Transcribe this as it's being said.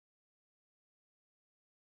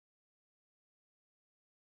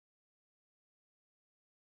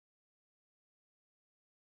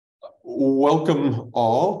Welcome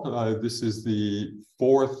all. This is the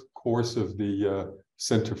fourth course of the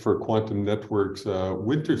Center for Quantum Networks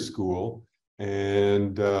Winter School.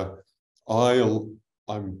 And I'm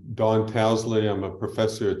Don Towsley. I'm a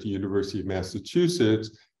professor at the University of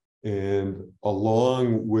Massachusetts. And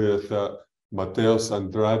along with Matheus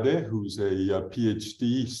Andrade, who's a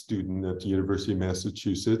PhD student at the University of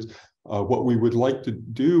Massachusetts, what we would like to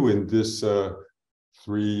do in this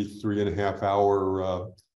three and a half hour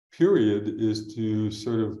period is to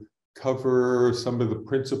sort of cover some of the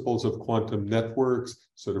principles of quantum networks,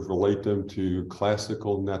 sort of relate them to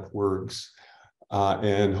classical networks.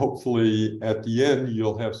 And hopefully at the end,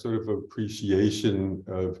 you'll have sort of appreciation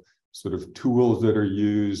of sort of tools that are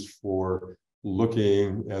used for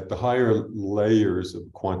looking at the higher layers of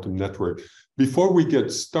quantum network. Before we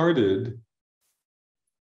get started,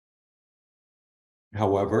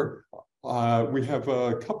 however, we have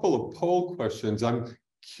a couple of poll questions. I'm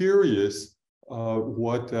curious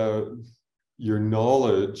what your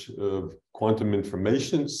knowledge of quantum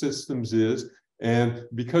information systems is. And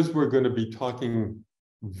because we're going to be talking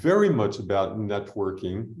very much about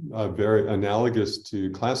networking, very analogous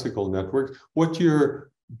to classical networks, what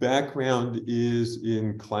your background is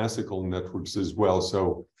in classical networks as well.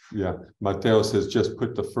 So yeah, Matheus has just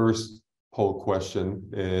put the first poll question,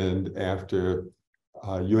 and after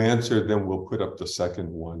you answer, then we'll put up the second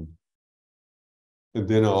one. And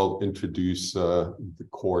then I'll introduce the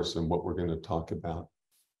course and what we're going to talk about.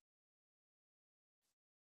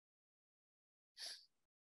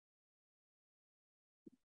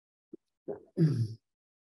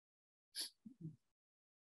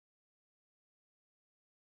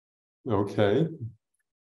 Okay,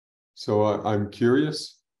 so I'm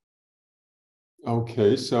curious.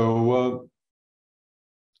 Okay, so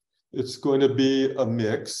it's going to be a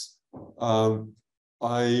mix.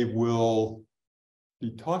 I will be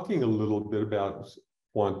talking a little bit about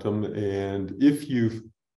quantum, and if you've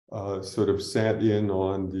sort of sat in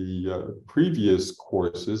on the previous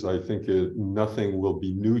courses, I think nothing will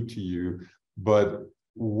be new to you, but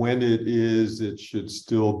when it is, it should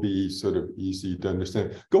still be sort of easy to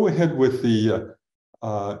understand. Go ahead with the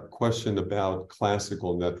question about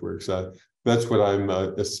classical networks. That's what I'm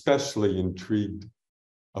especially intrigued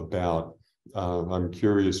about. I'm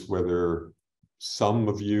curious whether some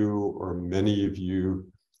of you or many of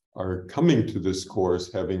you are coming to this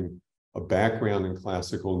course having a background in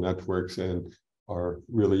classical networks and are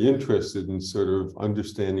really interested in sort of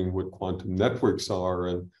understanding what quantum networks are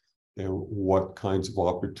and what kinds of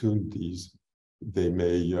opportunities they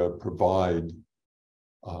may provide,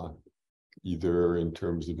 either in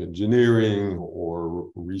terms of engineering or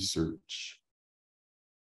research.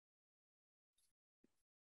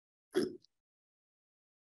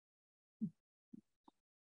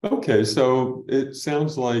 Okay, so it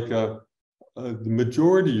sounds like the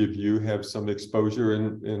majority of you have some exposure,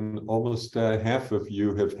 and almost half of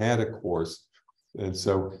you have had a course. And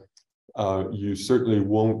so you certainly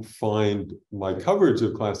won't find my coverage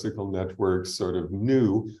of classical networks sort of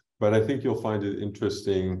new, but I think you'll find it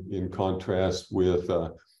interesting in contrast with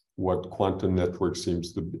what quantum network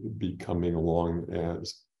seems to be coming along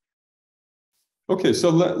as. Okay, so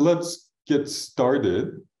let's get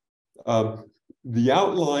started. The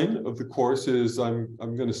outline of the course is I'm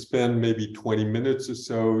going to spend maybe 20 minutes or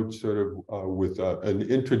so sort of with an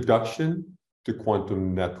introduction to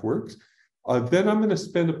quantum networks. Then I'm going to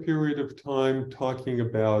spend a period of time talking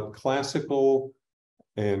about classical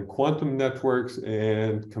and quantum networks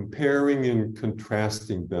and comparing and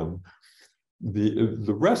contrasting them.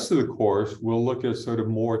 The rest of the course will look at sort of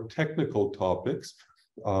more technical topics.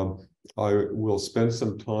 I will spend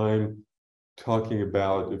some time talking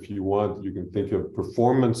about, if you want, you can think of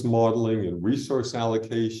performance modeling and resource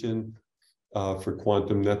allocation for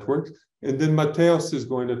quantum networks. And then Matheus is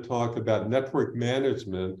going to talk about network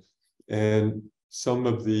management and some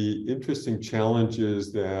of the interesting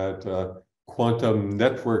challenges that quantum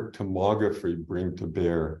network tomography bring to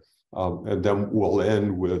bear. And then we'll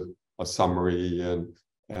end with a summary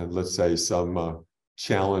and let's say some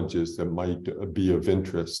challenges that might be of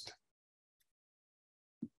interest.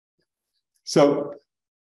 So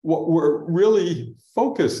what we're really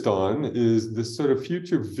focused on is this sort of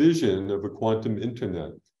future vision of a quantum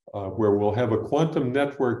internet, where we'll have a quantum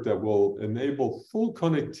network that will enable full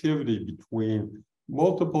connectivity between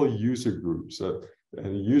multiple user groups.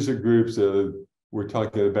 And user groups, we're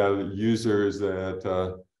talking about users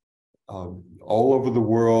that all over the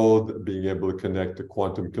world being able to connect to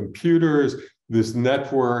quantum computers. This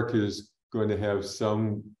network is going to have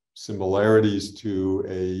some similarities to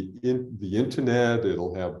the internet.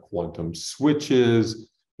 It'll have quantum switches.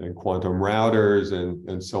 and quantum routers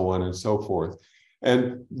and so on and so forth.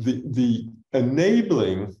 And the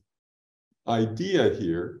enabling idea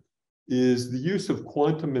here is the use of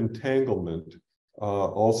quantum entanglement,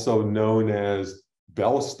 also known as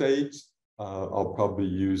Bell states. I'll probably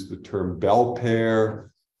use the term Bell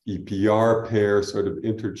pair, EPR pair, sort of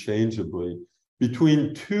interchangeably,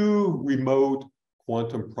 between two remote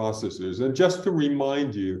quantum processors. And just to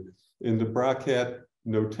remind you, in the bracket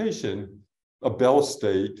notation, a Bell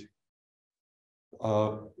state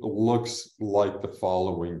looks like the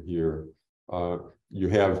following here. You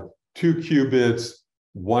have two qubits,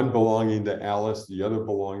 one belonging to Alice, the other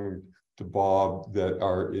belonging to Bob, that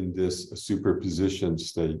are in this superposition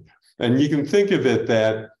state. And you can think of it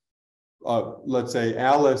that, let's say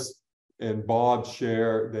Alice and Bob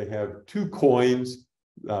share, they have two coins.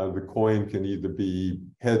 The coin can either be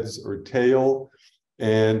heads or tail.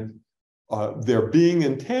 And their being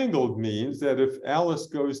entangled means that if Alice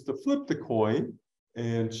goes to flip the coin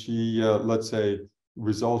and she, let's say,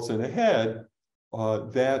 results in a head,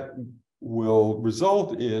 that will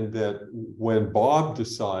result in that when Bob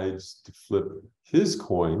decides to flip his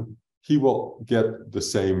coin, he will get the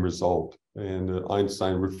same result. And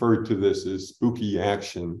Einstein referred to this as spooky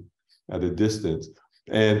action at a distance.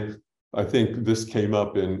 And I think this came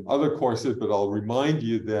up in other courses, but I'll remind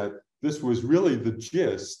you that this was really the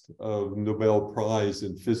gist of Nobel Prize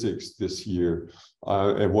in Physics this year.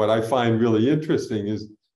 And what I find really interesting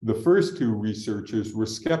is the first two researchers were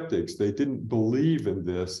skeptics. They didn't believe in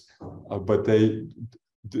this, but they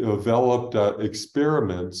developed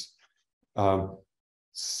experiments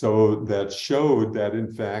so that showed that,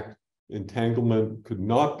 in fact, entanglement could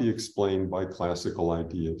not be explained by classical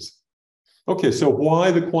ideas. Okay, so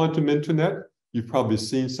why the quantum internet? You've probably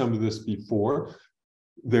seen some of this before.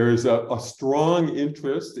 There is a strong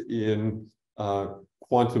interest in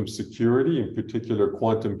quantum security, in particular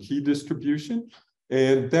quantum key distribution,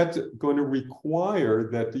 and that's going to require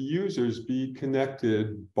that the users be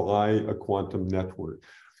connected by a quantum network.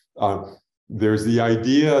 There's the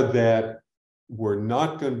idea that we're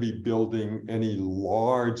not going to be building any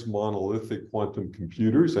large monolithic quantum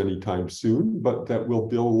computers anytime soon, but that we'll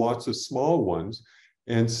build lots of small ones.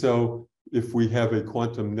 And so if we have a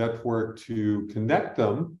quantum network to connect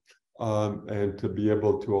them and to be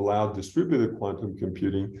able to allow distributed quantum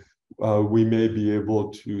computing, we may be able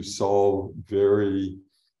to solve very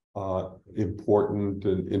important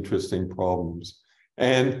and interesting problems.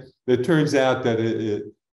 And it turns out that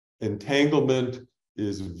entanglement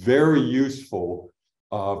is very useful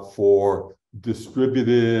for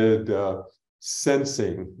distributed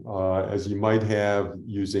sensing, as you might have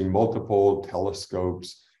using multiple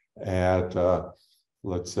telescopes at,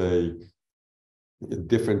 let's say,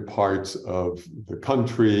 different parts of the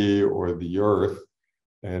country or the Earth.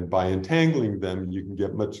 And by entangling them, you can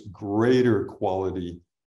get much greater quality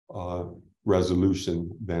resolution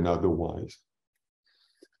than otherwise.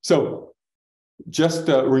 So just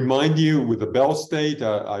to remind you, with the Bell state,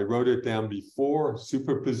 I wrote it down before,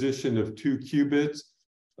 superposition of two qubits,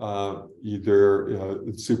 either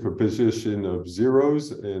superposition of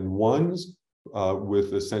zeros and ones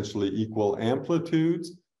with essentially equal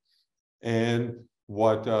amplitudes. And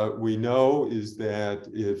what we know is that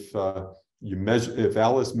if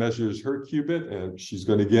Alice measures her qubit, and she's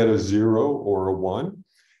going to get a 0 or a 1,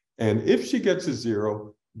 and if she gets a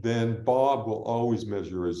 0, then Bob will always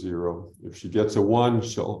measure a 0. If she gets a 1,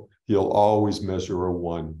 he'll always measure a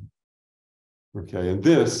 1. Okay, and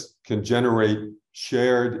this can generate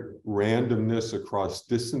shared randomness across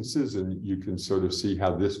distances, and you can sort of see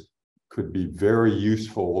how this could be very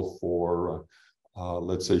useful for,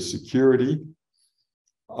 let's say, security.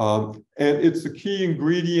 And it's the key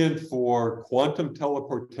ingredient for quantum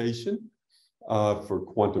teleportation, for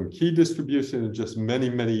quantum key distribution, and just many,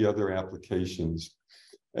 many other applications.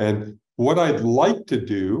 And what I'd like to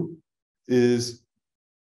do is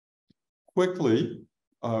quickly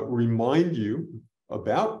remind you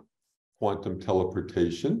about quantum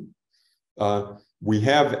teleportation. We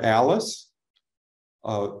have Alice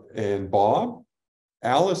and Bob.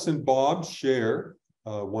 Alice and Bob share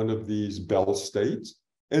one of these Bell states,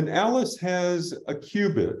 and Alice has a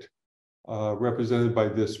qubit represented by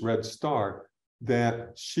this red star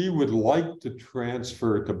that she would like to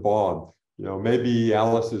transfer to Bob. You know, maybe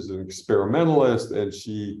Alice is an experimentalist and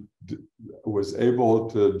she was able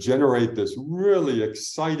to generate this really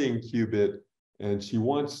exciting qubit, and she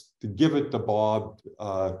wants to give it to Bob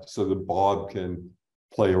so that Bob can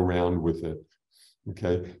play around with it.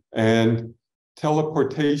 Okay, and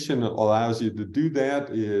teleportation allows you to do that.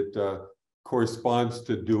 It corresponds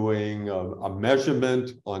to doing a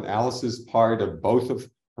measurement on Alice's part of both of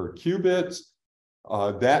her qubits.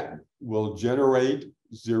 That will generate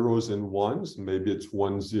zeros and ones. Maybe it's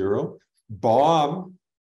 1, 0. Bob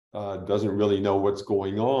doesn't really know what's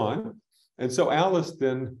going on. And so Alice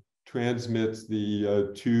then transmits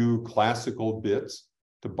the 2 classical bits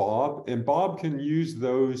to Bob, and Bob can use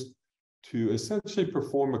those to essentially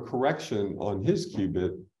perform a correction on his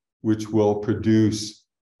qubit, which will produce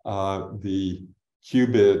the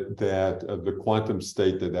qubit that the quantum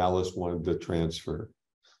state that Alice wanted to transfer.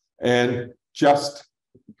 And just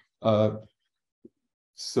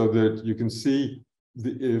so that you can see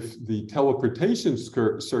if the teleportation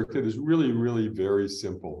circuit is really, really very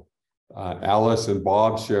simple. Alice and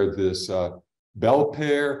Bob share this bell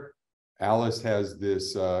pair. Alice has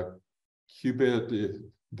this qubit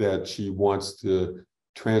that she wants to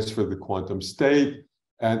transfer the quantum state.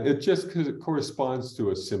 And it just corresponds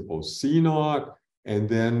to a simple C0 and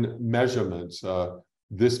then measurements.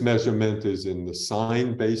 This measurement is in the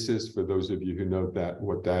sign basis, for those of you who know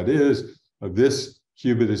what that is. This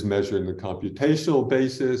qubit is measured in the computational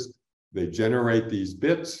basis. They generate these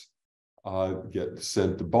bits, get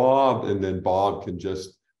sent to Bob, and then Bob can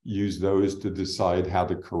just use those to decide how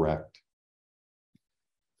to correct.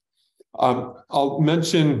 I'll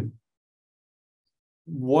mention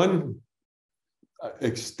one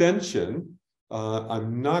extension.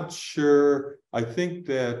 I'm not sure. I think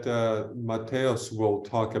that Matheus will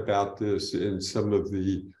talk about this in some of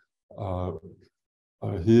the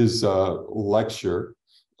his lecture.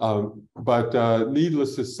 But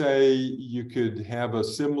needless to say, you could have a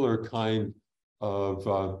similar kind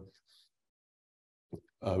of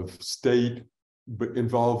state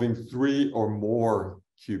involving 3 or more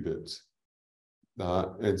qubits.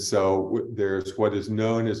 And so there's what is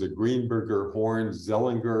known as a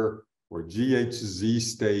Greenberger-Horn-Zellinger or GHZ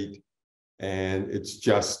state, and it's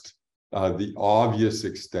just the obvious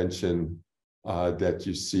extension that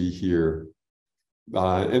you see here.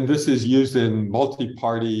 And this is used in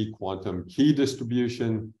multi-party quantum key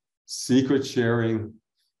distribution, secret sharing,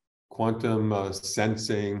 quantum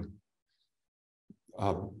sensing,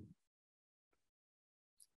 and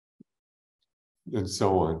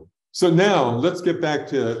so on. So now let's get back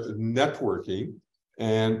to networking,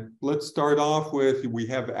 and let's start off with, we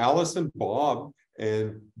have Alice and Bob,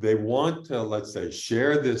 and they want to, let's say,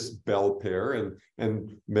 share this bell pair,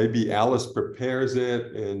 and maybe Alice prepares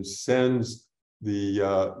it and sends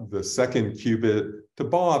the second qubit to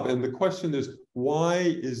Bob. And the question is, why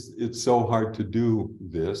is it so hard to do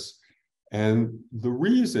this? And the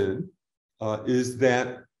reason is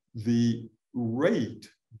that the rate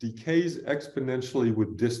decays exponentially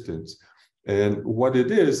with distance. And what it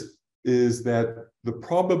is that the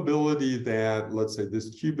probability that, let's say,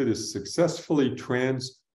 this qubit is successfully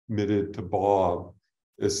transmitted to Bob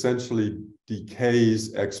essentially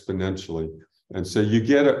decays exponentially. And so you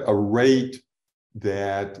get a rate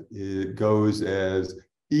that it goes as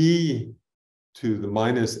e to the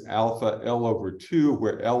minus alpha L over 2,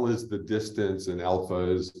 where L is the distance and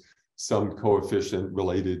alpha is some coefficient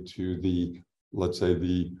related to the, let's say,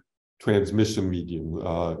 the transmission medium.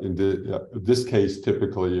 In this case,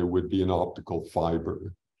 typically it would be an optical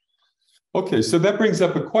fiber. Okay, so that brings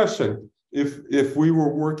up a question. If we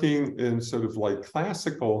were working in sort of like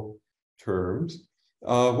classical terms,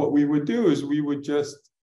 what we would do is we would just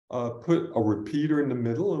put a repeater in the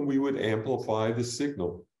middle and we would amplify the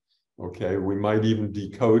signal. Okay, we might even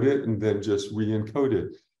decode it and then just re-encode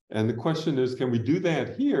it. And the question is, can we do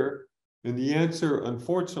that here? And the answer,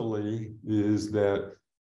 unfortunately, is that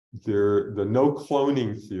the no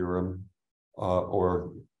cloning theorem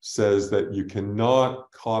or says that you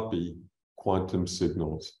cannot copy quantum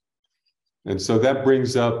signals. And so that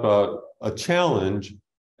brings up a challenge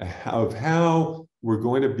of how we're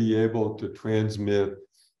going to be able to transmit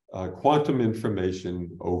quantum information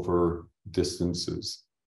over distances.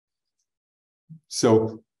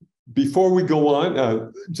 So before we go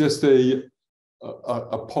on, just a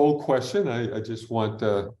poll question. I just want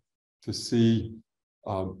to see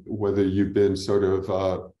whether you've been sort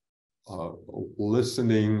of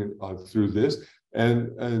listening through this.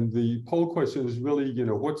 And the poll question is really,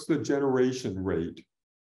 what's the generation rate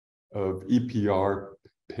of EPR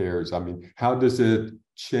pairs? I mean, how does it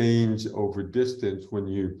change over distance when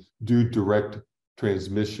you do direct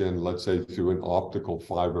transmission, let's say through an optical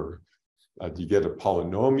fiber? Do you get a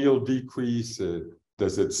polynomial decrease?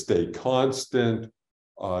 Does it stay constant?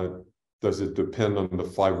 Does it depend on the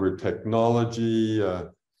fiber technology?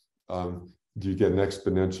 Do you get an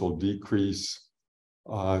exponential decrease?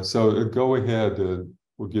 So go ahead, and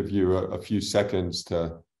we'll give you a few seconds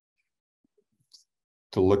to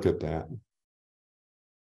look at that.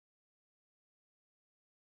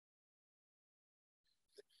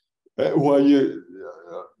 Well,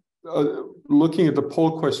 looking at the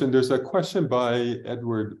poll question, there's a question by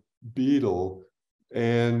Edward Beadle,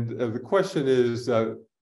 and the question is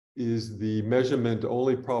the measurement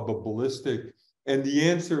only probabilistic? And the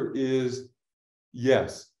answer is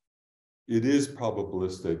yes, it is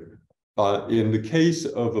probabilistic. In the case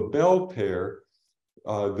of a bell pair,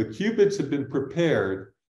 the qubits have been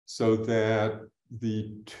prepared so that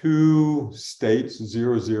the two states,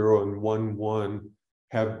 0, 0 and 1, 1,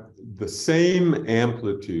 have the same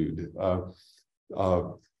amplitude.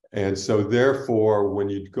 And so therefore, when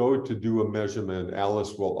you go to do a measurement,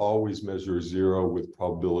 Alice will always measure 0 with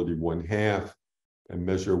probability 1/2 and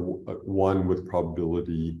measure 1 with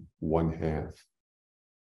probability 1/2.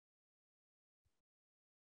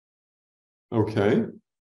 Okay,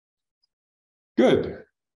 good.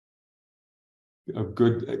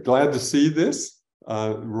 Good, glad to see this,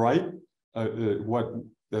 right?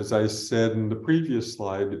 As I said in the previous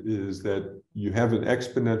slide, is that you have an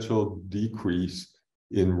exponential decrease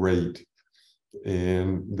in rate.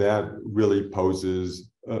 And that really poses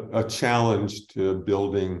a challenge to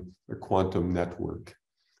building a quantum network.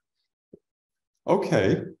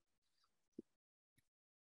 Okay.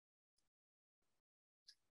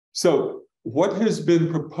 So what has been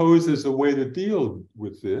proposed as a way to deal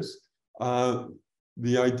with this?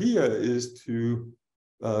 The idea is to,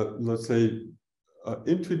 let's say,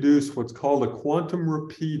 introduce what's called a quantum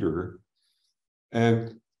repeater.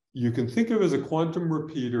 And you can think of it as a quantum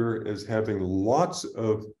repeater as having lots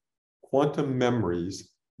of quantum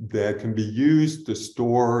memories that can be used to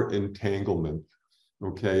store entanglement.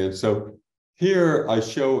 Okay, and so here I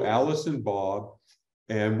show Alice and Bob,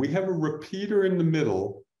 and we have a repeater in the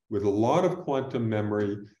middle with a lot of quantum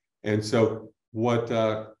memory. And so what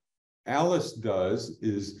Alice does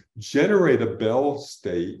is generate a Bell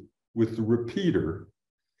state with the repeater.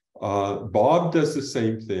 Bob does the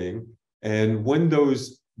same thing. And when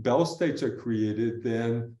those Bell states are created,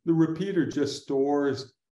 then the repeater just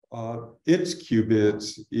stores its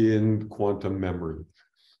qubits in quantum memory.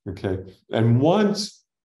 Okay. And once,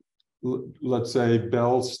 let's say,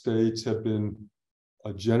 Bell states have been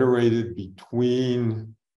generated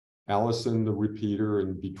between Alice and the repeater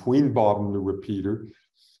and between Bob and the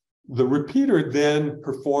repeater then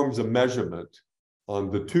performs a measurement on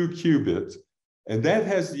the two qubits, and that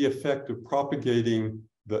has the effect of propagating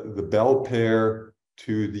the Bell pair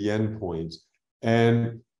to the endpoints.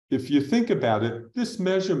 And if you think about it, this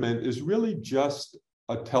measurement is really just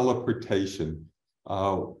a teleportation.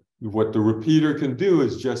 What the repeater can do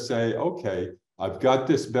is just say, okay, I've got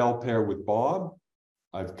this Bell pair with Bob.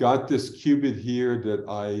 I've got this qubit here that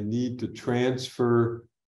I need to transfer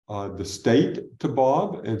the state to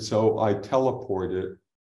Bob. And so I teleport it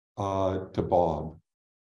to Bob.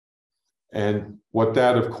 And what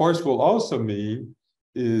that, of course, will also mean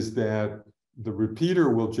is that the repeater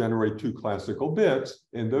will generate two classical bits,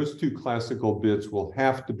 and those two classical bits will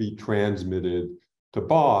have to be transmitted to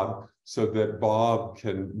Bob so that Bob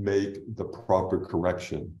can make the proper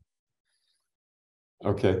correction.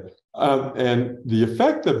 Okay, and the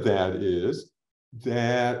effect of that is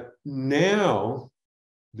that now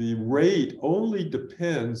the rate only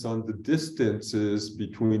depends on the distances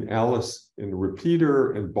between Alice and the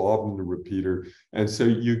repeater and Bob and the repeater. And so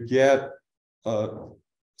you get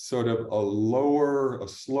sort of a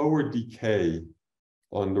slower decay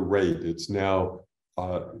on the rate. It's now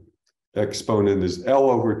exponent is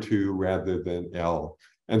L/2 rather than L.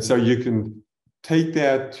 And so you can take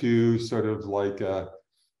that to sort of like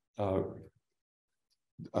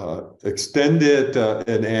extend it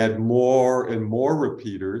and add more and more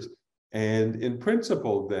repeaters. And in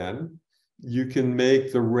principle, then, you can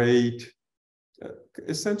make the rate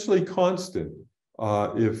essentially constant.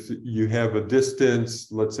 If you have a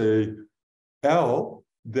distance, let's say L,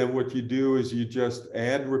 then what you do is you just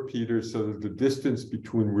add repeaters so that the distance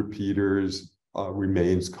between repeaters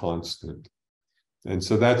remains constant. And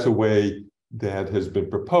so that's a way that has been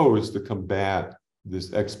proposed to combat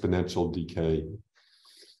this exponential decay.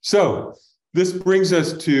 So this brings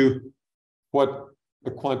us to what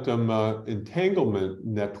a quantum entanglement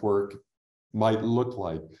network might look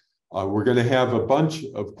like. We're going to have a bunch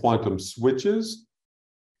of quantum switches.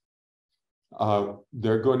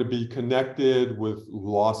 They're going to be connected with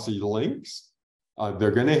lossy links.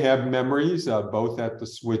 They're going to have memories both at the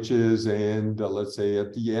switches and let's say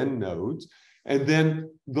at the end nodes. And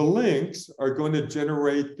then the links are going to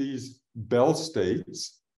generate these Bell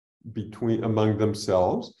states among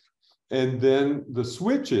themselves. And then the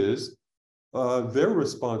switches, their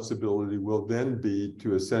responsibility will then be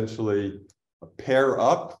to essentially pair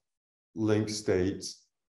up link states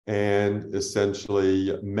and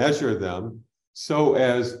essentially measure them so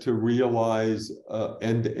as to realize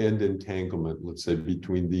end-to-end entanglement, let's say,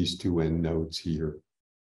 between these two end nodes here.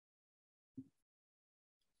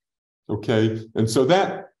 Okay, and so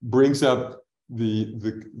that brings up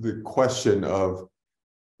the question of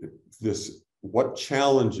this: what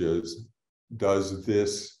challenges does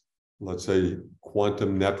this, let's say,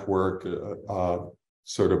 quantum network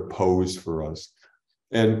sort of pose for us?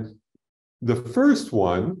 And the first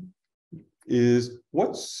one is,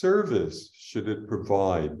 what service should it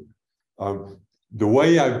provide? The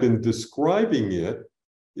way I've been describing it,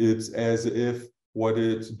 it's as if what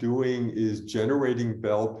it's doing is generating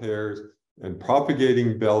bell pairs and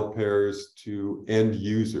propagating bell pairs to end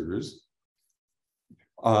users.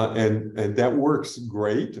 And that works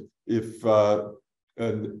great if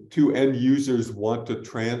two end users want to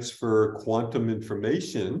transfer quantum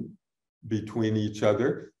information between each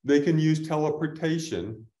other. They can use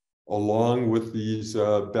teleportation along with these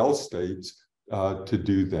bell states to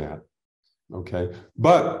do that. Okay,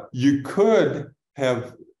 but you could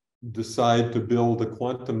have decide to build a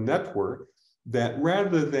quantum network that,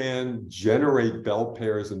 rather than generate bell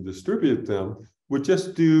pairs and distribute them, would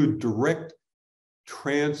just do direct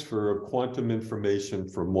transfer of quantum information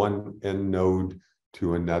from one end node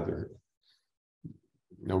to another.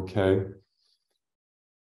 Okay,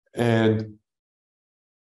 and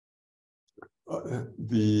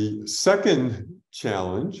the second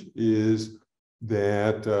challenge is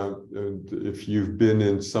that if you've been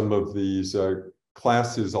in some of these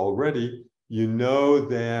classes already, you know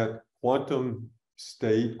that quantum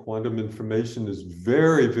state, quantum information is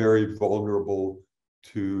very, very vulnerable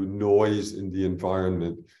to noise in the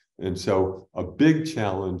environment. And so a big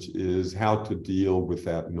challenge is how to deal with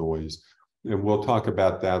that noise. And we'll talk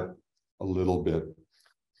about that a little bit.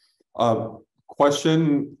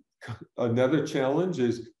 Another challenge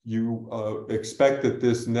is you expect that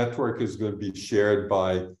this network is going to be shared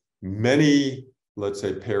by many, let's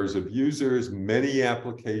say, pairs of users, many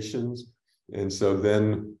applications. And so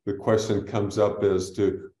then the question comes up as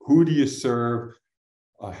to, who do you serve?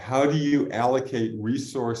 How do you allocate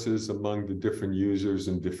resources among the different users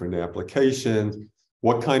and different applications?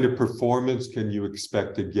 What kind of performance can you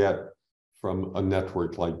expect to get from a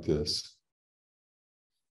network like this?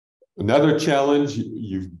 Another challenge,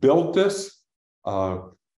 you've built this.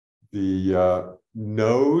 The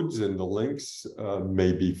nodes and the links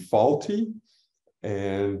may be faulty,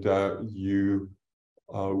 and you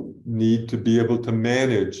need to be able to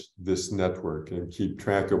manage this network and keep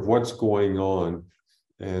track of what's going on.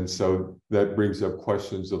 And so that brings up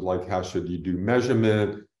questions of, like, how should you do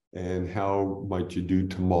measurement and how might you do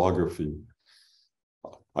tomography?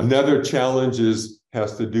 Another challenge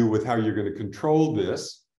has to do with how you're going to control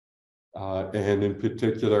this. And in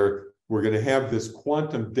particular, we're going to have this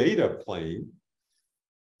quantum data plane,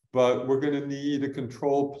 but we're going to need a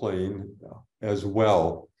control plane as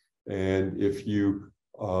well. And if you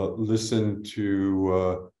listen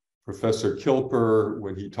to Professor Kilper,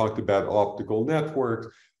 when he talked about optical networks,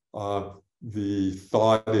 the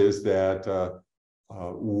thought is that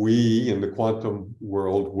we in the quantum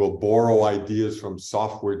world will borrow ideas from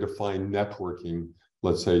software-defined networking,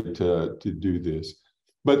 let's say, to do this.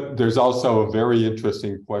 But there's also a very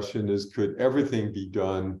interesting question is, could everything be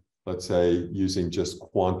done, let's say, using just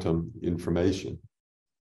quantum information?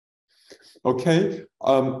 Okay,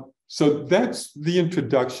 so that's the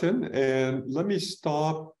introduction. And let me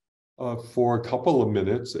stop for a couple of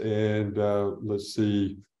minutes and let's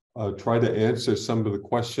see, try to answer some of the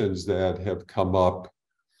questions that have come up.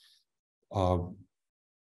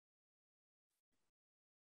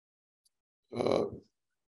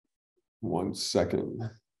 One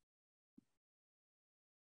second.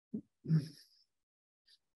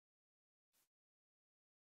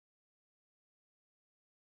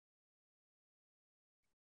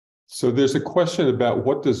 So there's a question about,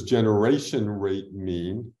 what does generation rate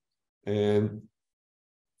mean? And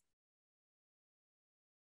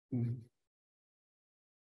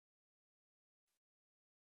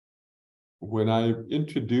when I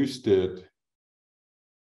introduced it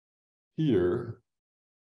here,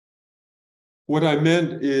 what I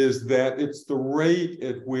meant is that it's the rate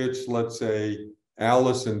at which, let's say,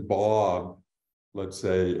 Alice and Bob, let's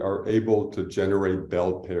say, are able to generate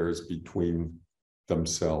bell pairs between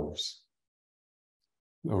themselves.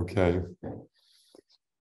 Okay.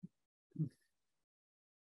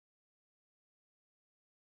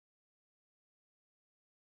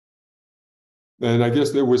 And I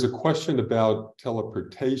guess there was a question about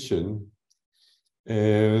teleportation,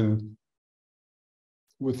 and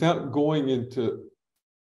without going into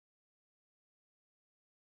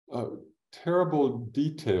terrible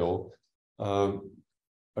detail,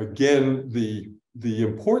 again, the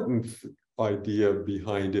important idea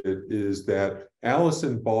behind it is that Alice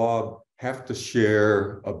and Bob have to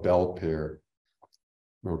share a bell pair.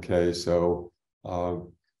 Okay, so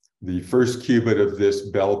the first qubit of this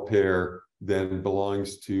bell pair then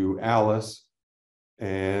belongs to Alice,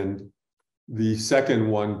 and the second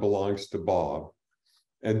one belongs to Bob.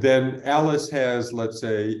 And then Alice has, let's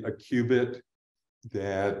say, a qubit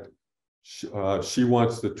that she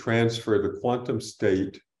wants to transfer the quantum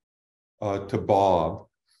state to Bob.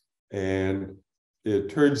 And it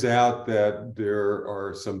turns out that there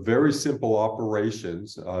are some very simple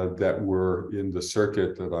operations that were in the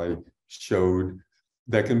circuit that I showed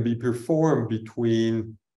that can be performed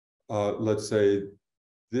between, let's say,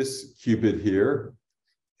 this qubit here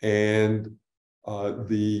and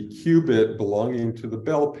the qubit belonging to the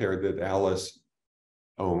bell pair that Alice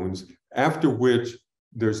owns, after which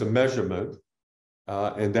there's a measurement,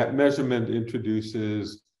 and that measurement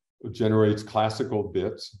generates classical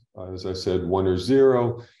bits, as I said, 1 or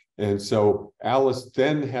 0. And so Alice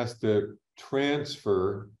then has to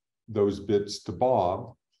transfer those bits to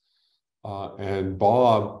Bob, and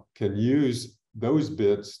Bob can use those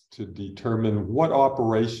bits to determine what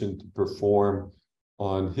operation to perform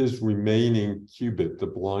on his remaining qubit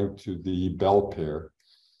that belonged to the bell pair.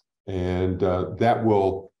 And that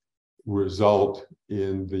will result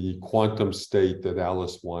in the quantum state that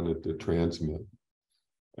Alice wanted to transmit.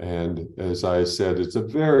 And as I said, it's a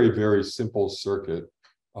very, very simple circuit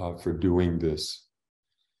for doing this.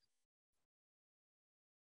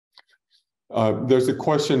 There's a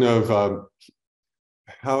question of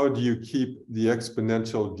how do you keep the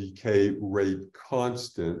exponential decay rate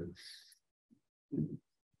constant?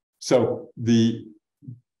 So the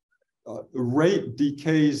rate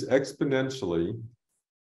decays exponentially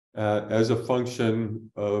as a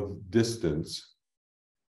function of distance,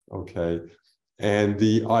 okay? And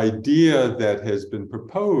the idea that has been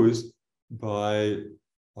proposed by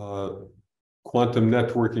quantum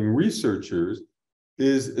networking researchers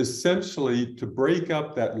is essentially to break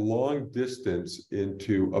up that long distance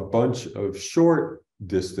into a bunch of short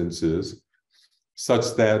distances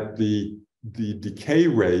such that the decay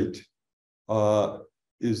rate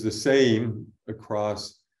is the same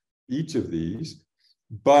across each of these.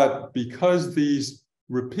 But because these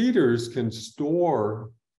repeaters can store,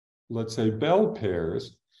 let's say, bell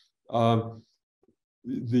pairs,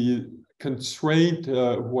 the constraint,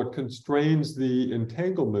 what constrains the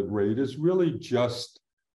entanglement rate is really just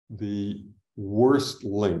the worst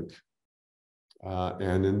link.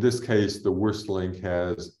 And in this case, the worst link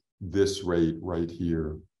has this rate right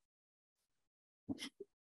here.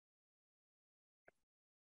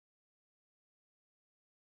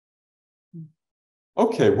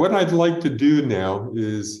 Okay, what I'd like to do now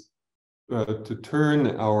is to turn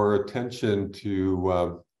our attention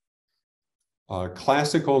to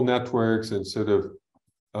classical networks and sort of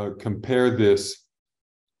compare this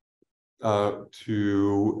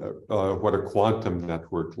to what a quantum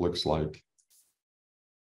network looks like.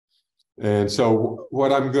 And so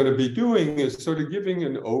what I'm going to be doing is sort of giving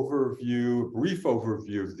an overview, brief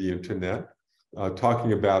overview of the internet,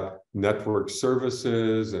 talking about network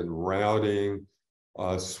services and routing,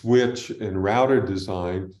 switch and router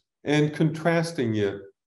design, and contrasting it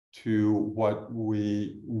to what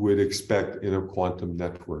we would expect in a quantum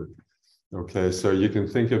network. Okay, so you can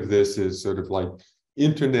think of this as sort of like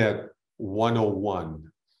Internet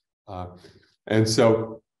 101. And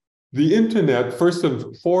so the internet, first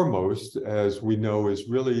and foremost, as we know, is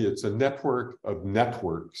really, it's a network of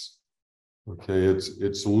networks. Okay,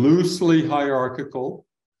 it's loosely hierarchical,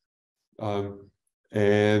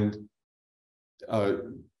 and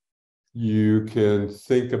you can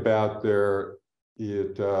think about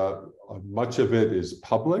much of it is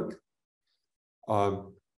public,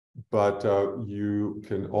 but you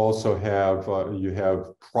can also have you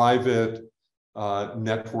have private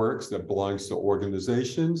networks that belongs to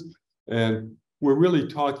organizations, and we're really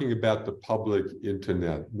talking about the public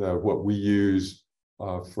internet, what we use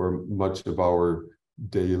for much of our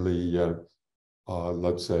daily,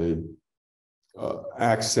 let's say,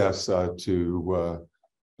 access to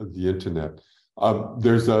the internet.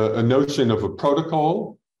 There's a notion of a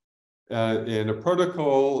protocol, and a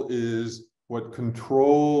protocol is what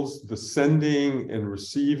controls the sending and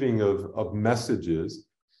receiving of messages.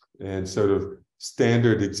 And sort of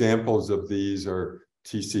standard examples of these are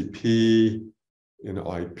TCP,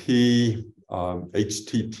 IP,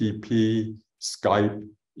 HTTP, Skype,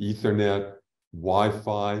 Ethernet,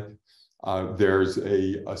 Wi-Fi. There's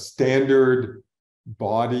a standard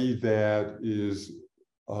body that is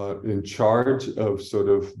in charge of sort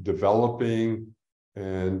of developing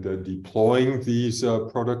and deploying these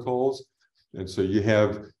protocols. And so you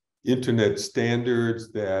have internet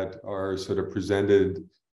standards that are sort of presented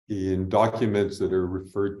in documents that are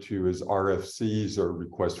referred to as RFCs, or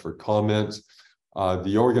requests for comments.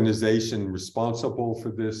 The organization responsible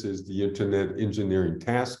for this is the Internet Engineering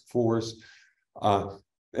Task Force.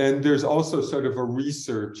 And there's also sort of a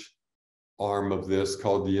research arm of this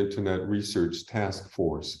called the Internet Research Task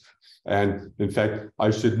Force. And in fact,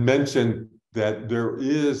 I should mention that there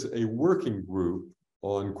is a working group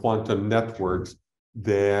on quantum networks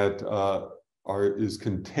that is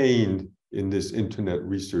contained in this Internet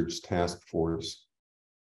Research Task Force.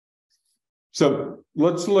 So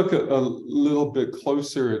let's look a little bit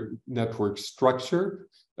closer at network structure.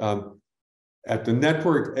 At the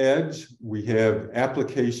network edge, we have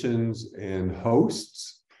applications and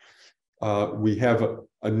hosts. We have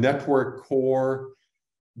a network core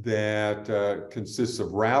that consists of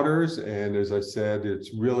routers. And as I said,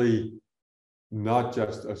 it's really not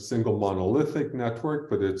just a single monolithic network,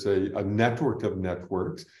 but it's a network of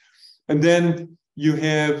networks. And then you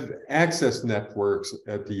have access networks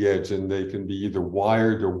at the edge, and they can be either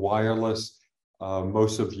wired or wireless.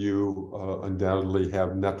 Most of you undoubtedly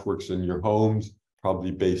have networks in your homes,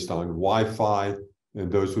 probably based on Wi-Fi,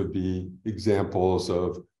 and those would be examples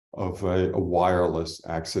of a wireless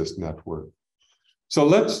access network. So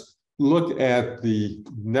let's look at the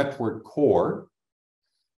network core.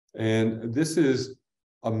 And this is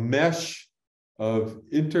a mesh of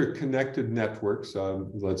interconnected networks.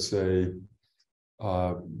 Let's say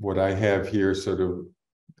what I have here sort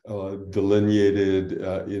of delineated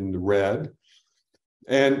in red.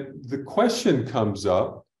 And the question comes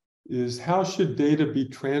up is, how should data be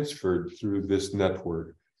transferred through this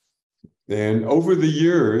network? And over the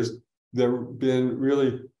years, there have been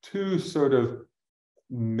really two sort of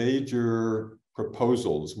major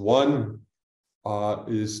proposals. One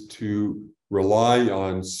is to rely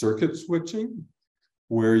on circuit switching,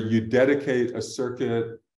 where you dedicate a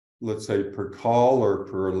circuit, let's say per call or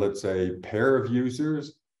per, let's say, pair of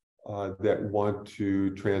users that want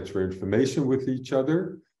to transfer information with each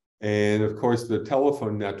other. And of course, the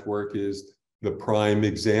telephone network is the prime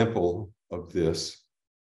example of this.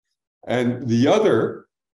 And the other,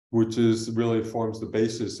 which is really forms the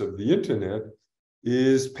basis of the internet,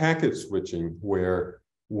 is packet switching, where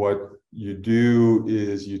what you do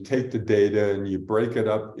is you take the data and you break it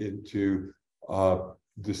up into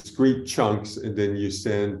discrete chunks, and then you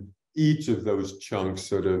send each of those chunks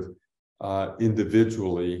sort of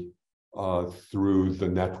individually through the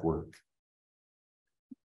network.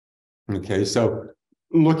 Okay, so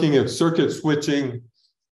looking at circuit switching,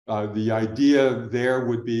 the idea there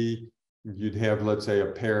would be you'd have, let's say,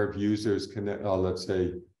 a pair of users connect, let's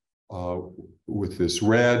say, with this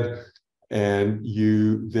red, and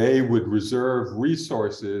they would reserve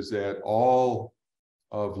resources at all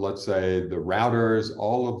of, let's say, the routers,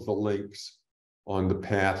 all of the links on the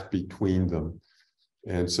path between them.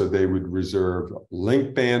 And so they would reserve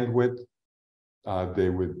link bandwidth. They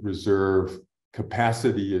would reserve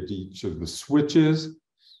capacity at each of the switches.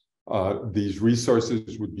 These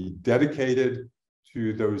resources would be dedicated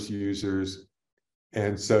to those users.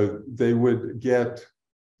 And so they would get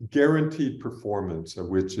guaranteed performance,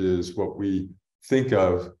 which is what we think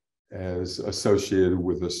of as associated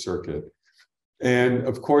with a circuit. And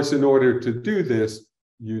of course, in order to do this,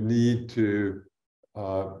 you need to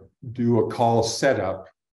do a call setup,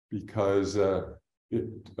 because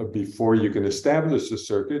before you can establish a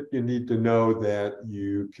circuit, you need to know that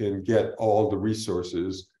you can get all the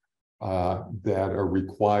resources that are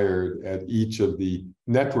required at each of the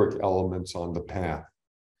network elements on the path.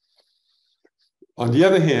 On the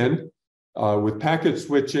other hand, with packet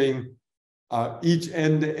switching, each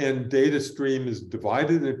end-to-end data stream is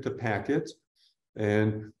divided into packets,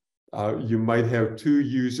 and you might have two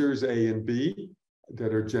users, A and B,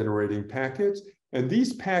 that are generating packets, and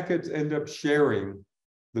these packets end up sharing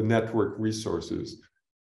the network resources.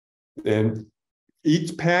 And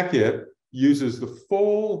each packet uses the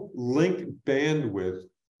full link bandwidth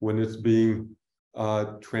when it's being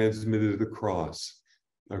transmitted across,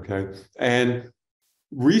 okay? And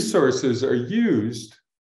resources are used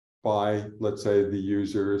by, let's say, the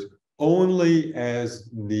users only as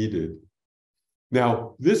needed.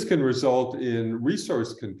 Now, this can result in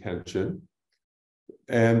resource contention.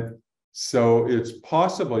 And so it's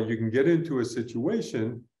possible you can get into a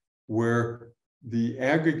situation where the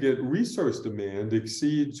aggregate resource demand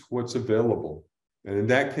exceeds what's available. And in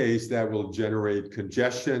that case, that will generate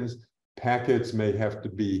congestions. Packets may have to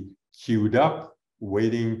be queued up,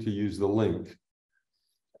 waiting to use the link.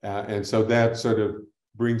 And so that sort of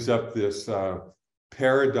brings up this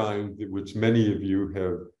paradigm which many of you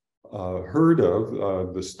have heard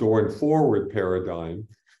of, the store and forward paradigm,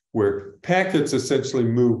 where packets essentially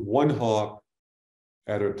move one hop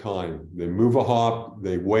at a time. They move a hop,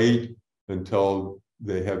 they wait until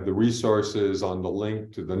they have the resources on the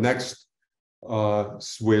link to the next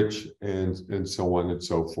switch, and so on and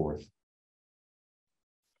so forth.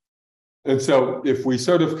 And so if we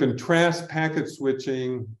sort of contrast packet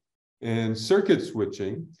switching and circuit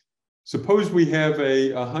switching, suppose we have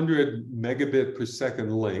a 100 megabit per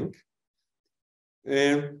second link,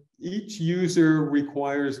 and each user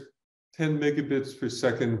requires 10 megabits per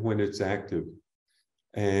second when it's active.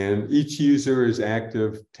 And each user is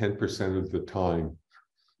active 10% of the time.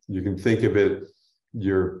 You can think of it,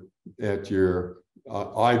 you're at your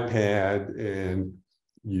iPad and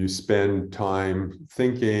you spend time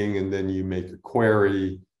thinking, and then you make a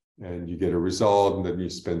query and you get a result, and then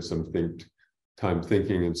you spend some time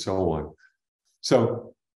thinking, and so on.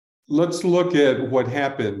 So let's look at what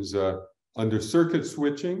happens under circuit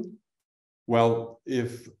switching. Well,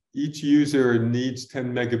 if each user needs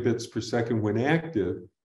 10 megabits per second when active,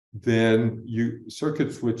 then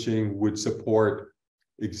circuit switching would support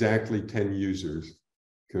exactly 10 users,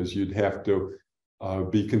 because you'd have to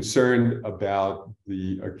be concerned about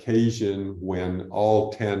the occasion when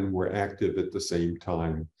all 10 were active at the same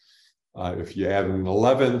time. If you add an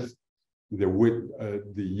 11th, the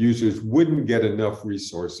users wouldn't get enough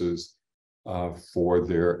resources for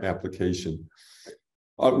their application.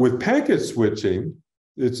 With packet switching,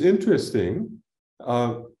 it's interesting.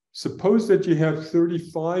 Suppose that you have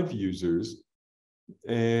 35 users,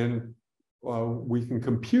 and we can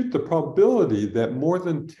compute the probability that more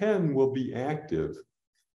than 10 will be active.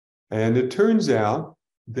 And it turns out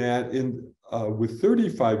that with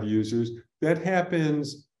 35 users, that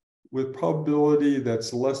happens with probability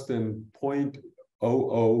that's less than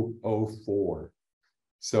 0.0004.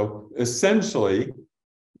 So essentially,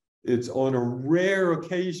 it's on a rare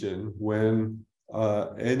occasion when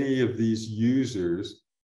any of these users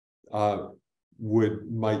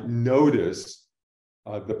might notice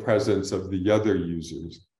the presence of the other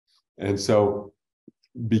users. And so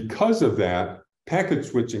because of that, packet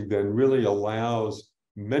switching then really allows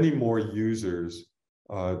many more users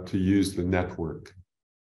to use the network.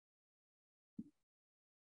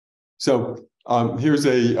 So here's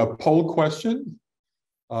a poll question,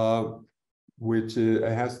 which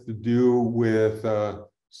has to do with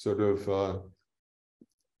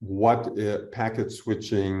what packet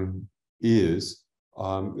switching is.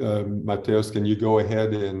 Matheus, can you go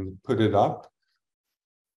ahead and put it up?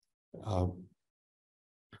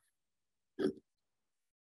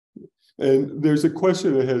 And there's a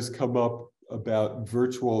question that has come up about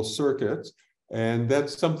virtual circuits, and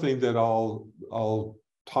that's something that I'll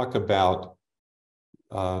talk about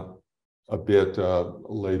a bit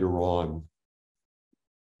later on.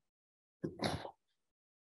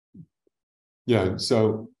 Yeah,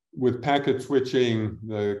 so with packet switching,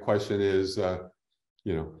 the question is,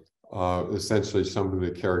 essentially some of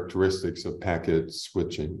the characteristics of packet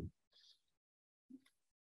switching.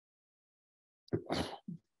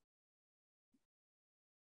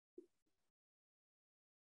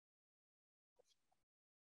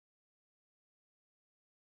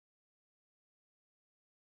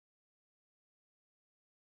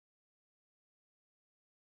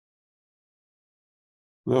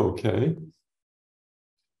 Okay.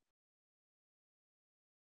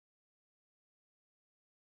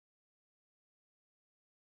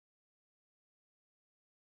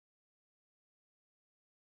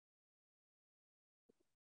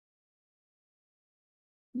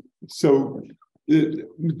 So it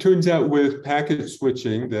turns out with packet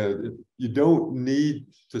switching that you don't need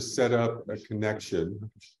to set up a connection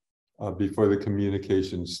before the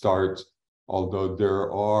communication starts, although there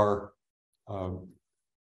are,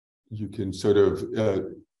 you can sort of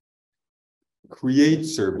create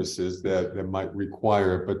services that might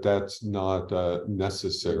require it, but that's not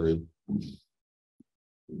necessary.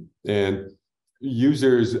 And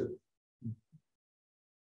users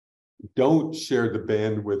don't share the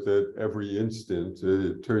bandwidth at every instant.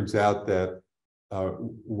 It turns out that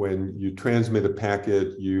when you transmit a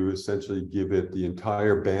packet, you essentially give it the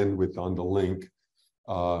entire bandwidth on the link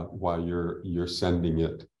while you're sending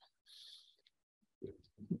it.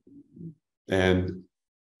 And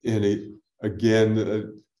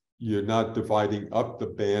again, you're not dividing up the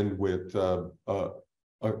bandwidth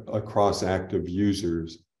across active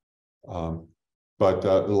users. But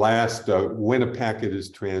when a packet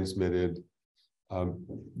is transmitted,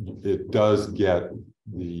 it does get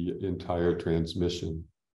the entire transmission.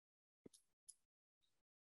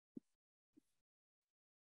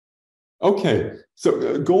 Okay,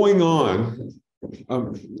 so going on, I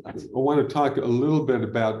want to talk a little bit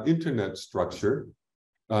about internet structure.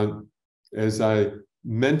 As I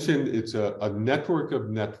mentioned, it's a network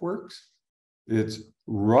of networks. It's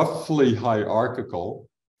roughly hierarchical,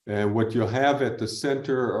 and what you'll have at the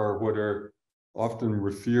center are what are often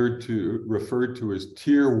referred to as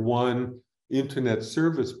tier one internet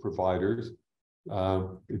service providers.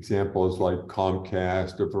 Examples like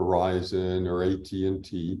Comcast or Verizon or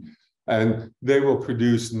AT&T, and they will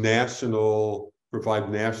provide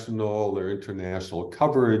national or international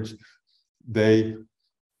coverage. They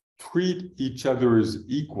treat each other as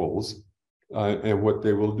equals, and what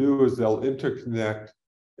they will do is they'll interconnect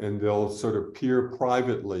and they'll sort of peer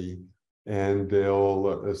privately, and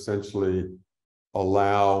they'll essentially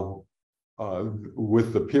allow,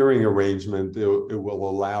 with the peering arrangement, it will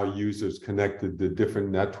allow users connected to different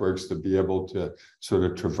networks to be able to sort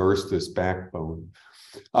of traverse this backbone.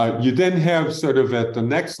 You then have sort of at the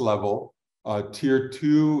next level, tier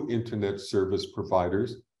two internet service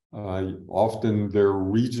providers. Often they're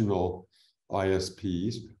regional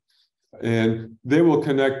ISPs, and they will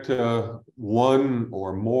connect to one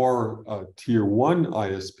or more tier one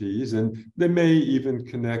ISPs, and they may even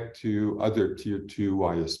connect to other tier two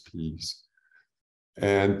ISPs.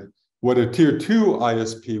 And what a tier two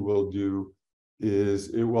ISP will do is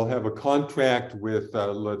it will have a contract with,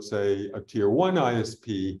 let's say, a tier one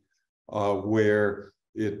ISP, where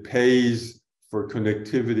it pays for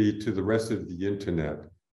connectivity to the rest of the internet.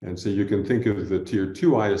 And so you can think of the tier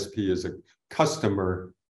two ISP as a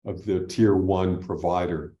customer of the tier one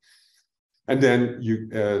provider. And then you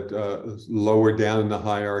lower down in the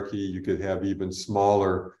hierarchy, you could have even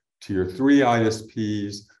smaller tier three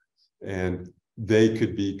ISPs, and they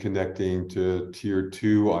could be connecting to tier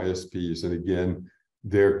two ISPs. And again,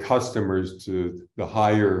 they're customers to the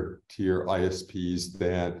higher tier ISPs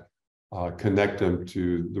that connect them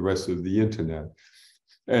to the rest of the internet.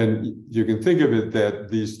 And you can think of it that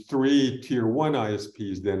these three tier one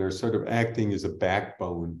ISPs then are sort of acting as a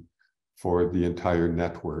backbone for the entire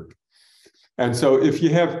network. And so if you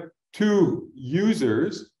have two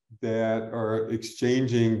users that are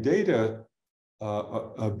exchanging data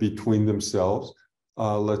between themselves,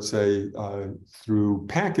 let's say through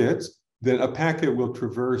packets, then a packet will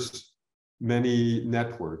traverse many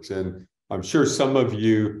networks. And I'm sure some of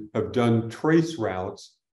you have done trace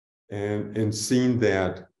routes and seen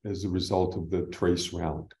that as a result of the trace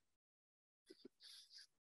route.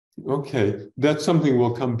 Okay, that's something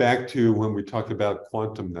we'll come back to when we talk about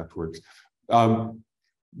quantum networks.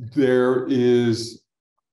 There is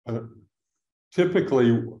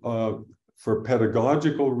typically, for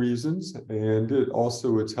pedagogical reasons, and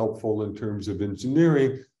it's helpful in terms of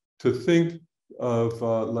engineering, to think of,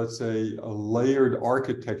 let's say, a layered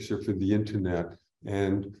architecture for the internet,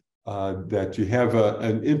 and that you have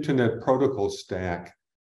an internet protocol stack,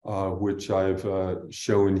 which I've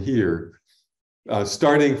shown here.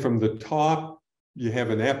 Starting from the top, you have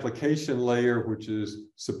an application layer, which is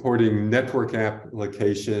supporting network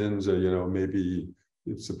applications, or maybe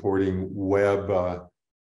it's supporting web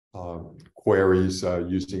queries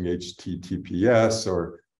using HTTPS,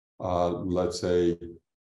 or let's say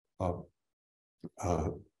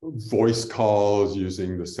voice calls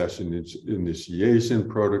using the session initiation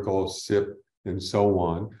protocol, SIP, and so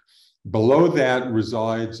on. Below that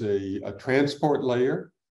resides a transport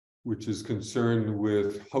layer, which is concerned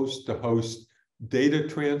with host-to-host data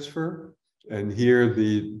transfer. And here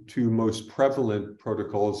the two most prevalent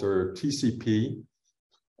protocols are TCP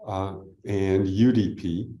and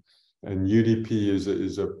UDP. And UDP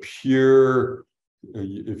is a pure,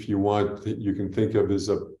 if you want, you can think of as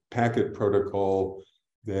a packet protocol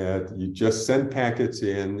that you just send packets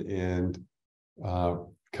in, and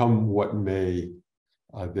come what may,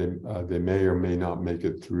 they may or may not make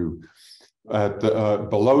it through.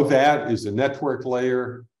 Below that is a network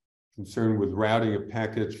layer concerned with routing of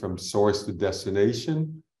packets from source to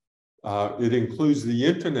destination. It includes the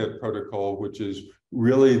internet protocol, which is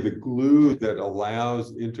really the glue that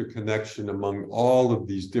allows interconnection among all of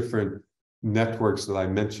these different networks that I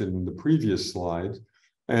mentioned in the previous slide.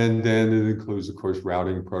 And then it includes, of course,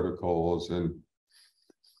 routing protocols. And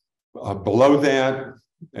below that,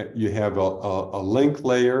 you have a link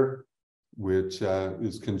layer, which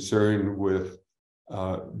is concerned with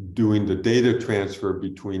doing the data transfer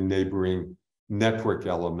between neighboring network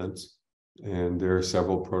elements. And there are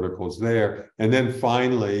several protocols there. And then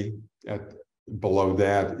finally, below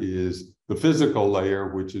that is the physical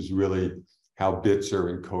layer, which is really how bits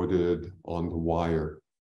are encoded on the wire.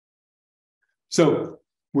 So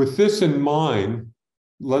with this in mind,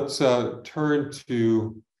 let's turn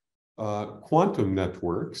to quantum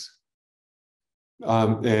networks.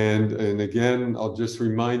 And again, I'll just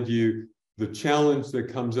remind you, the challenge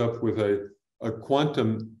that comes up with a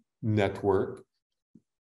quantum network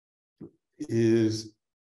is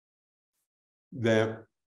that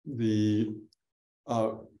the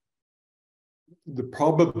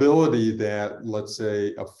probability that, let's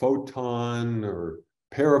say, a photon or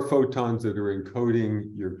pair of photons that are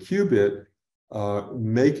encoding your qubit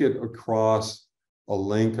make it across a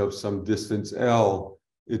length of some distance L,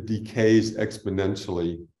 it decays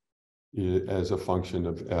exponentially as a function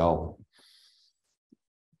of L.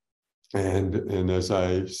 And as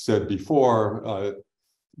I said before,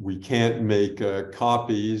 we can't make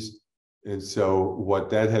copies. And so what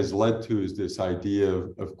that has led to is this idea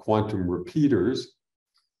of quantum repeaters,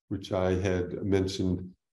 which I had mentioned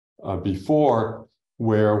before,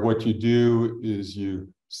 where what you do is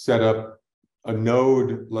you set up a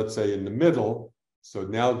node, let's say in the middle. So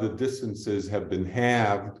now the distances have been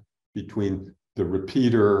halved between the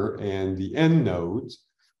repeater and the end nodes.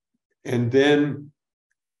 And then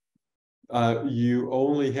you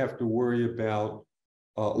only have to worry about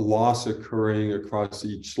loss occurring across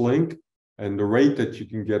each link. And the rate that you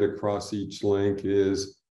can get across each link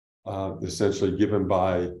is essentially given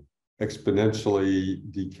by exponentially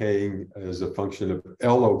decaying as a function of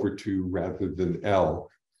L over 2 rather than L.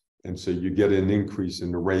 And so you get an increase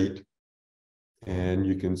in the rate. And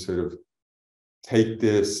you can sort of take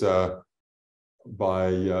this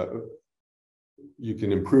you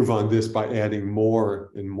can improve on this by adding more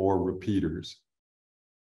and more repeaters.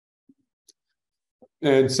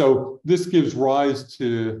 And so this gives rise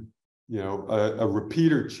to, a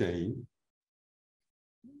repeater chain.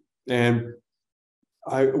 And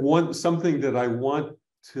something that I want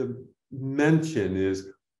to mention is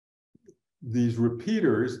these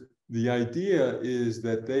repeaters. The idea is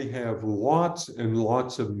that they have lots and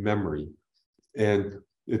lots of memory. And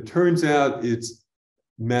it turns out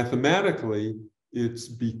mathematically,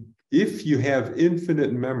 if you have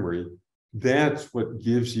infinite memory, that's what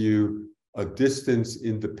gives you a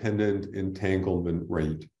distance-independent entanglement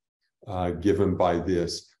rate given by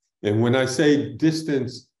this. And when I say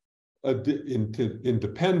distance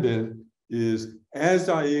independent is as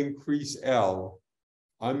I increase L,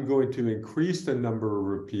 I'm going to increase the number of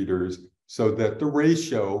repeaters so that the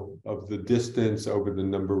ratio of the distance over the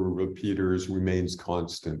number of repeaters remains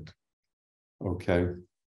constant. Okay.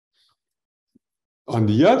 On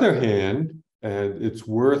the other hand, and it's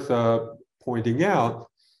worth pointing out,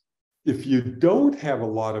 if you don't have a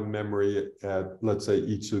lot of memory at, let's say,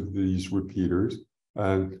 each of these repeaters,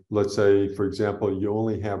 and let's say, for example, you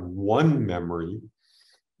only have one memory,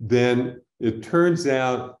 then it turns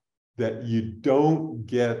out that you don't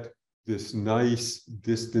get this nice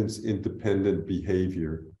distance-independent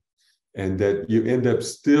behavior, and that you end up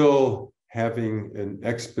still having an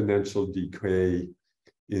exponential decay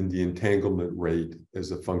in the entanglement rate as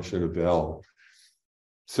a function of L.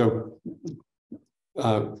 So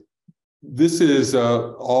this is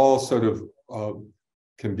all sort of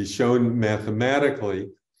can be shown mathematically,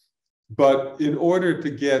 but in order to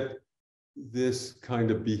get this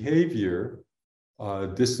kind of behavior,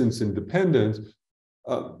 distance independence,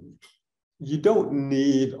 you don't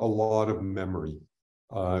need a lot of memory,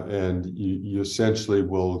 and you essentially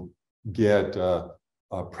will get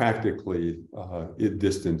practically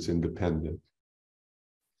distance independent.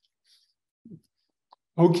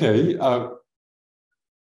 Okay,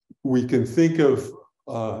 we can think of,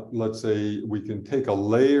 let's say, we can take a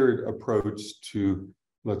layered approach to,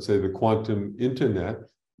 let's say, the quantum internet.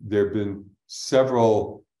 There have been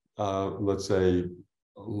several, let's say,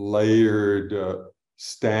 layered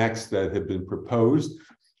stacks that have been proposed.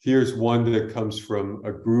 Here's one that comes from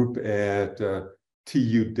a group at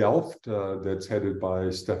TU Delft that's headed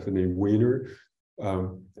by Stephanie Wiener.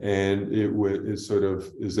 And it sort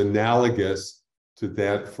of is analogous to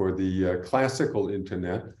that for the classical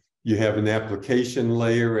internet. You have an application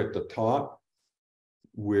layer at the top,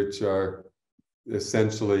 which are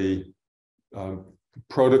essentially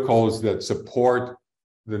protocols that support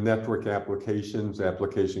the network applications.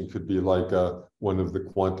 Application could be like one of the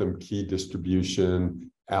quantum key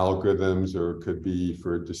distribution algorithms, or it could be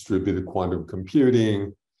for distributed quantum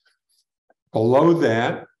computing. Below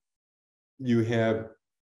that, you have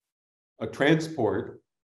a transport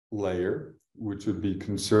layer, which would be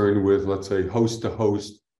concerned with, let's say,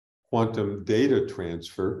 host-to-host quantum data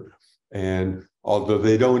transfer. And although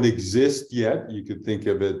they don't exist yet, you could think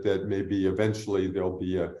of it that maybe eventually there'll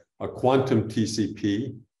be a quantum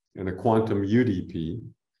TCP and a quantum UDP.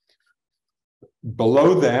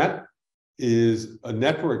 Below that is a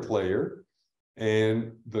network layer,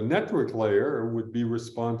 and the network layer would be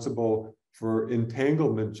responsible for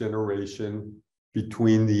entanglement generation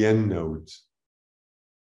between the end nodes.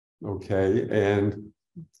 Okay, and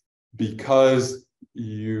because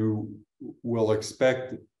you will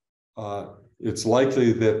expect, it's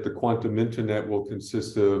likely that the quantum internet will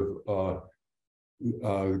consist of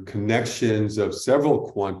connections of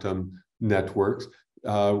several quantum networks.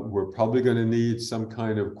 We're probably going to need some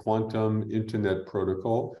kind of quantum internet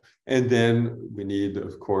protocol. And then we need,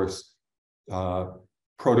 of course,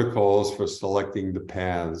 protocols for selecting the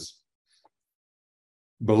paths.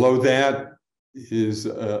 Below that is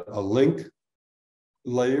a link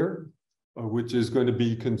layer, which is going to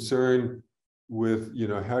be concerned with,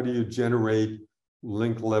 how do you generate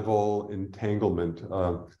link level entanglement?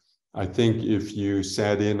 I think if you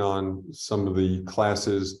sat in on some of the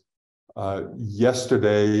classes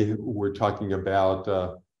yesterday, we're talking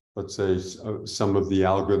about, let's say, some of the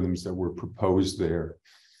algorithms that were proposed there.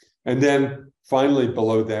 And then finally,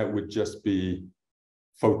 below that would just be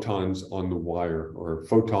photons on the wire, or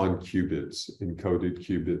photon qubits, encoded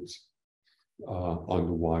qubits on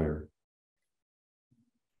the wire.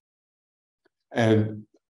 And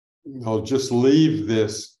I'll just leave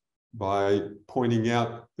this by pointing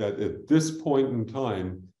out that at this point in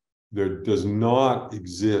time, there does not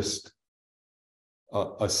exist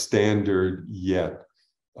a standard yet.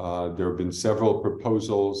 There have been several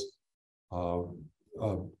proposals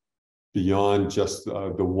beyond just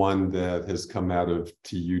the one that has come out of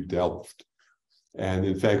TU Delft. And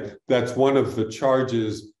in fact, that's one of the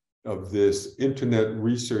charges of this Internet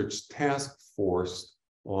Research Task Force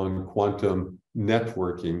on quantum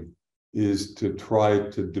networking, is to try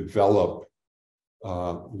to develop,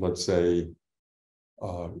 let's say,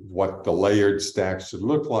 what the layered stack should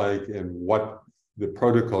look like and what the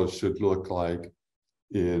protocols should look like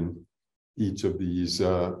in each of these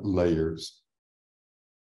layers.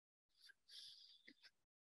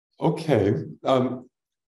 Okay,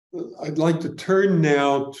 I'd like to turn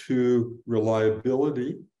now to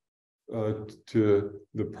reliability, to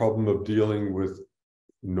the problem of dealing with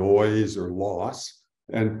noise or loss.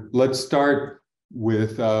 And let's start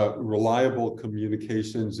with reliable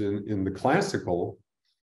communications in the classical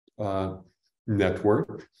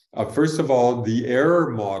network. First of all, the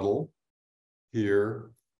error model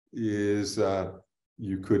here is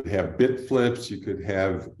you could have bit flips, you could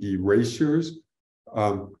have erasures.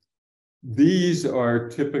 These are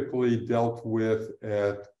typically dealt with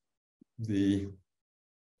at the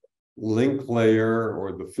link layer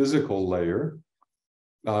or the physical layer.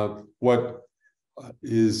 What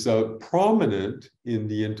is prominent in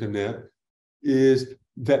the internet is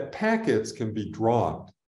that packets can be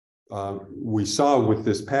dropped. We saw with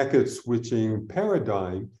this packet switching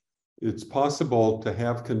paradigm, it's possible to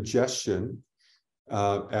have congestion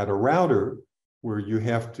at a router where you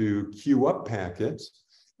have to queue up packets.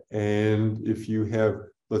 And if you have,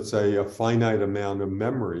 let's say, a finite amount of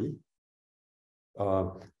memory,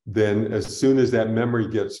 then as soon as that memory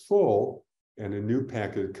gets full and a new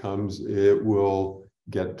packet comes, it will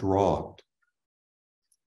get dropped.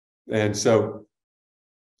 And so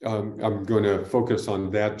I'm going to focus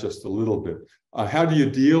on that just a little bit. How do you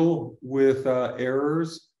deal with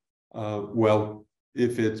errors? Well,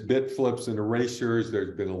 if it's bit flips and erasures,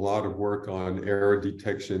 there's been a lot of work on error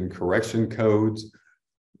detection correction codes.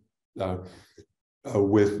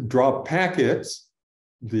 With drop packets,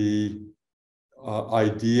 the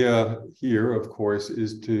idea here, of course,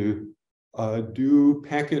 is to do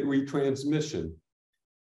packet retransmission.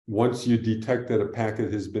 Once you detect that a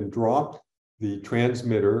packet has been dropped, the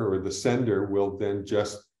transmitter or the sender will then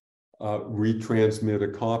just retransmit a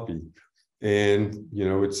copy. And,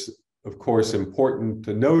 it's, of course, important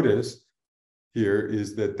to notice here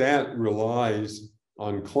is that that relies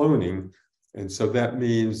on cloning. And so that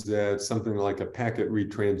means that something like a packet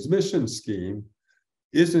retransmission scheme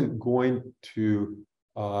isn't going to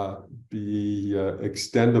be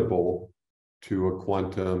extendable to a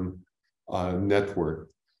quantum network.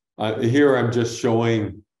 Here I'm just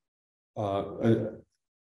showing an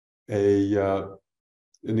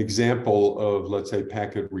example of, let's say,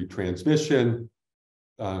 packet retransmission.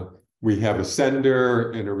 We have a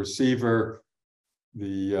sender and a receiver.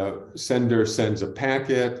 The sender sends a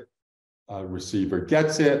packet. Receiver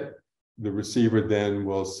gets it. The receiver then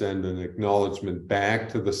will send an acknowledgement back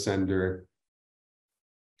to the sender.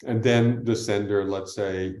 And then the sender, let's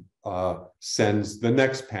say, sends the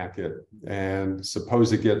next packet. And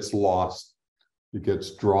suppose it gets lost. It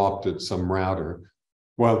gets dropped at some router.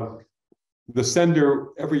 Well, the sender,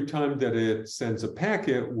 every time that it sends a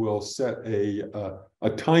packet, will set a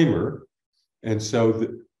timer. And so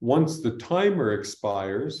once the timer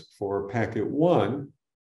expires for packet one,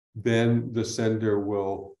 then the sender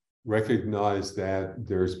will recognize that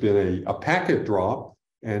there's been a packet drop,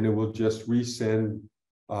 and it will just resend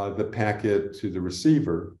the packet to the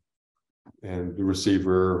receiver. And the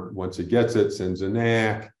receiver, once it gets it, sends an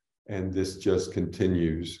ACK, and this just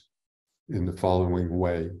continues in the following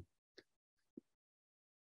way.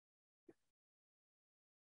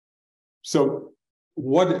 So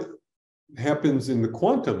what happens in the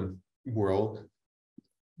quantum world?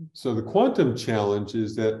 So the quantum challenge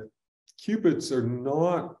is that qubits are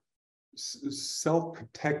not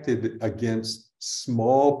self-protected against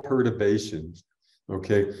small perturbations,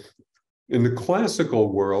 okay? In the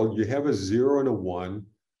classical world, you have a 0 and a 1,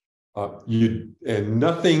 and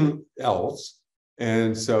nothing else.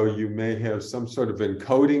 And so you may have some sort of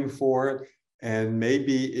encoding for it, and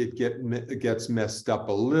maybe it gets messed up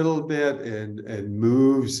a little bit and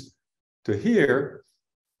moves to here.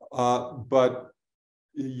 But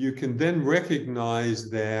you can then recognize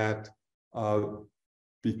that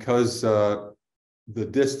because the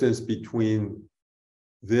distance between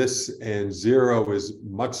this and 0 is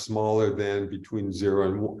much smaller than between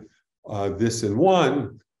 0 and this and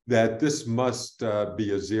 1, that this must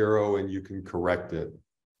be a 0, and you can correct it.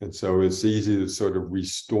 And so it's easy to sort of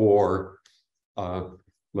restore,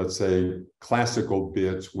 let's say, classical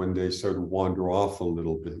bits when they sort of wander off a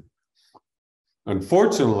little bit.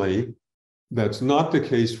 Unfortunately, that's not the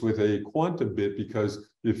case with a quantum bit, because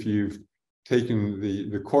if you've taken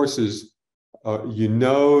the courses, you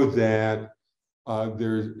know that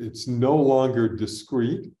it's no longer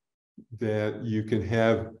discrete, that you can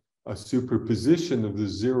have a superposition of the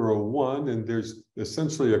 0, 1, and there's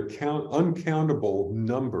essentially an uncountable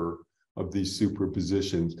number of these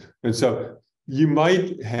superpositions. And so you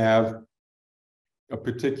might have a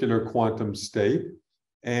particular quantum state,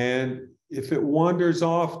 and if it wanders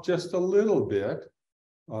off just a little bit,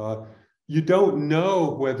 you don't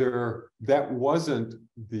know whether that wasn't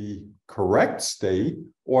the correct state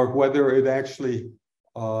or whether it actually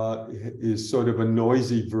is sort of a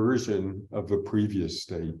noisy version of a previous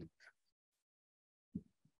state.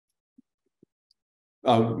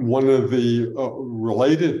 One of the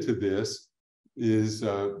related to this is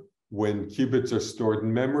when qubits are stored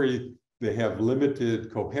in memory, they have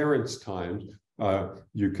limited coherence times.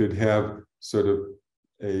 You could have sort of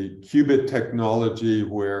a qubit technology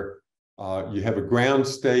where you have a ground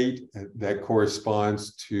state that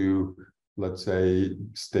corresponds to, let's say,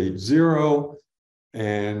 state 0,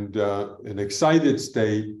 and an excited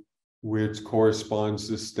state which corresponds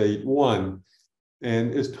to state 1.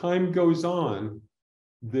 And as time goes on,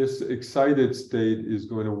 this excited state is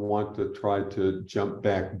going to want to try to jump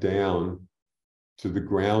back down to the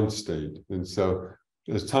ground state. And so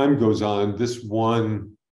as time goes on, this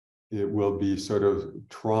 1, it will be sort of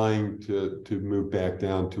trying to move back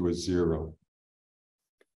down to a 0.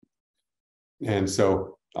 And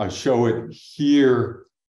so I show it here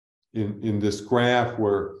in this graph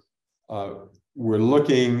where we're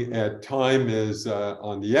looking at time as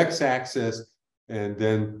on the x-axis, and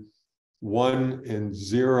then 1 and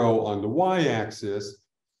 0 on the y-axis.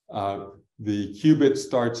 The qubit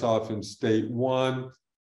starts off in state 1,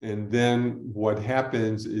 and then what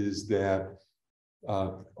happens is that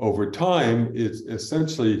over time, it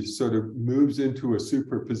essentially sort of moves into a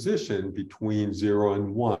superposition between 0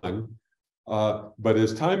 and 1. But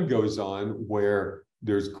as time goes on, where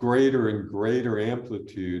there's greater and greater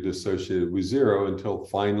amplitude associated with 0, until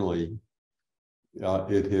finally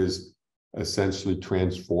it has essentially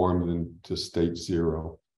transformed into state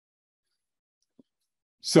 0.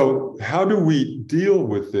 So how do we deal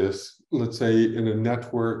with this, let's say, in a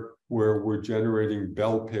network where we're generating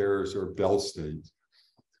bell pairs or bell states?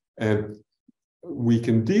 And we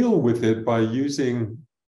can deal with it by using,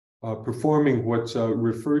 performing what's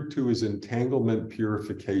referred to as entanglement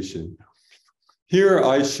purification. Here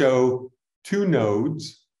I show 2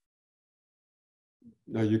 nodes.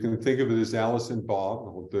 Now you can think of it as Alice and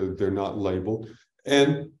Bob, they're not labeled,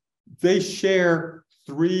 and they share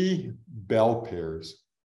 3 bell pairs,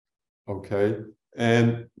 okay?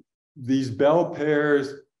 And these bell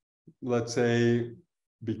pairs, let's say,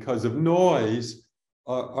 because of noise,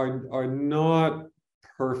 are not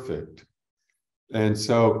perfect. And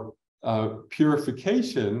so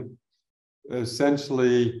purification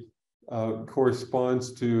essentially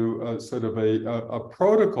corresponds to sort of a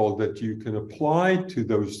protocol that you can apply to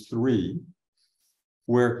those 3,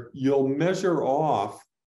 where you'll measure off,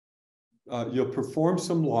 you'll perform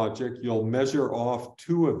some logic, you'll measure off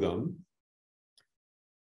 2 of them,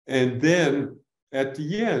 and then at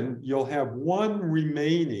the end, you'll have 1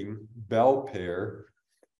 remaining bell pair,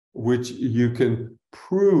 which you can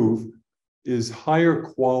prove is higher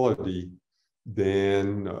quality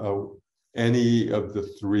than any of the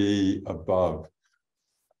three above.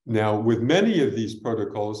 Now, with many of these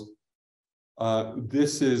protocols,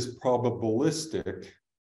 this is probabilistic.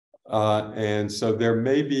 And so there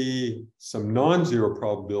may be some non-zero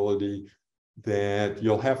probability that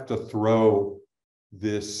you'll have to throw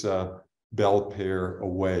this bell pair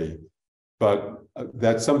away. But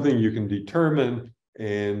that's something you can determine.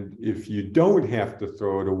 And if you don't have to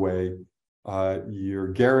throw it away, you're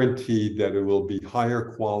guaranteed that it will be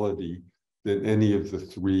higher quality than any of the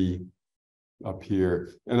three up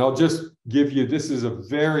here. And I'll just give you, this is a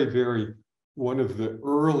very, one of the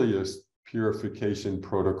earliest purification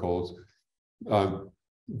protocols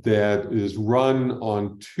that is run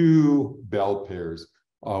on two bell pairs.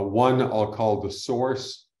 One I'll call the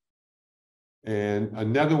source, and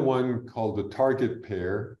another one called the target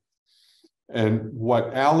pair. And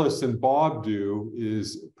what Alice and Bob do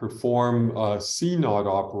is perform C0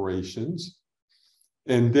 operations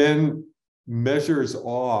and then measures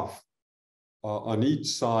off on each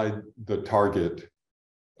side the target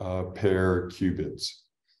pair qubits.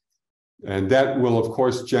 And that will, of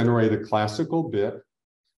course, generate a classical bit.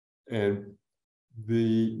 And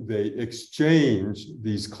they exchange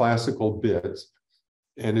these classical bits.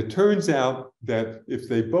 And it turns out that if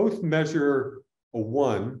they both measure a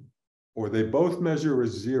 1 or they both measure a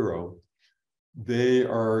 0, they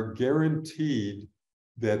are guaranteed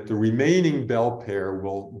that the remaining bell pair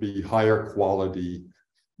will be higher quality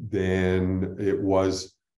than it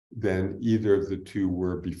was than either of the two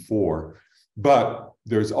were before. But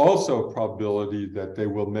there's also a probability that they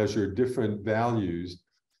will measure different values.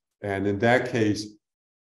 And in that case,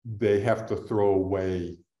 they have to throw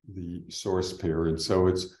away the source pair. And so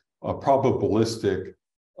it's a probabilistic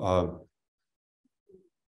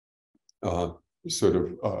sort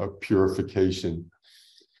of purification.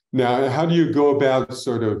 Now, how do you go about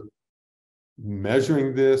sort of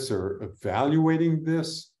measuring this or evaluating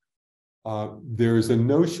this? There's a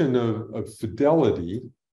notion of fidelity.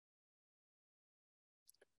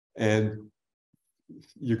 And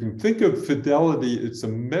you can think of fidelity, it's a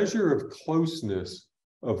measure of closeness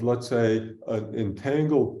of, let's say, an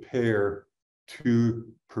entangled pair to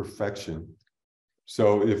perfection.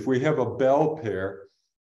 So if we have a bell pair,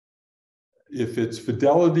 if its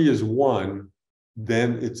fidelity is 1,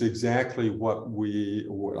 then it's exactly what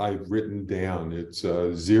I've written down. It's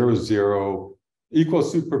 0, 0, equal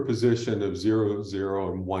superposition of 0,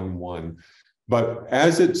 0, and 1, 1. But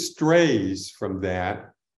as it strays from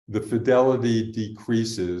that, the fidelity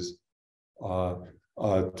decreases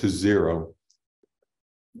to 0.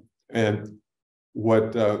 And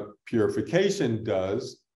what purification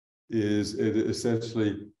does is it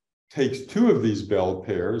essentially takes 2 of these bell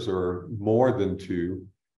pairs, or more than 2,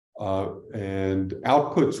 and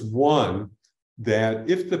outputs one that,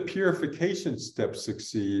 if the purification step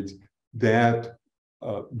succeeds, that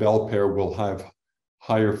bell pair will have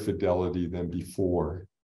higher fidelity than before.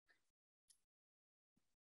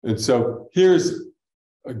 And so here's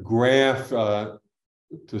a graph to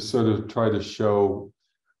sort of try to show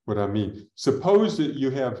what I mean. Suppose that you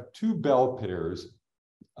have 2 bell pairs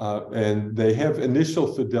and they have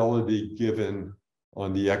initial fidelity given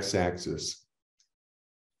on the x-axis.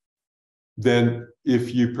 Then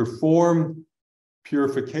if you perform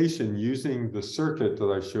purification using the circuit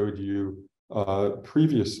that I showed you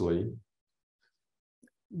previously,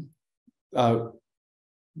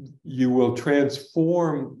 you will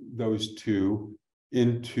transform those 2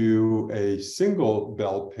 into a single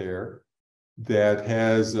bell pair that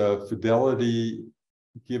has a fidelity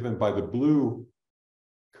given by the blue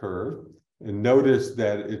curve. And notice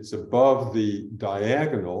that it's above the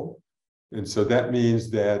diagonal. And so that means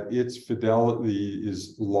that its fidelity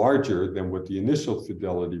is larger than what the initial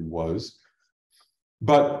fidelity was.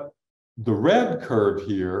 But the red curve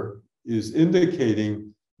here is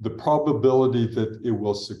indicating the probability that it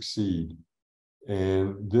will succeed.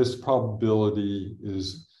 And this probability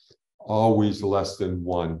is always less than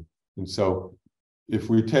 1. And so if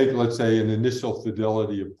we take, let's say, an initial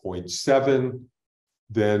fidelity of 0.7,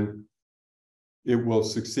 then it will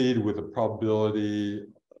succeed with a probability a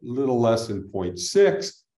little less than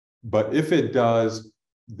 0.6. But if it does,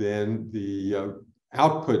 then the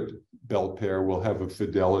output bell pair will have a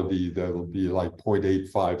fidelity that will be like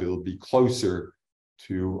 0.85. It'll be closer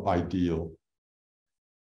to ideal.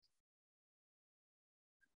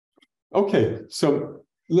 Okay, so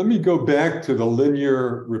let me go back to the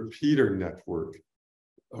linear repeater network.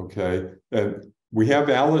 Okay, and we have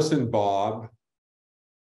Alice and Bob.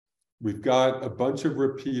 We've got a bunch of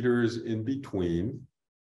repeaters in between.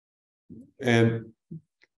 And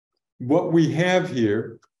what we have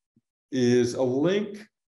here is a link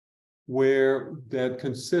where that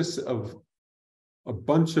consists of a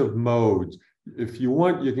bunch of modes. If you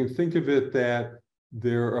want, you can think of it that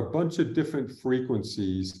there are a bunch of different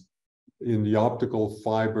frequencies in the optical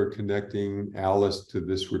fiber connecting Alice to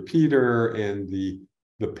this repeater and the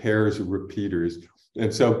pairs of repeaters.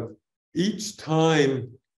 And so each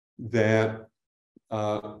time that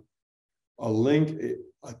a link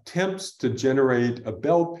attempts to generate a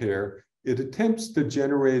bell pair, it attempts to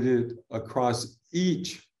generate it across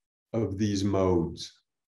each of these modes,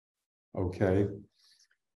 okay?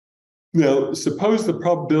 Now, suppose the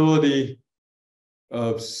probability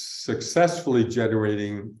of successfully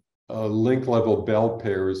generating a link level bell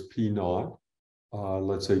pair is P naught,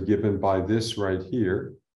 let's say given by this right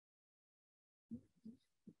here.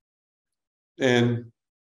 And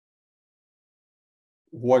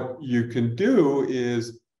what you can do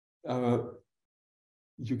is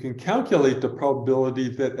you can calculate the probability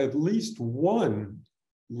that at least one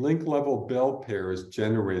link level bell pair is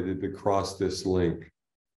generated across this link.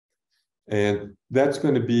 And that's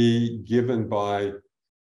going to be given by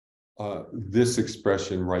this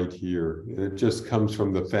expression right here. And it just comes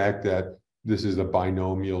from the fact that this is a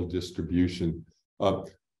binomial distribution.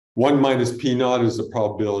 1 minus P naught is the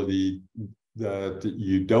probability that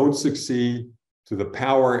you don't succeed to the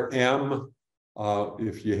power M.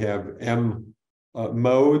 If you have M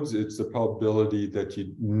modes, it's the probability that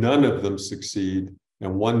none of them succeed.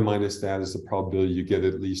 And 1 minus that is the probability you get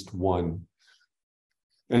at least one.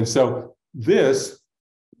 And so this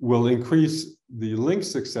will increase the link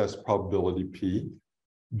success probability P,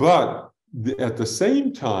 but at the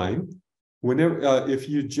same time, whenever if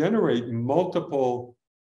you generate multiple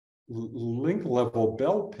link level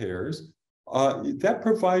bell pairs, that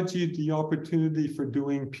provides you the opportunity for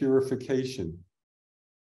doing purification.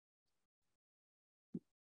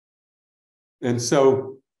 And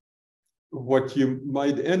so what you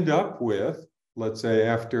might end up with, let's say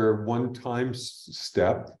after one time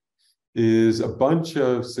step, is a bunch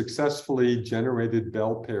of successfully generated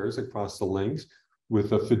bell pairs across the links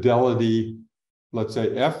with a fidelity, let's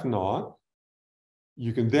say F naught.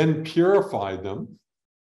 You can then purify them,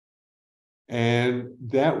 and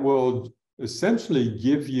that will essentially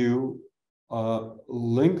give you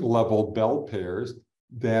link level bell pairs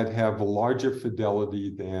that have a larger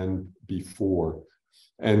fidelity than before.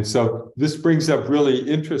 And so this brings up really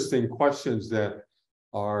interesting questions that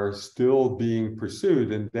are still being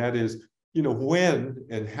pursued, and that is, when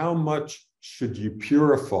and how much should you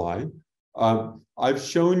purify? I've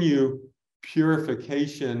shown you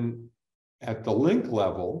purification at the link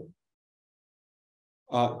level,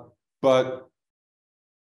 but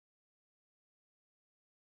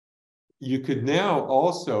you could now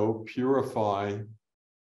also purify.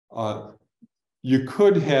 You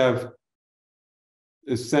could have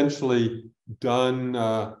essentially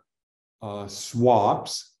done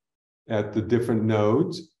swaps at the different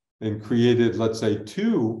nodes and created, let's say,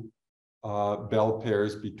 two bell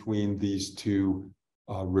pairs between these two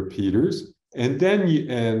repeaters, and then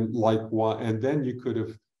you could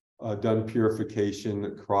have done purification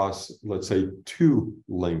across, let's say, two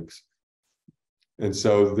links. And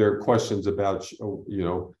so there are questions about,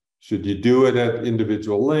 should you do it at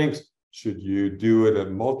individual links? Should you do it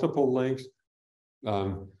at multiple links?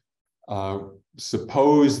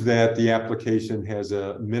 Suppose that the application has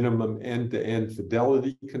a minimum end-to-end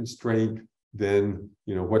fidelity constraint, then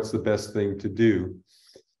what's the best thing to do?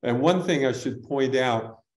 And one thing I should point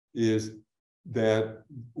out is that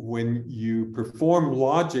when you perform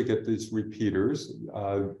logic at these repeaters,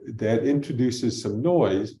 that introduces some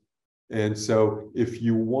noise. And so if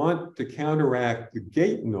you want to counteract the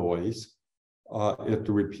gate noise at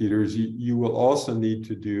the repeaters, you will also need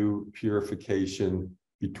to do purification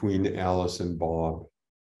between Alice and Bob.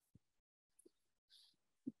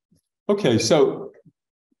 Okay, so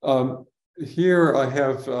here I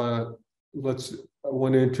have, I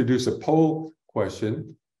want to introduce a poll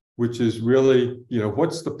question, which is really,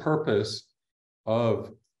 what's the purpose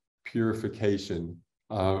of purification?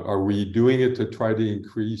 Are we doing it to try to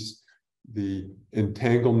increase the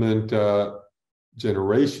entanglement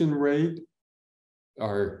generation rate?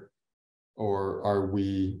 Or are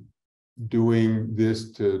we doing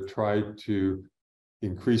this to try to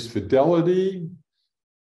increase fidelity?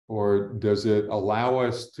 Or does it allow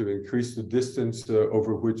us to increase the distance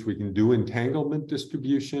over which we can do entanglement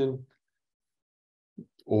distribution?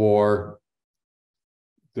 Or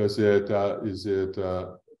is it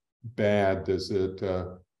bad?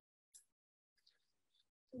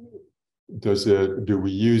 Do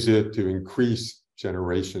we use it to increase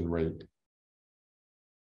generation rate?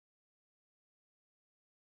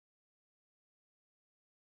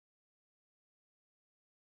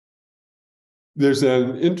 There's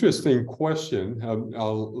an interesting question.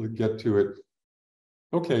 I'll get to it.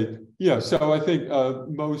 Okay, yeah, so I think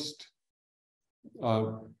most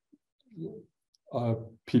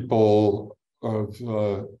people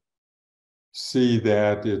see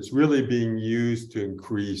that it's really being used to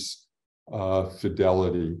increase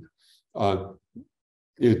fidelity.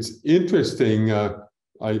 It's interesting.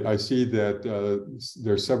 I see that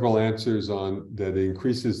there are several answers on that it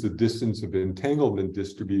increases the distance of entanglement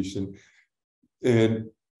distribution. And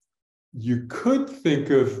you could think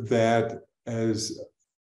of that as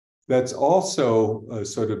that's also a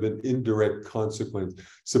sort of an indirect consequence.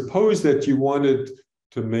 Suppose that you wanted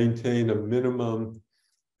to maintain a minimum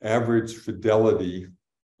average fidelity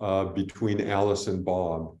between Alice and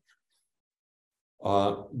Bob.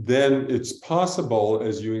 Then it's possible,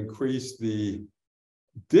 as you increase the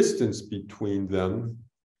distance between them,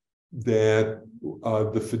 that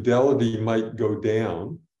the fidelity might go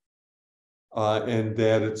down, and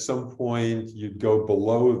that at some point you'd go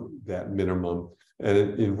below that minimum,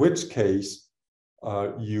 and in which case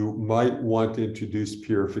you might want to introduce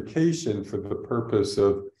purification for the purpose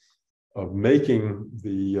of making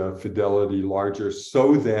the fidelity larger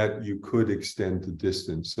so that you could extend the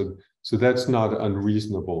distance. So that's not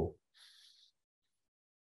unreasonable.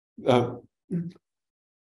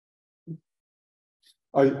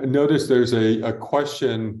 I noticed there's a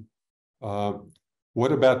question,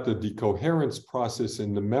 what about the decoherence process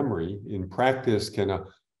in the memory? In practice, can a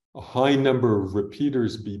high number of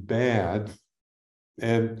repeaters be bad?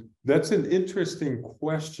 And that's an interesting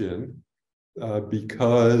question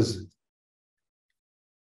because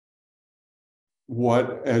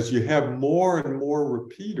as you have more and more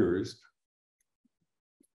repeaters,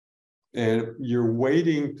 and you're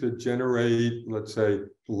waiting to generate, let's say,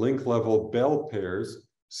 link level bell pairs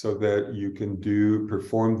so that you can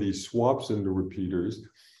perform these swaps into repeaters.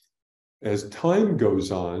 As time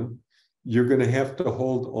goes on, you're going to have to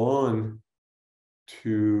hold on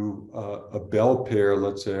to a bell pair,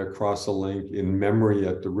 let's say, across a link in memory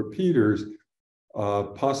at the repeaters,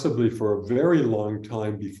 possibly for a very long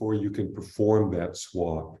time before you can perform that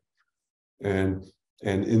swap. And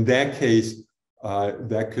in that case,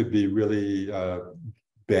 that could be really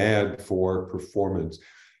bad for performance.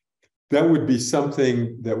 That would be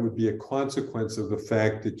something that would be a consequence of the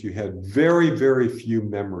fact that you had very, very few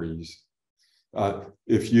memories.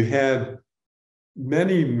 If you had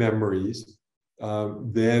many memories,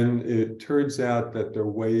 then it turns out that there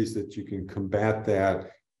are ways that you can combat that,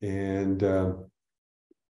 and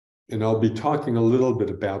I'll be talking a little bit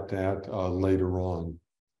about that later on.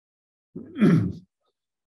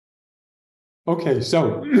 Okay,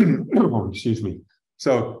 so excuse me.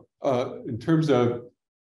 So in terms of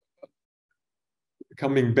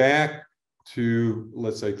coming back to,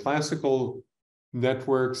 let's say, classical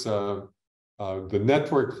networks, the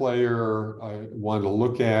network layer I want to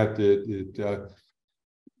look at,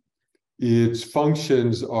 its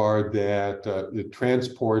functions are that it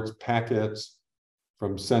transports packets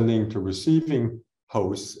from sending to receiving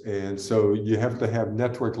hosts. And so you have to have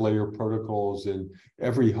network layer protocols in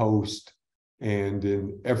every host and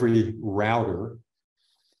in every router.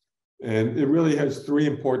 And it really has three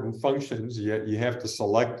important functions. You have to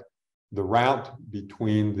select the route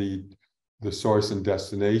between the source and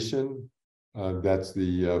destination. That's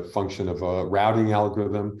the function of a routing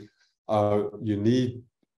algorithm. You need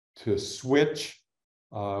to switch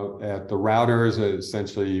at the routers,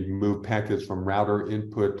 essentially move packets from router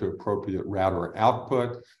input to appropriate router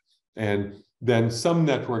output. And then some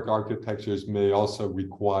network architectures may also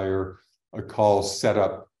require a call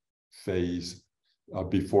setup phase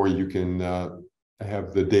before you can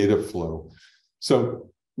have the data flow. So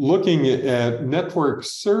looking at network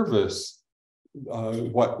service,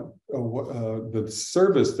 the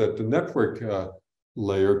service that the network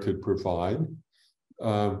layer could provide,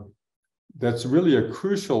 that's really a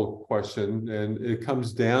crucial question, and it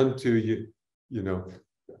comes down to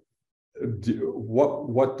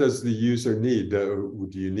what does the user need? Do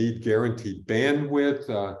you need guaranteed bandwidth?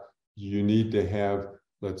 Do you need to have,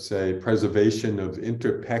 let's say, preservation of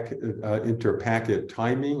interpacket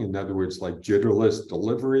timing? In other words, like jitterless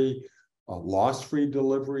delivery, loss-free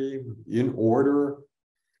delivery, in order,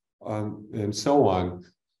 and so on.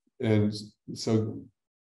 And so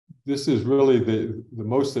this is really the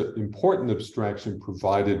most important abstraction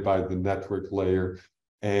provided by the network layer.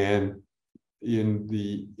 And in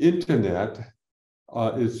the internet,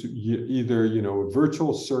 it's either a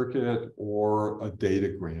virtual circuit or a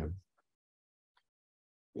datagram.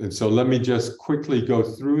 And so let me just quickly go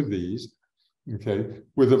through these. Okay,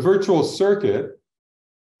 with a virtual circuit,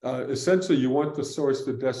 essentially you want the source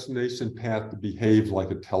to destination path to behave like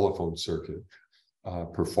a telephone circuit.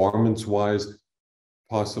 performance-wise,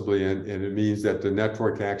 possibly, and it means that the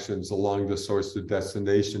network actions along the source to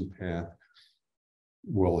destination path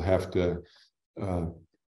will have to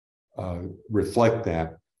reflect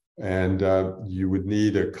that. And you would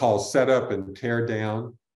need a call setup and tear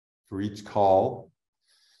down for each call.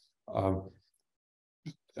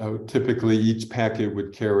 Typically, each packet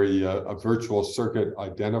would carry a virtual circuit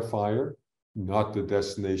identifier, not the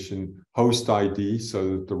destination host ID,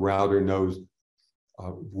 so that the router knows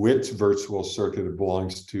which virtual circuit it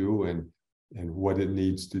belongs to and what it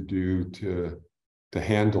needs to do to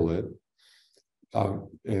handle it.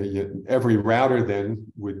 Every router then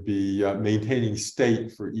would be maintaining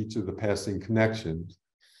state for each of the passing connections.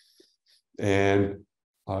 And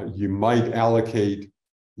you might allocate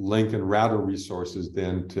link and router resources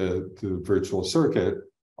then to the virtual circuit,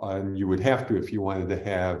 and you would have to if you wanted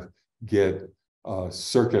to get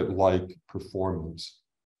circuit-like performance.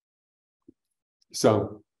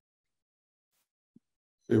 So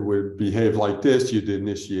it would behave like this. You'd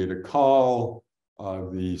initiate a call.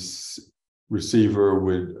 The receiver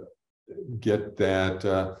would get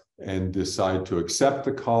that and decide to accept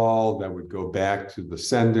the call. That would go back to the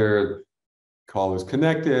sender. Call is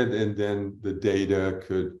connected, and then the data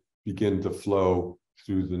could begin to flow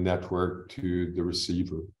through the network to the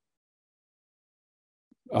receiver.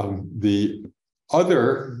 The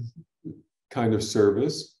other kind of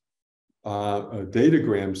service, a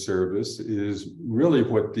datagram service, is really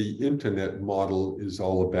what the internet model is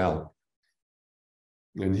all about.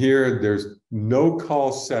 And here, there's no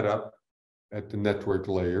call setup at the network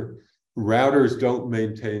layer. Routers don't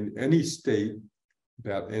maintain any state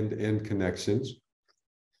about end-to-end connections.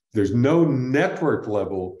 There's no network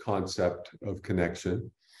level concept of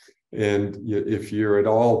connection. And if you're at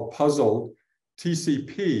all puzzled,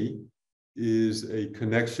 TCP is a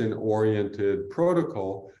connection-oriented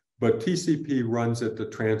protocol, but TCP runs at the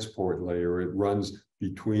transport layer. It runs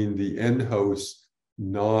between the end hosts,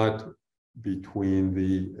 not between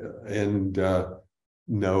the end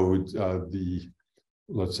nodes,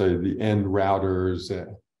 let's say the end routers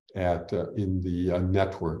in the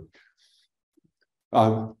network.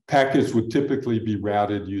 Packets would typically be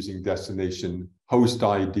routed using destination host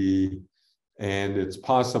ID, and it's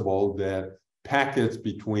possible that packets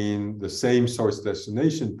between the same source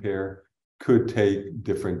destination pair could take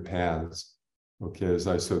different paths, okay, as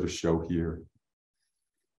I sort of show here.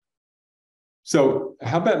 So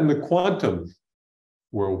how about in the quantum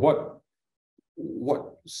world?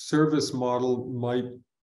 What service model might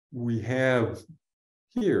we have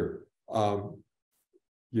here?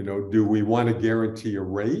 Do we want to guarantee a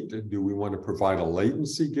rate? Do we want to provide a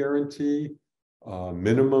latency guarantee,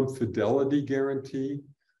 minimum fidelity guarantee?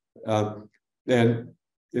 And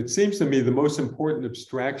it seems to me the most important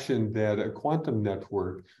abstraction that a quantum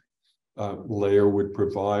network layer would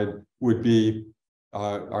provide would be,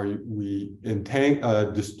 are we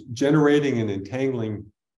generating and entangling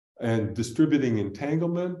and distributing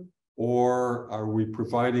entanglement, or are we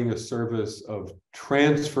providing a service of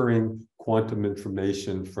transferring quantum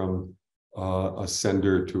information from a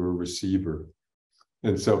sender to a receiver?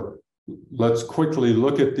 And so let's quickly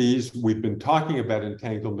look at these. We've been talking about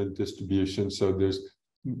entanglement distribution, so there's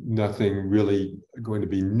nothing really going to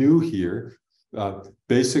be new here.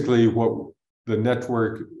 Basically, what the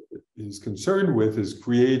network is concerned with is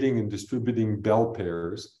creating and distributing bell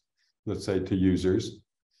pairs, let's say, to users.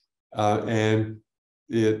 And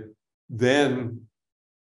then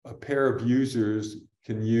a pair of users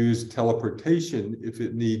can use teleportation if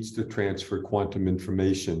it needs to transfer quantum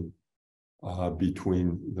information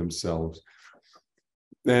between themselves.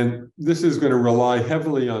 And this is going to rely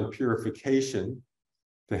heavily on purification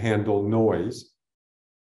to handle noise.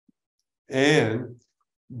 And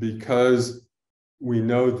because we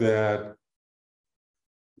know that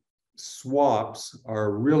swaps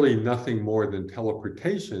are really nothing more than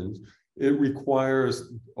teleportations, it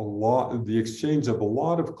requires the exchange of a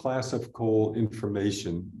lot of classical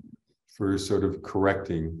information for sort of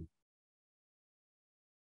correcting.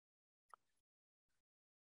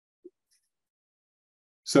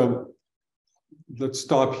 So let's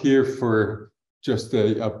stop here for just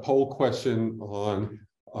a poll question on,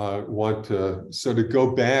 want to sort of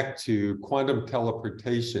go back to quantum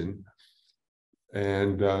teleportation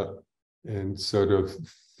and sort of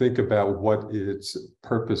think about what its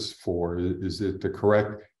purpose for. Is it to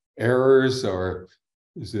correct errors, or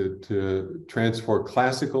is it to transport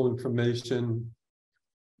classical information,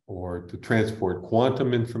 or to transport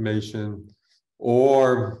quantum information,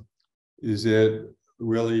 or is it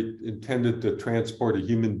really intended to transport a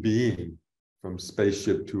human being from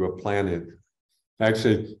spaceship to a planet?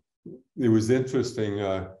 Actually, it was interesting.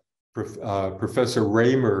 Professor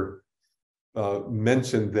Raymer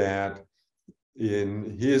mentioned that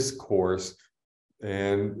in his course,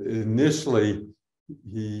 and initially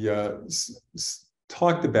he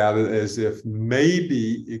talked about it as if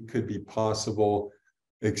maybe it could be possible,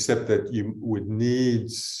 except that you would need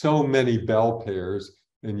so many bell pairs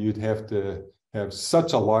and you'd have to have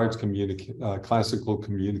such a large classical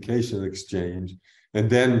communication exchange. And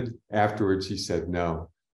then afterwards he said, no,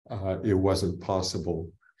 it wasn't possible.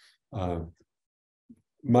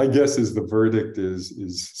 My guess is the verdict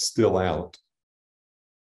is still out.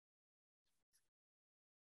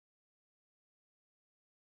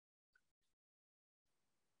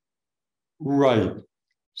 Right.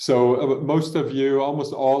 So most of you,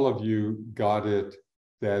 almost all of you got it,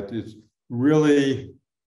 that it's really,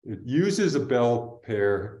 it uses a bell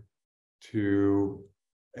pair to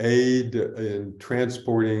aid in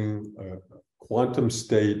transporting a quantum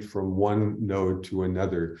state from one node to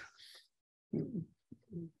another.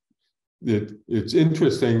 It's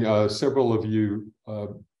interesting, several of you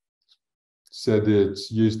said it's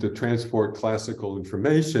used to transport classical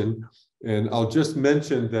information, and I'll just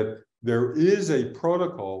mention that there is a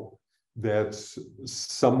protocol that's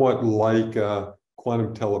somewhat like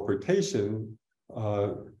quantum teleportation,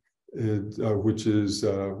 which is,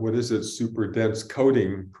 what is it, super dense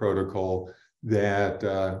coding protocol that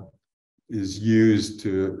is used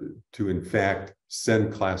to in fact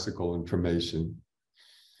send classical information.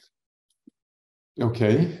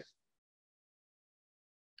 Okay.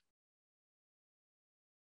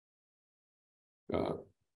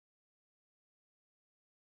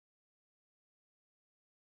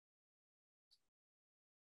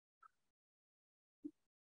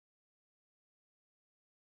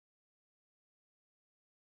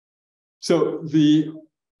 So the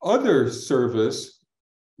other service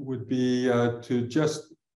would be to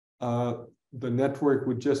just, the network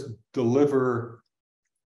would just deliver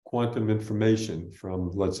quantum information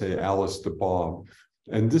from, let's say, Alice to Bob.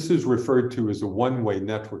 And this is referred to as a one-way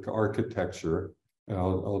network architecture. And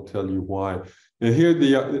I'll tell you why. And here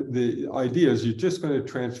the idea is you're just going to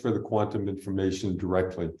transfer the quantum information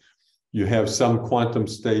directly. You have some quantum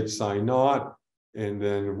state psi naught, and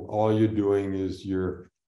then all you're doing is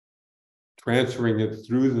you're transferring it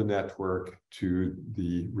through the network to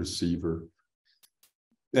the receiver.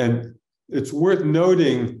 And it's worth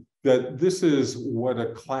noting that this is what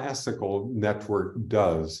a classical network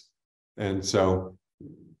does. And so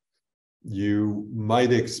you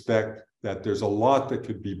might expect that there's a lot that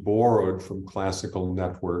could be borrowed from classical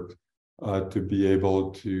network to be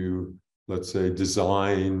able to, let's say,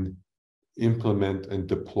 design, implement, and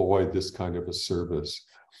deploy this kind of a service.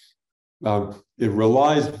 It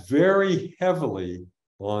relies very heavily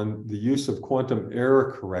on the use of quantum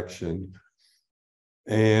error correction.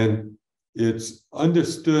 And it's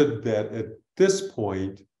understood that at this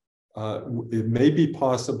point, it may be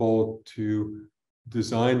possible to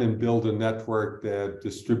design and build a network that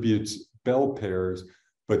distributes bell pairs,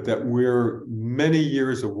 but that we're many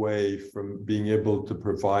years away from being able to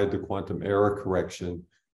provide the quantum error correction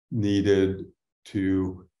needed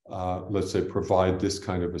to, let's say, provide this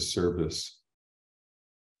kind of a service.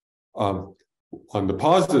 On the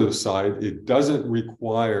positive side, it doesn't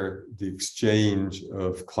require the exchange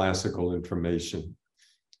of classical information.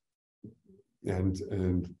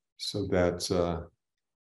 And so that's a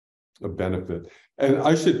benefit. And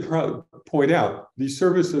I should point out, these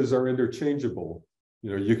services are interchangeable.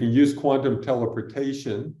 You know, you can use quantum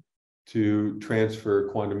teleportation to transfer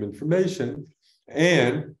quantum information.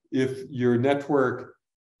 And if your network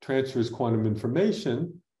transfers quantum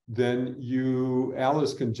information, then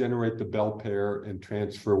Alice can generate the bell pair and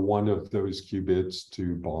transfer one of those qubits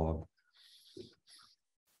to Bob.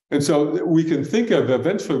 And so we can think of,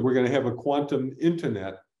 eventually we're going to have a quantum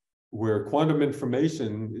internet where quantum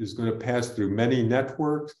information is going to pass through many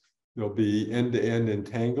networks. There'll be end-to-end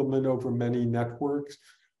entanglement over many networks.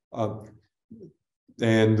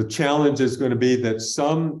 And the challenge is going to be that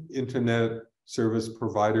some internet service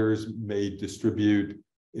providers may distribute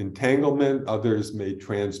entanglement, others may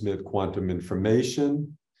transmit quantum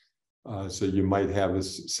information. So you might have a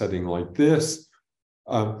setting like this.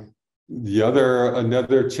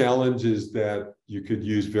 Another challenge is that you could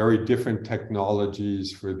use very different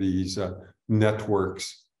technologies for these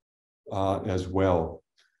networks as well.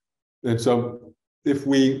 And so if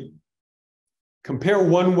we compare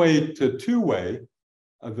one-way to two-way,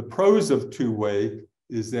 the pros of two-way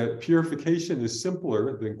is that purification is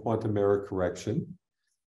simpler than quantum error correction.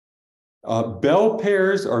 Bell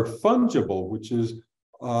pairs are fungible, which is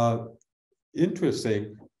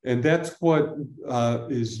interesting. And that's what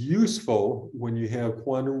is useful when you have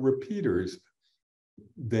quantum repeaters.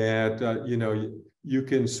 that, you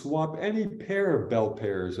can swap any pair of bell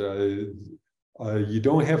pairs. You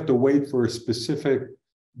don't have to wait for a specific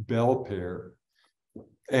bell pair.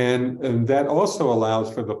 And that also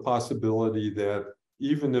allows for the possibility that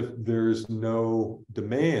even if there's no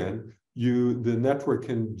demand, the network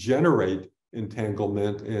can generate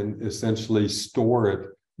entanglement and essentially store it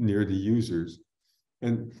near the users.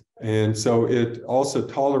 And so it also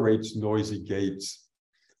tolerates noisy gates.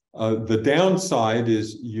 The downside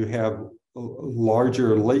is you have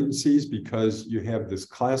larger latencies because you have this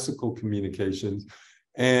classical communications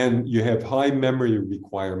and you have high memory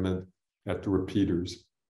requirement at the repeaters.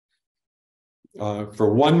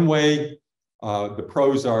 For one-way, the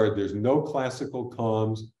pros are there's no classical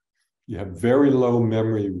comms, you have very low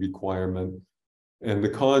memory requirement, and the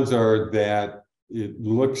cons are that it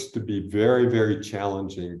looks to be very, very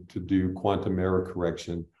challenging to do quantum error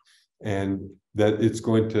correction, and that it's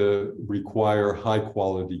going to require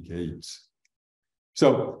high-quality gates.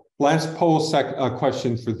 So last poll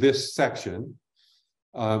question for this section,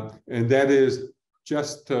 and that is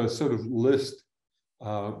just to sort of list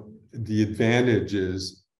the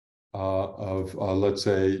advantages of, let's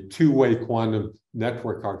say, two-way quantum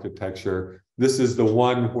network architecture. This is the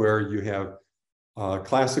one where you have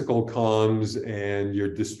classical comms and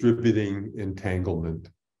you're distributing entanglement.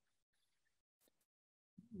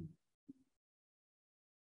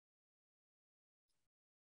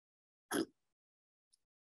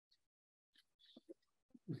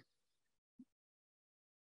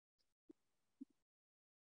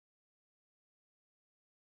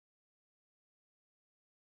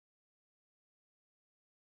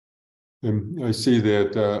 And I see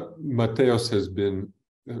that Matheus has been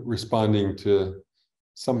responding to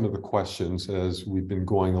some of the questions as we've been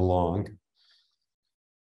going along.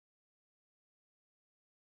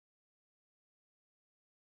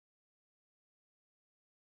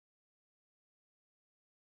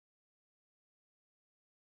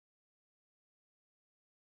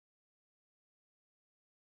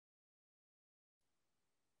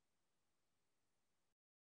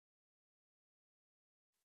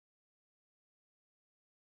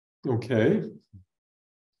 Okay.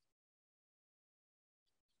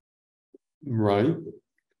 Right.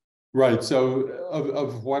 Right. So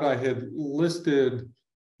of what I had listed,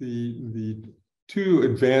 the two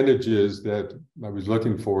advantages that I was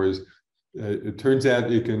looking for is it turns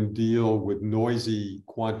out it can deal with noisy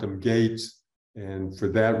quantum gates. And for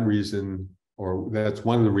that reason, or that's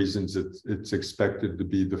one of the reasons it's expected to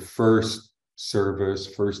be the first service,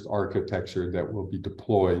 first architecture that will be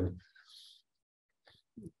deployed.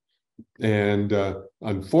 And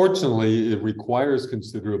unfortunately, it requires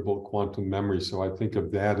considerable quantum memory. So I think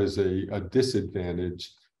of that as a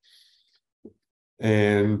disadvantage.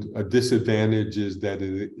 And a disadvantage is that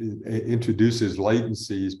it introduces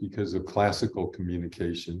latencies because of classical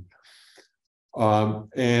communication.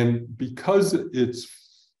 And because it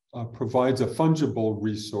provides a fungible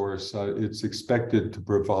resource, it's expected to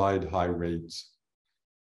provide high rates.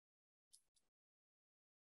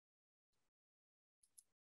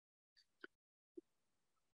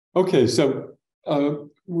 Okay, so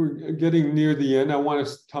we're getting near the end. I want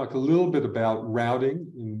to talk a little bit about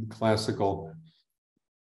routing in classical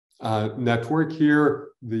network. Here,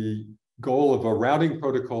 the goal of a routing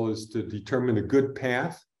protocol is to determine a good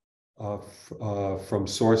path from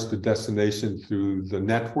source to destination through the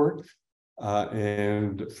network.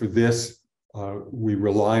 And for this, we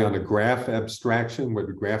rely on a graph abstraction where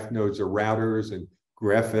the graph nodes are routers and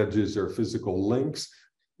graph edges are physical links,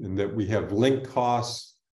 and that we have link costs.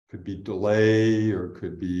 Could be delay, or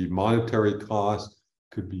could be monetary cost,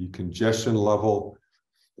 could be congestion level.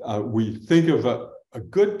 We think of a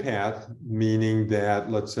good path, meaning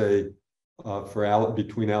that, let's say,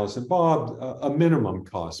 between Alice and Bob, a minimum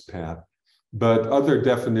cost path. But other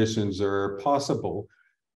definitions are possible.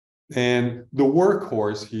 And the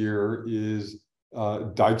workhorse here is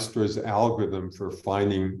Dijkstra's algorithm for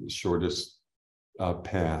finding the shortest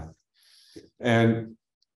path. And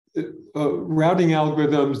routing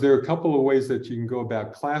algorithms, there are a couple of ways that you can go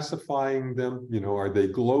about classifying them. Are they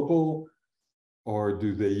global, or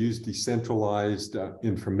do they use decentralized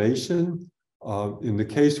information? In the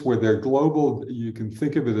case where they're global, you can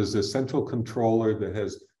think of it as a central controller that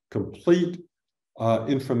has complete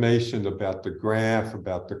information about the graph,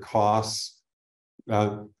 about the costs.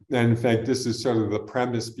 And in fact, this is sort of the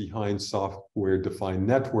premise behind software-defined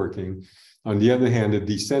networking. On the other hand, a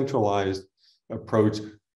decentralized approach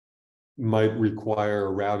might require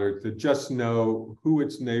a router to just know who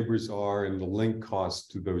its neighbors are and the link costs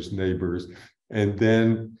to those neighbors. And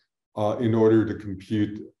then in order to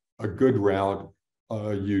compute a good route,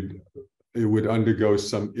 you'd it would undergo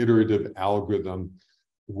some iterative algorithm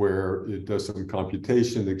where it does some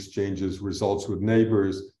computation, exchanges results with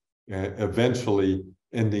neighbors, eventually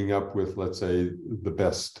ending up with, let's say, the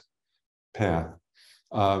best path.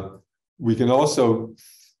 We can also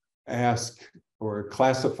ask or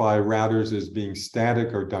classify routers as being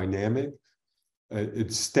static or dynamic.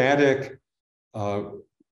 It's static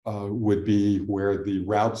would be where the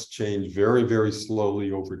routes change very, very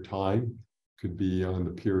slowly over time. Could be on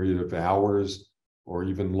the period of hours or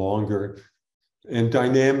even longer. And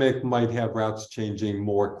dynamic might have routes changing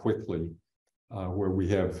more quickly, where we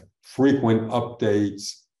have frequent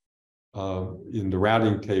updates in the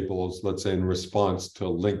routing tables, let's say in response to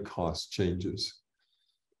link cost changes.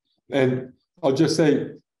 And I'll just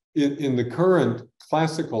say, in the current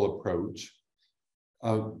classical approach,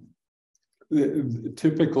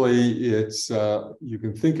 typically it's, you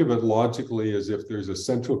can think of it logically as if there's a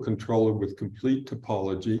central controller with complete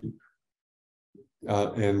topology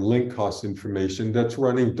and link cost information that's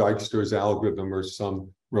running Dijkstra's algorithm or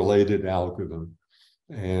some related algorithm.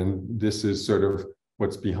 And this is sort of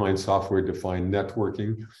what's behind software-defined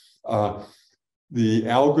networking. The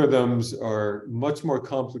algorithms are much more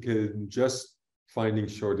complicated than just finding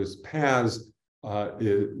shortest paths.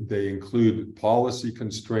 They include policy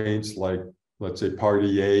constraints like, let's say,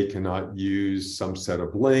 party A cannot use some set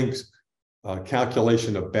of links,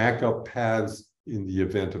 calculation of backup paths in the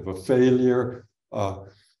event of a failure,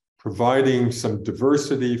 providing some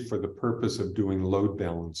diversity for the purpose of doing load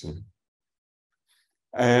balancing.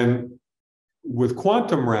 And with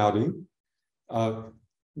quantum routing,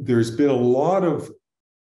 there's been a lot of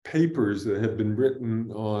papers that have been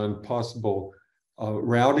written on possible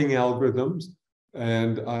routing algorithms,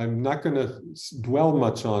 and I'm not going to dwell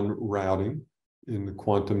much on routing in the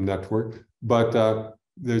quantum network, but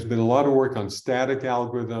there's been a lot of work on static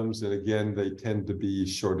algorithms, and again, they tend to be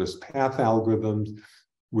shortest path algorithms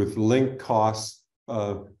with link costs.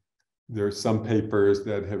 There are some papers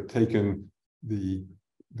that have taken the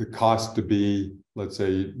cost to be, let's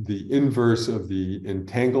say, the inverse of the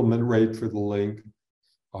entanglement rate for the link,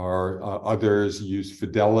 or others use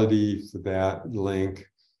fidelity for that link,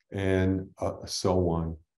 and so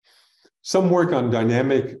on. Some work on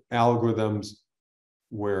dynamic algorithms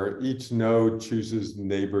where each node chooses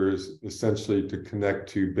neighbors essentially to connect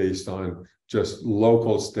to based on just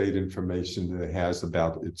local state information that it has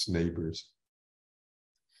about its neighbors.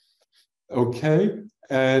 Okay,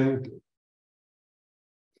 and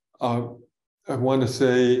I want to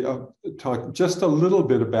say, talk just a little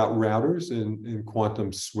bit about routers in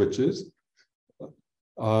quantum switches.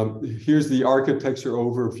 Here's the architecture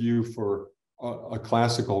overview for a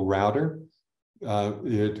classical router.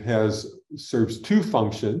 It serves two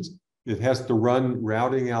functions. It has to run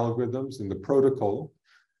routing algorithms in the protocol,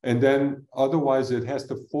 and then otherwise it has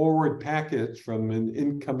to forward packets from an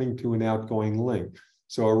incoming to an outgoing link.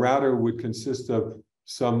 So a router would consist of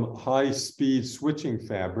some high-speed switching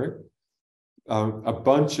fabric, a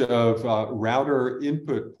bunch of router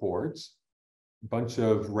input ports, a bunch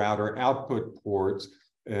of router output ports,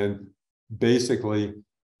 and basically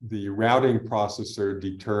the routing processor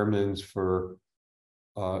determines for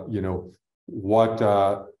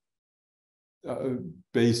what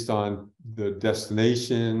based on the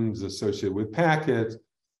destinations associated with packets,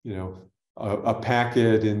 a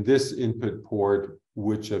packet in this input port,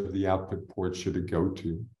 which of the output ports should it go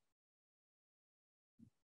to?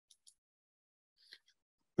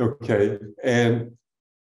 Okay, and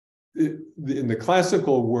in the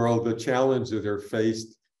classical world, the challenges that are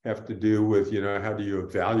faced have to do with, how do you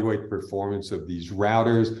evaluate performance of these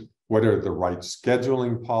routers? What are the right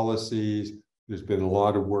scheduling policies? There's been a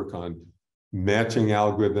lot of work on matching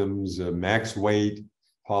algorithms, max weight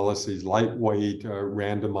policies, lightweight,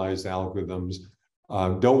 randomized algorithms.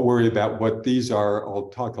 Don't worry about what these are. I'll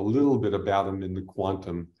talk a little bit about them in the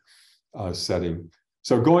quantum setting.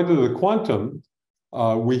 So going to the quantum,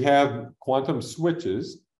 we have quantum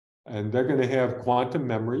switches, and they're going to have quantum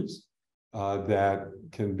memories that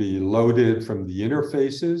can be loaded from the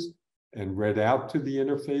interfaces and read out to the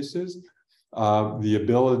interfaces. The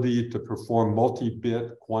ability to perform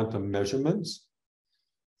multi-bit quantum measurements.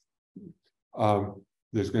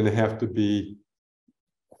 There's going to have to be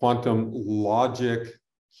quantum logic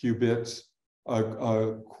qubits,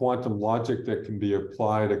 quantum logic that can be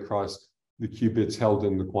applied across the qubits held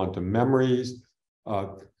in the quantum memories.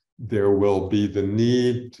 There will be the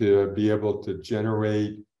need to be able to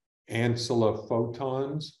generate ancilla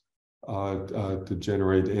photons, to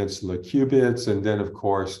generate ancilla qubits, and then, of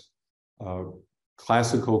course,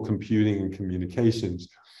 classical computing and communications.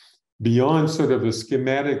 Beyond sort of a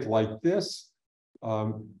schematic like this,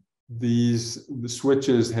 the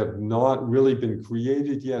switches have not really been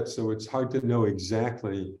created yet, so it's hard to know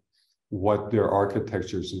exactly what their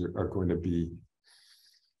architectures are going to be.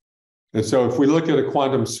 And so if we look at a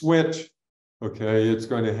quantum switch, okay, it's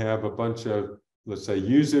going to have a bunch of, let's say,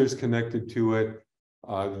 users connected to it.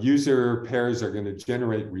 User pairs are going to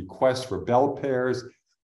generate requests for bell pairs.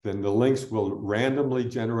 Then the links will randomly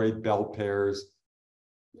generate bell pairs.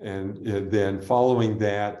 And then following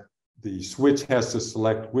that, the switch has to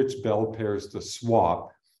select which bell pairs to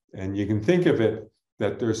swap. And you can think of it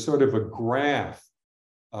that there's sort of a graph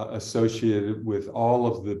associated with all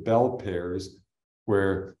of the bell pairs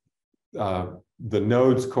where the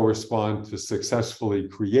nodes correspond to successfully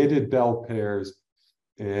created bell pairs,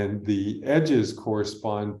 and the edges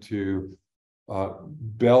correspond to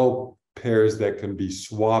bell pairs that can be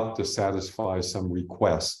swapped to satisfy some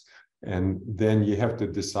request. And then you have to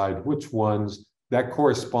decide which ones. That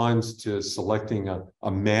corresponds to selecting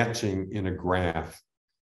a matching in a graph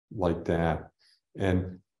like that.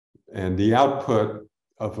 And the output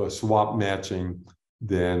of a swap matching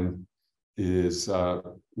then is,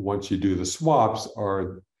 once you do the swaps,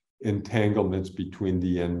 are entanglements between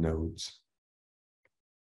the end nodes.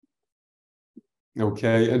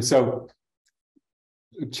 Okay, and so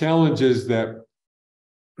challenges that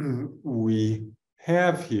we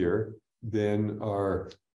have here then are,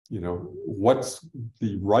 what's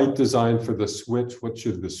the right design for the switch? What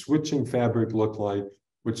should the switching fabric look like?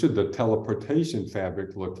 What should the teleportation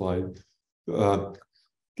fabric look like?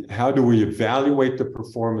 How do we evaluate the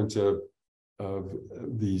performance of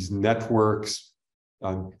these networks?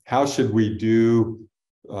 How should we do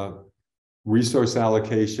resource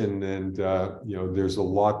allocation? And there's a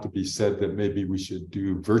lot to be said that maybe we should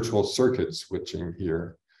do virtual circuit switching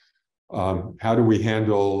here. How do we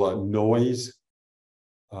handle noise?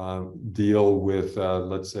 Deal with,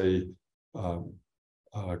 let's say,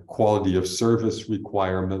 quality of service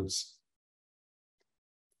requirements.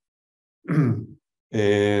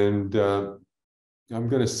 And I'm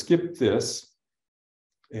going to skip this,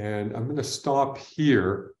 and I'm going to stop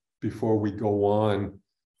here before we go on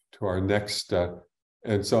to our next step.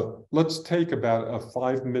 And so let's take about a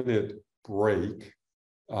 5-minute break.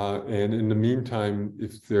 And in the meantime,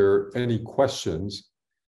 if there are any questions,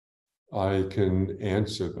 I can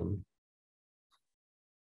answer them.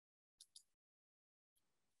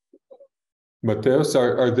 Matheus,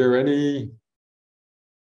 are there any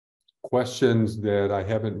questions that I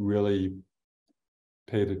haven't really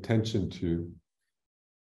paid attention to?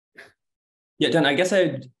 Yeah, Dan, I guess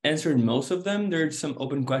I answered most of them. There's some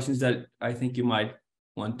open questions that I think you might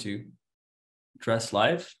want to address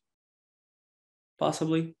live,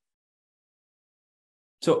 possibly.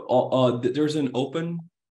 So there's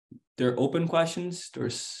there are open questions.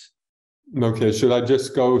 Okay, should I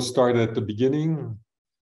just go start at the beginning?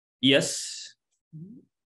 Yes.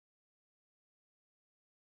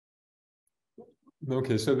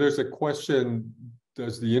 Okay, so there's a question.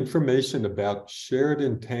 Does the information about shared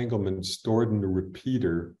entanglement stored in the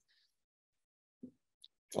repeater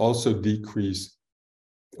also decrease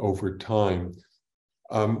over time?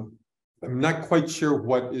 I'm not quite sure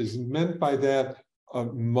what is meant by that.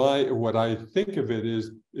 What I think of it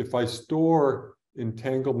is, if I store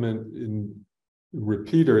entanglement in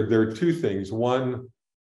repeater, there are two things. One,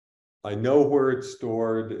 I know where it's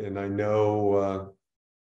stored, and I know,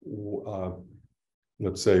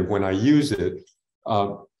 let's say, when I use it.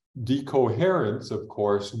 Decoherence, of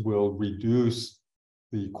course, will reduce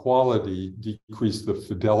the quality, decrease the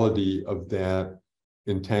fidelity of that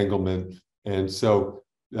entanglement. And so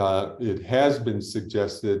it has been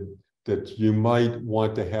suggested that you might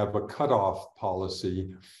want to have a cutoff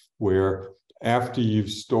policy where after you've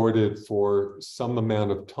stored it for some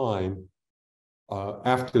amount of time,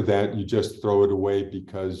 after that, you just throw it away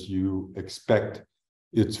because you expect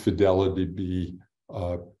its fidelity to be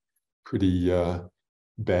pretty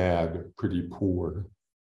bad, pretty poor.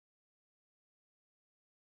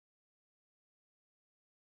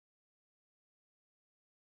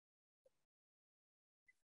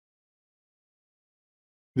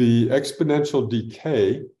 The exponential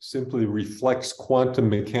decay simply reflects quantum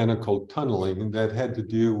mechanical tunneling, and that had to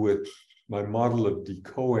do with my model of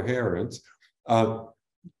decoherence. I'm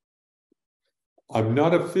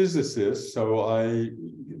not a physicist, so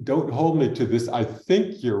don't hold me to this. I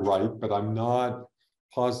think you're right, but I'm not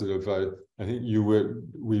positive. I think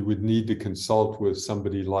we would need to consult with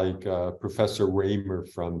somebody like Professor Raymer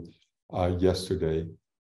from yesterday.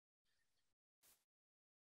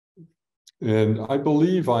 And I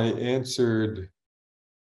believe I answered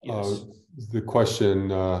the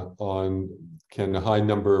question on, can a high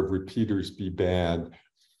number of repeaters be bad?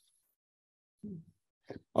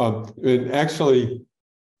 And actually,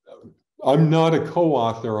 I'm not a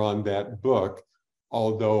co-author on that book,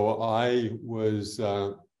 although I was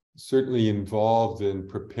certainly involved in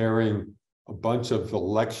preparing a bunch of the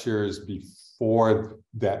lectures before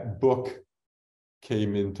that book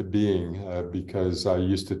came into being, because I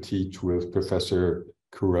used to teach with Professor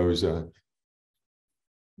Carosa.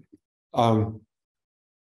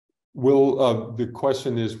 The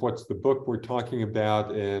question is, what's the book we're talking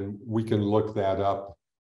about? And we can look that up.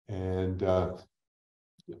 And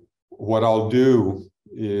what I'll do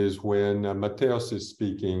is when Matheus is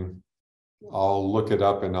speaking, I'll look it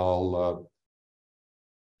up and I'll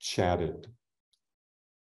chat it.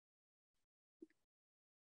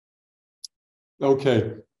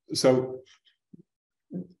 Okay, so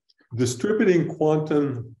distributing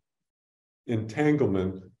quantum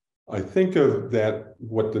entanglement, I think of that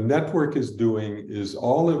what the network is doing is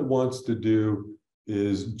all it wants to do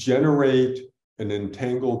is generate an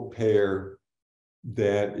entangled pair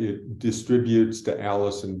that it distributes to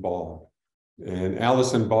Alice and Bob. And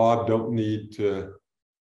Alice and Bob don't need to,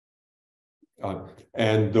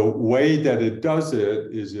 and the way that it does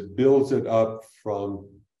it is it builds it up from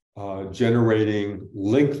generating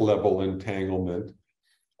link level entanglement,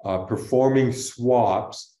 performing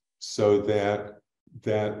swaps so that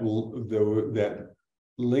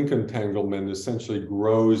link entanglement essentially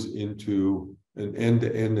grows into an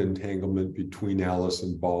end-to-end entanglement between Alice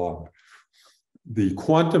and Bob. The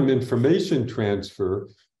quantum information transfer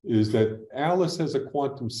is that Alice has a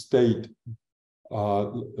quantum state,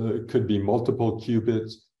 it could be multiple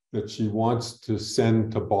qubits, that she wants to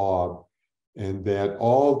send to Bob, and that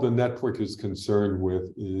all the network is concerned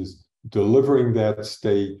with is delivering that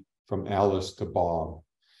state from Alice to Bob.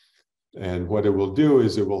 And what it will do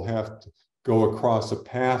is it will have to go across a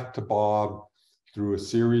path to Bob through a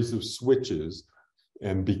series of switches.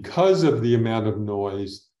 And because of the amount of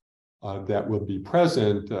noise that will be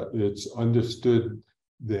present, it's understood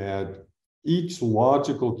that each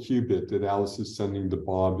logical qubit that Alice is sending to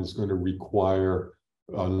Bob is going to require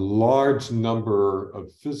a large number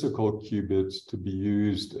of physical qubits to be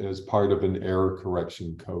used as part of an error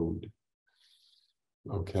correction code.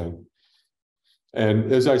 Okay.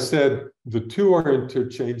 And as I said, the two are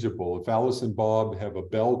interchangeable. If Alice and Bob have a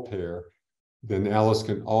bell pair, then Alice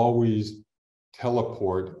can always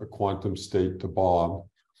teleport a quantum state to Bob.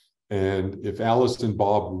 And if Alice and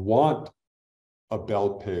Bob want a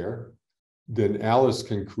bell pair, then Alice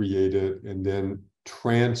can create it and then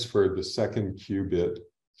transfer the second qubit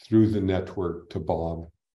through the network to Bob.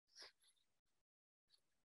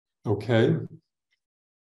 Okay.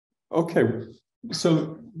 Okay,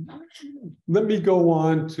 so let me go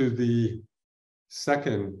on to the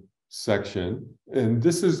second section, and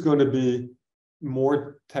this is going to be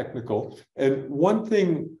more technical. And one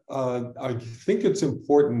thing I think it's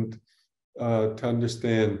important to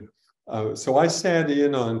understand. So I sat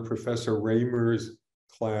in on Professor Raymer's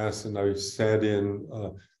class, and I sat in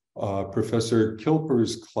Professor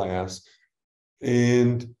Kilper's class,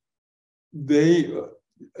 and they,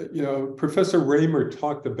 Professor Raymer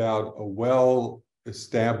talked about a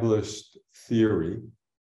well-established theory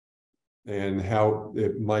and how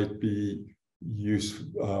it might be used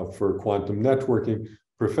for quantum networking.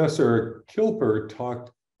 Professor Kilper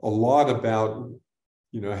talked a lot about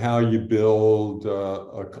how you build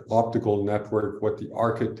an optical network, what the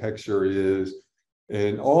architecture is,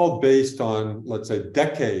 and all based on, let's say,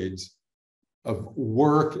 decades of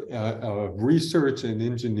work, of research and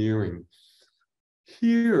engineering.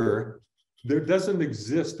 Here, there doesn't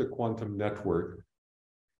exist a quantum network.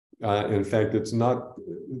 In fact, it's not,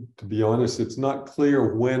 to be honest, it's not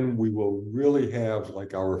clear when we will really have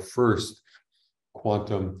like our first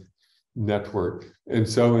quantum network. And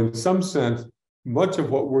so in some sense, much of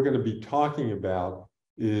what we're going to be talking about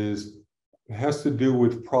has to do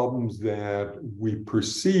with problems that we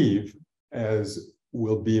perceive as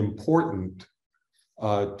will be important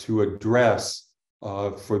to address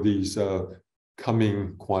for these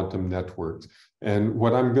coming quantum networks. And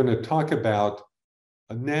what I'm going to talk about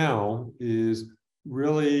now is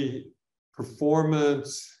really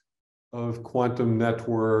performance of quantum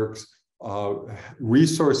networks,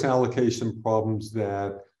 resource allocation problems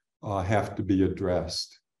that have to be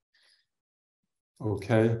addressed.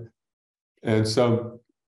 Okay, and so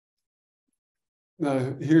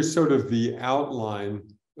here's sort of the outline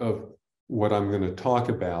of what I'm going to talk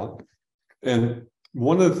about. And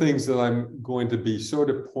one of the things that I'm going to be sort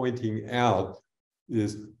of pointing out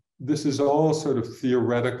is this is all sort of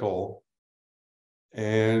theoretical.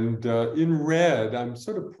 And in red, I'm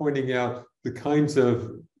sort of pointing out the kinds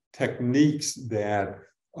of techniques that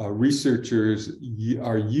researchers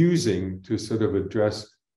are using to sort of address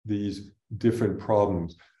these different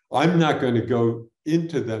problems. I'm not going to go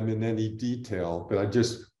into them in any detail, but I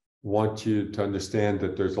just want you to understand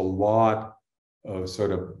that there's a lot of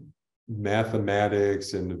sort of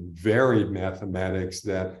mathematics and varied mathematics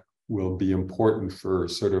that will be important for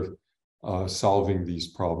sort of solving these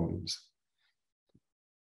problems.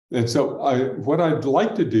 And so what I'd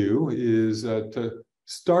like to do is to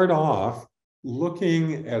start off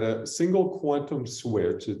looking at a single quantum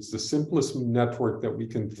switch. It's the simplest network that we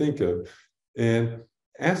can think of, and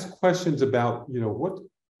ask questions about,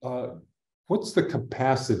 what's the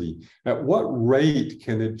capacity? At what rate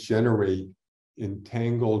can it generate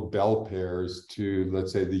entangled bell pairs to,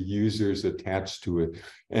 let's say, the users attached to it?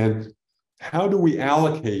 And how do we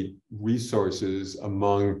allocate resources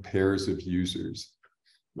among pairs of users?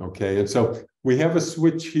 Okay, and so we have a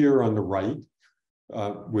switch here on the right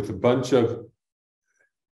with a bunch of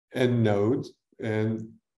end nodes and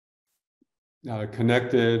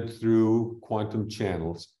connected through quantum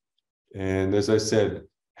channels. And as I said,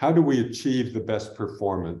 how do we achieve the best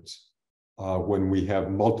performance when we have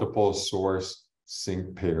multiple source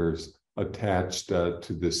sync pairs attached to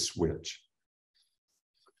this switch?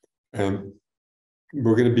 And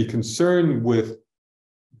we're going to be concerned with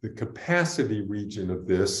the capacity region of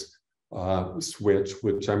this switch,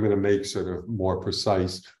 which I'm going to make sort of more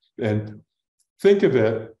precise. And think of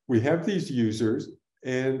it, we have these users,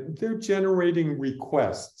 and they're generating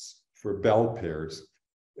requests for bell pairs.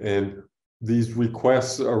 And these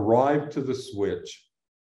requests arrive to the switch,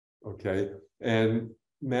 okay? And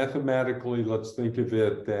mathematically, let's think of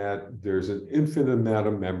it that there's an infinite amount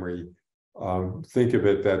of memory. Think of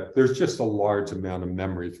it that there's just a large amount of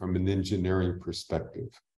memory from an engineering perspective.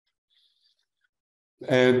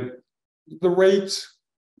 And the rates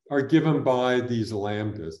are given by these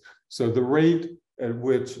lambdas. So the rate at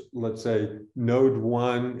which, let's say, node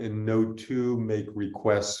 1 and node 2 make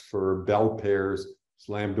requests for bell pairs, it's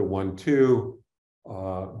lambda 1, 2.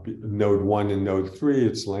 Node 1 and node 3,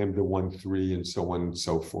 it's lambda 1, 3, and so on and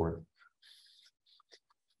so forth.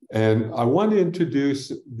 And I want to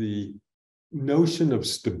introduce the notion of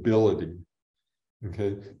stability,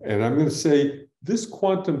 okay? And I'm going to say this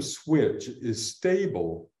quantum switch is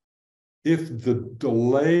stable if the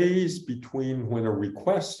delays between when a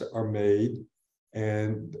request are made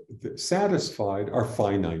and satisfied are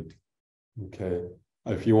finite, okay?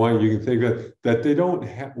 If you want, you can think of that they don't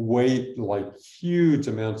wait like huge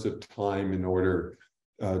amounts of time in order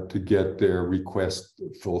to get their request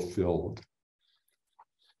fulfilled.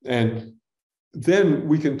 And then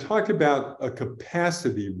we can talk about a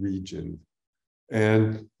capacity region.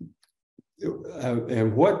 And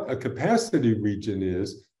what a capacity region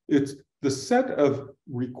is, it's the set of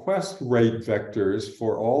request rate vectors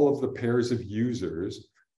for all of the pairs of users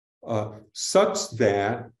such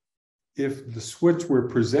that if the switch were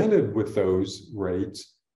presented with those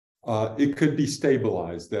rates, it could be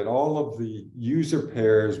stabilized, that all of the user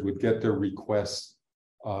pairs would get their requests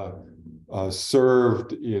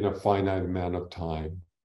served in a finite amount of time.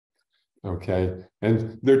 Okay,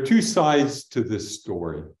 and there are two sides to this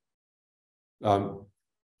story.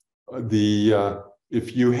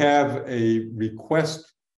 If you have a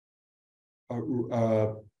request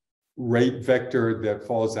rate vector that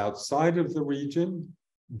falls outside of the region,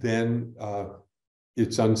 then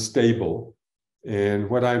it's unstable. And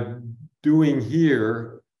what I'm doing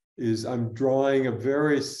here is I'm drawing a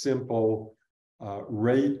very simple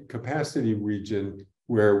rate capacity region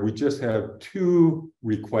where we just have two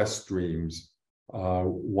request streams,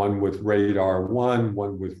 one with rate R1,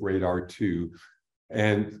 one with rate R2.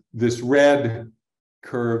 And this red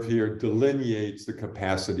curve here delineates the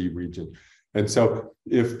capacity region. And so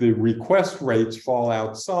if the request rates fall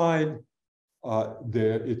outside,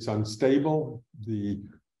 it's unstable. The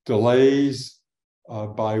delays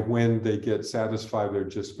by when they get satisfied, they're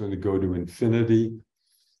just going to go to infinity.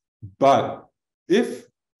 But if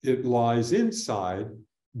it lies inside,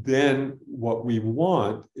 then what we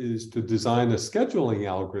want is to design a scheduling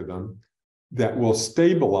algorithm that will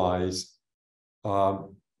stabilize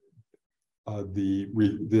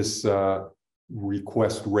this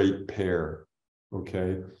request rate pair,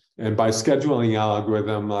 okay? And by scheduling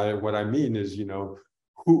algorithm, what I mean is,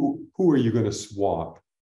 who are you going to swap?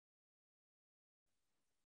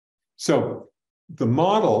 So the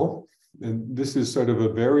model, and this is sort of a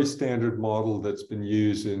very standard model that's been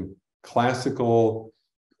used in classical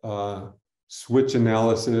switch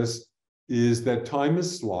analysis, is that time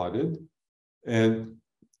is slotted. And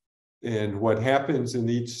what happens in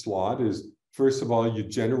each slot is, first of all, you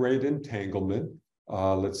generate entanglement,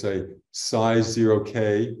 let's say size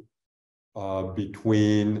 0k.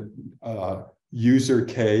 between user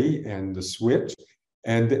K and the switch,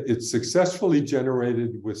 and it's successfully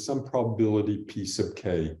generated with some probability piece of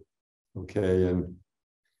K, okay? And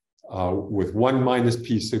with 1 minus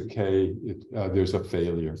piece of K, there's a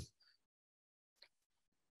failure.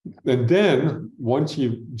 And then once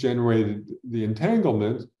you've generated the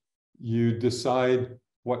entanglement, you decide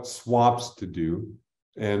what swaps to do.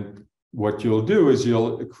 And what you'll do is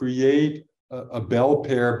you'll create a bell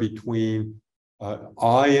pair between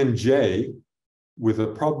I and J with a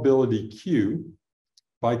probability Q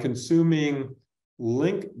by consuming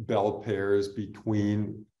link bell pairs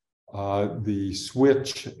between the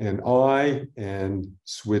switch and I and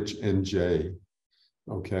switch and J.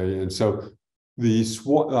 Okay, and so the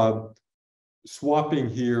swapping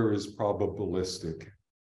here is probabilistic.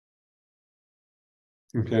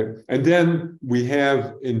 Okay, and then we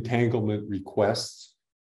have entanglement requests.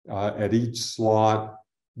 At each slot,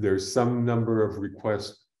 there's some number of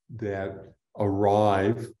requests that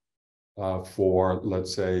arrive for,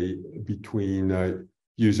 let's say, between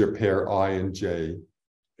user pair I and J,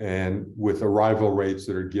 and with arrival rates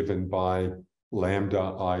that are given by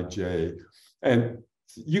lambda ij. And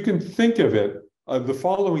you can think of it, the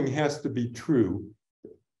following has to be true.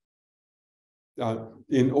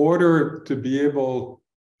 In order to be able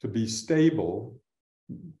to be stable,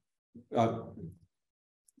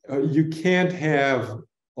 you can't have,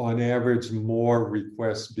 on average, more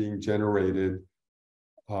requests being generated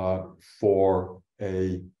for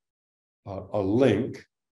a link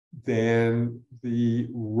than the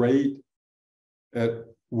rate at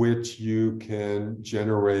which you can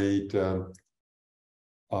generate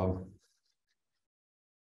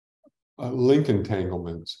link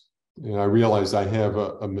entanglements. And I realize I have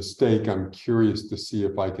a mistake. I'm curious to see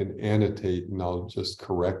if I can annotate, and I'll just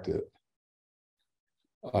correct it.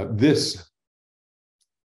 This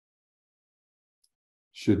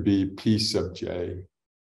should be P sub j.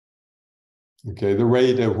 Okay, the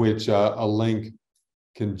rate at which a link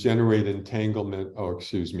can generate entanglement,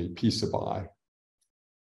 P sub I.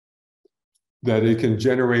 That it can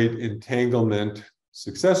generate entanglement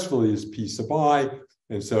successfully is P sub I,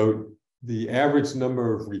 and so the average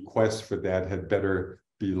number of requests for that had better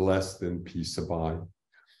be less than P sub I.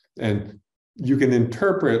 And you can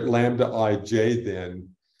interpret lambda ij then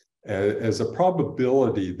as a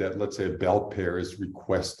probability that, let's say, a bell pair is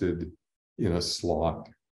requested in a slot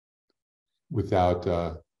without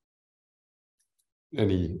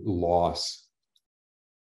any loss.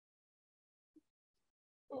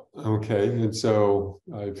 Okay, and so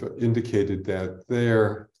I've indicated that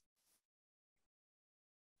there.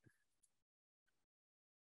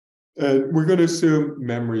 And we're going to assume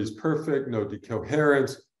memory is perfect, no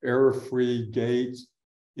decoherence, error-free gates,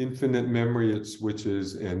 infinite memory at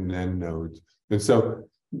switches, and then nodes. And so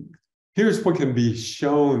here's what can be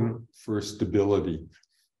shown for stability.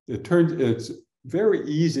 It's very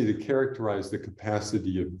easy to characterize the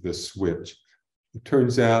capacity of the switch. It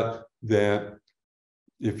turns out that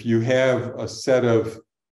if you have a set of,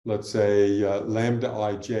 let's say, lambda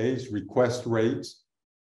ij's, request rates,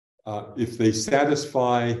 if they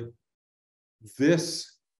satisfy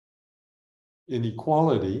this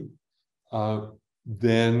inequality,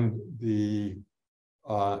 then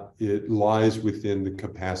it lies within the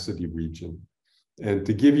capacity region. And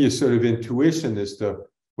to give you sort of intuition as to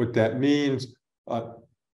what that means,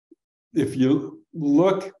 if you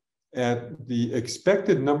look at the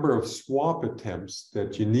expected number of swap attempts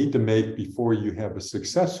that you need to make before you have a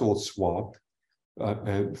successful swap,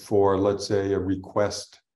 and for, let's say, a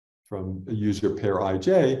request from a user pair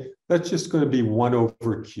ij, that's just going to be 1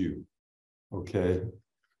 over q, okay?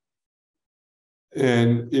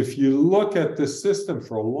 And if you look at this system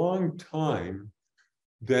for a long time,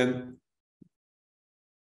 then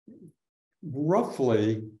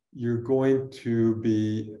roughly you're going to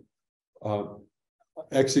be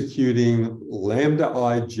executing lambda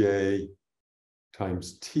ij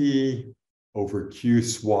times t over q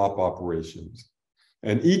swap operations.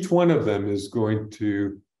 And each one of them is going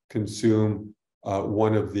to consume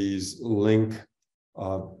one of these link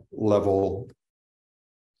level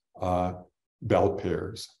bell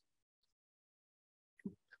pairs.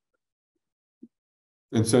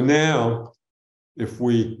 And so now, if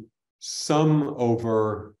we sum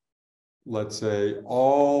over, let's say,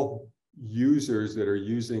 all users that are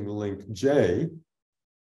using link J,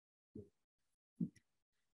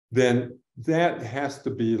 then that has to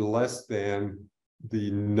be less than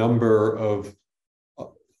the number of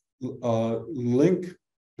link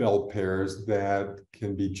bell pairs that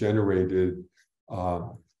can be generated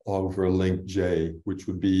over link J, which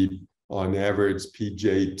would be on average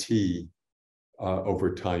PJT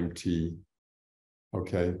over time t.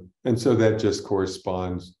 Okay, and so that just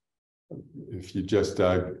corresponds, if you just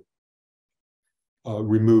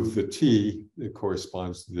remove the t, it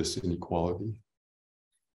corresponds to this inequality.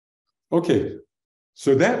 Okay,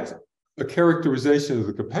 so that's a characterization of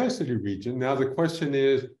the capacity region. Now the question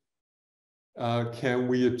is, can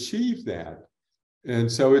we achieve that?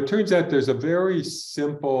 And so it turns out there's a very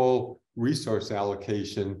simple resource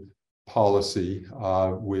allocation policy,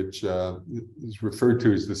 which is referred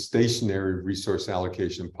to as the stationary resource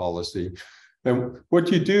allocation policy. And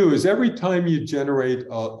what you do is every time you generate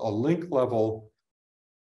a link level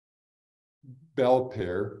bell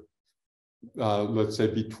pair, let's say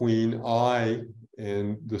between I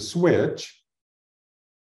and the switch,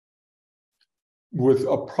 with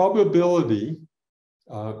a probability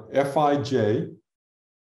Fij,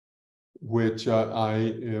 which I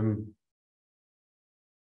am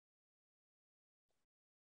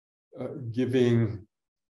giving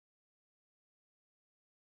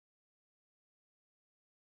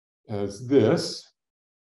as this.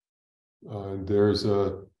 There's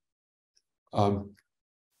a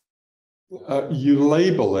you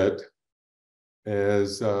label it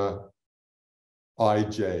as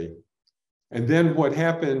Ij. And then what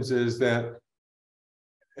happens is that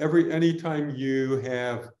anytime you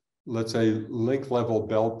have, let's say, link level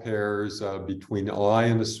bell pairs between I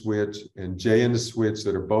and the switch and J and the switch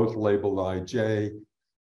that are both labeled Ij,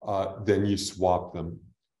 then you swap them.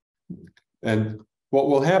 And what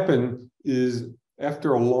will happen is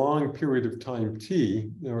after a long period of time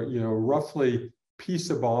t, roughly piece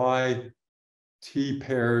of I t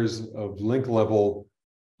pairs of link level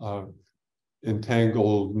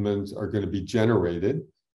entanglements are going to be generated.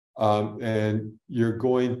 And you're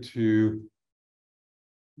going to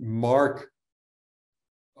mark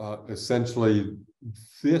essentially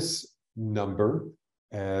this number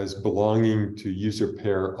as belonging to user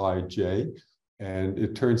pair Ij. And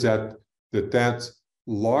it turns out that that's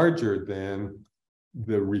larger than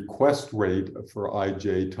the request rate for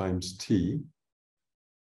Ij times t.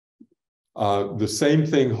 The same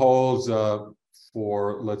thing holds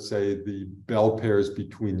for, let's say, the bell pairs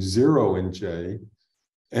between 0 and j.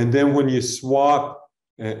 And then when you swap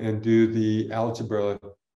and do the algebra,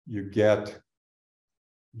 you get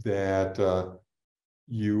that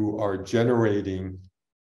you are generating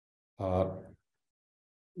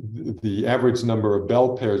the average number of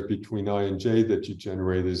bell pairs between I and j that you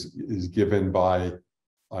generate is given by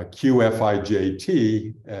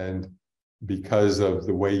QFijT, and because of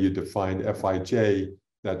the way you define Fij,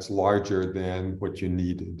 that's larger than what you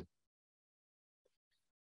needed.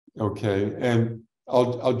 Okay, and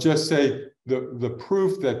I'll just say the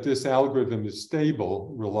proof that this algorithm is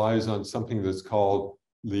stable relies on something that's called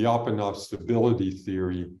Lyapunov stability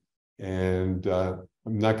theory. And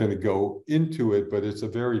I'm not going to go into it, but it's a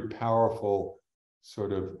very powerful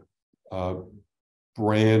sort of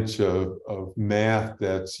branch of math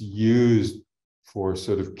that's used for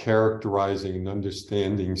sort of characterizing and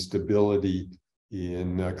understanding stability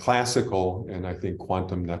in classical and I think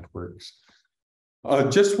quantum networks.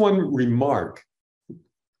 Just one remark.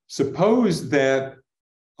 Suppose that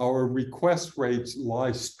our request rates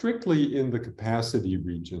lie strictly in the capacity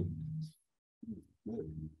region.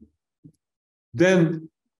 Then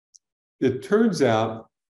it turns out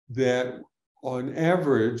that on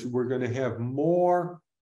average, we're going to have more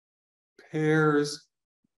pairs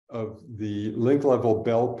of the link level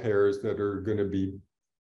bell pairs that are going to be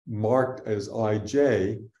marked as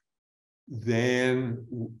Ij than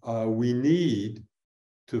we need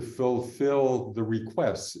to fulfill the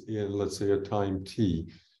requests in, let's say, a time t.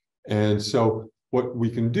 And so what we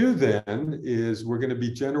can do then is we're going to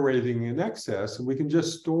be generating an excess, and we can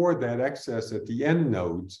just store that excess at the end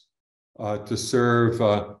nodes to serve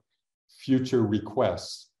future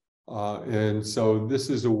requests. And so this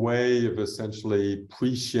is a way of essentially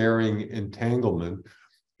pre-sharing entanglement.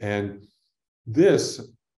 And this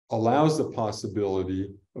allows the possibility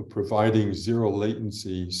of providing zero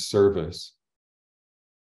latency service.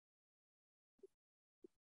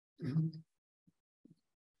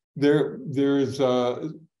 There's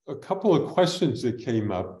a couple of questions that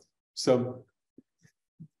came up. So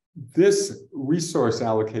this resource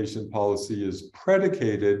allocation policy is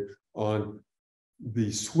predicated on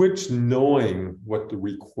the switch knowing what the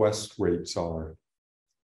request rates are.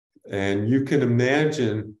 And you can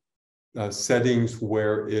imagine settings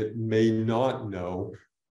where it may not know,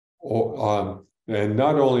 or, and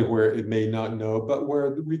not only where it may not know, but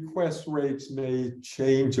where the request rates may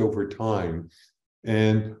change over time.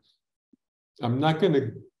 And I'm not going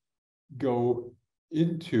to go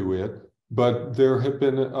into it, But there have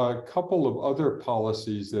been a couple of other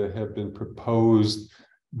policies that have been proposed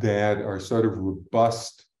that are sort of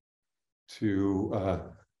robust to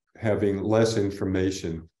having less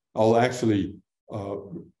information. I'll actually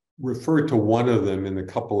refer to one of them in a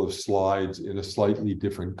couple of slides in a slightly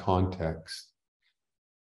different context.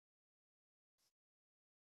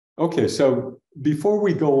 Okay, so before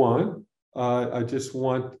we go on, I just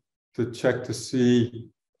want to check to see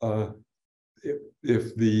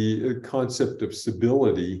if the concept of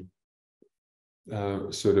stability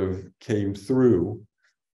sort of came through.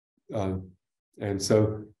 And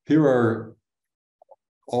so here are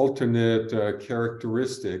alternate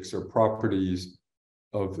characteristics or properties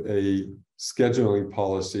of a scheduling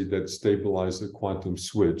policy that stabilizes the quantum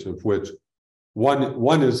switch, of which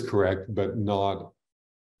one is correct, but not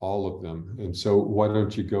all of them. And so why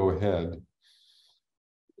don't you go ahead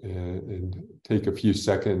and take a few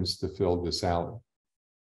seconds to fill this out.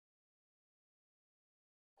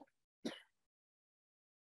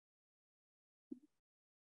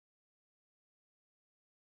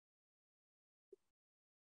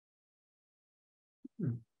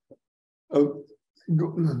 Oh,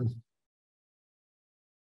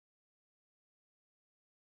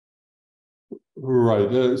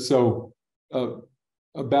 right. So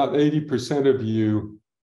about 80% of you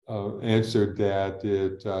answered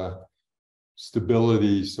that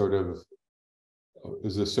stability sort of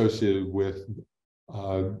is associated with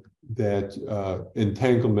that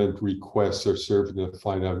entanglement requests are served in a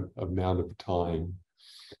finite amount of time.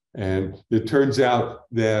 And it turns out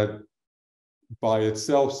that by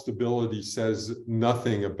itself, stability says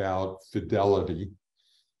nothing about fidelity,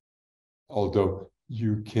 although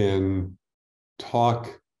you can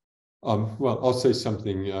talk, well, I'll say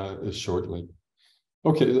something shortly.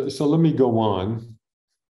 Okay, so let me go on.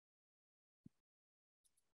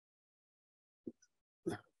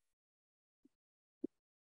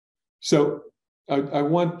 So I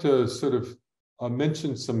want to sort of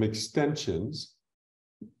mention some extensions.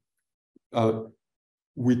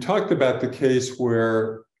 We talked about the case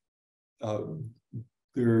where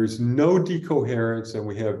there's no decoherence and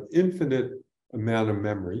we have infinite amount of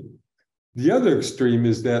memory. The other extreme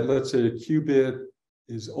is that, let's say, a qubit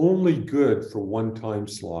is only good for one time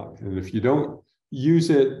slot. And if you don't use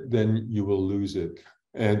it, then you will lose it.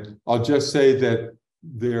 And I'll just say that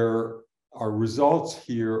there are results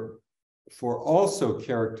here for also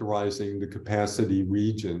characterizing the capacity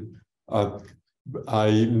region.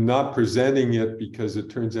 I'm not presenting it because it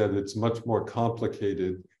turns out it's much more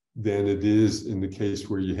complicated than it is in the case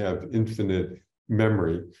where you have infinite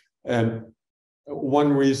memory. And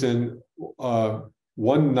one reason,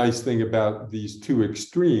 one nice thing about these two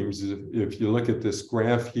extremes is if you look at this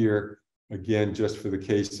graph here, again, just for the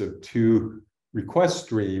case of two request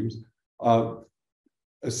streams,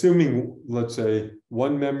 assuming, let's say,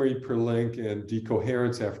 one memory per link and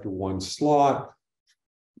decoherence after one slot,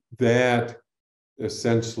 that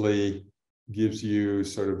essentially gives you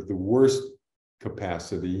sort of the worst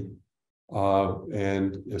capacity,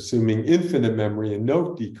 and assuming infinite memory and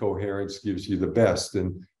no decoherence gives you the best,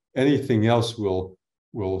 and anything else will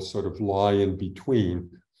sort of lie in between.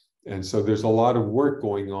 And so there's a lot of work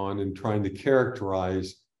going on in trying to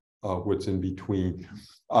characterize what's in between.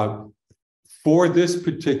 For this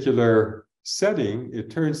particular setting,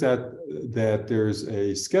 it turns out that there's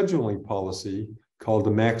a scheduling policy called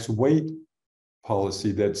the max weight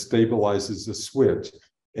policy that stabilizes the switch.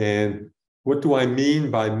 And what do I mean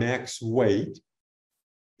by max weight?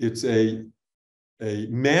 It's a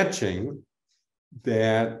matching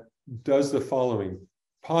that does the following.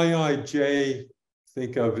 Pi ij,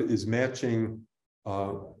 think of is matching,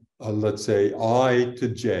 let's say, I to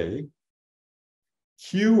j.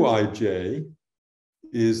 Qij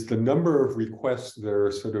is the number of requests that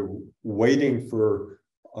are sort of waiting for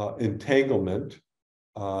entanglement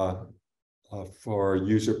for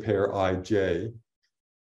user pair ij.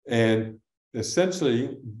 And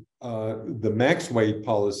essentially, the max weight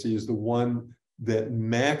policy is the one that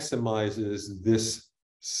maximizes this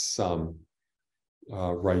sum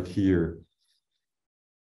right here.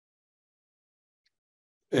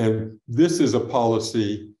 And this is a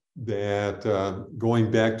policy that,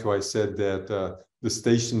 going back to, I said that the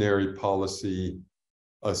stationary policy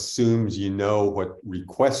assumes you know what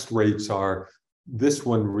request rates are. This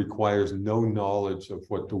one requires no knowledge of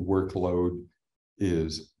what the workload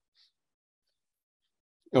is.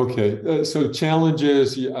 Okay, so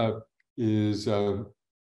challenges is,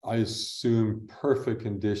 I assume, perfect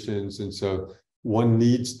conditions. And so one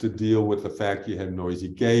needs to deal with the fact you have noisy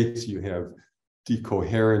gates, you have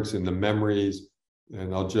decoherence in the memories.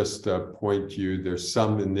 And I'll just point you, there's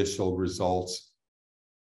some initial results.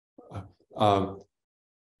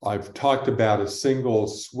 I've talked about a single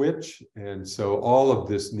switch, and so all of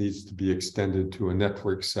this needs to be extended to a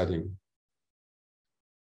network setting.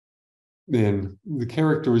 And the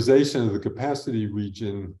characterization of the capacity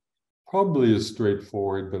region probably is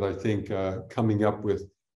straightforward, but I think coming up with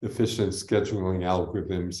efficient scheduling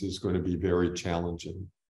algorithms is going to be very challenging.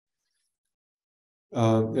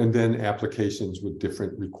 And then applications with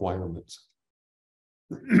different requirements.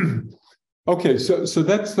 Okay, so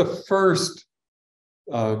that's the first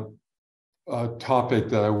topic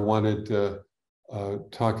that I wanted to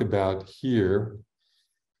talk about here.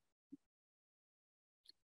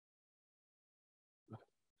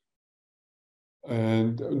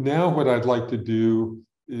 And now what I'd like to do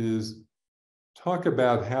is talk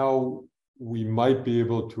about how we might be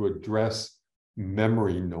able to address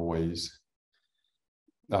memory noise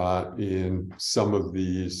in some of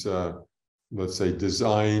these, let's say,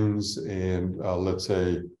 designs and let's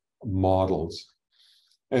say models.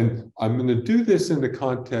 And I'm going to do this in the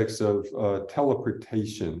context of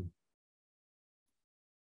teleportation.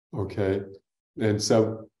 Okay, and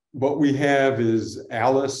so what we have is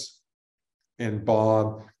Alice and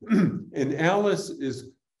Bob, and Alice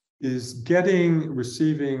is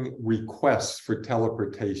receiving requests for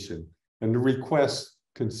teleportation, and the request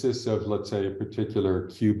consists of, let's say, a particular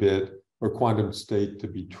qubit or quantum state to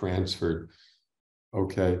be transferred.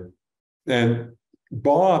 Okay, and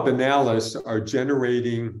Bob and Alice are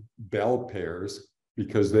generating bell pairs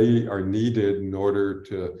because they are needed in order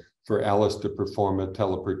for Alice to perform a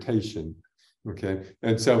teleportation. Okay,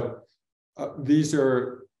 and so these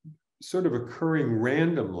are sort of occurring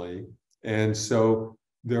randomly, and so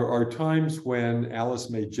there are times when Alice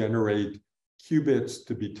may generate qubits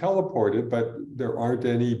to be teleported, but there aren't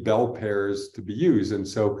any bell pairs to be used, and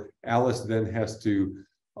so Alice then has to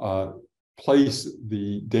place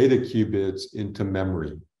the data qubits into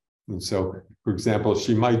memory. And so, for example,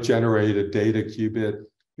 she might generate a data qubit,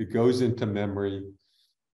 it goes into memory,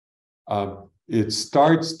 it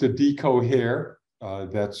starts to decohere,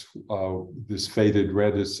 that's this faded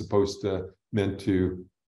red is meant to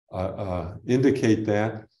indicate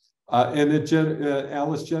that, and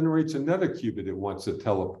Alice generates another qubit it wants to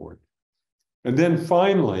teleport. And then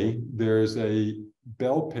finally, there's a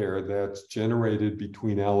bell pair that's generated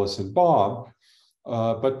between Alice and Bob,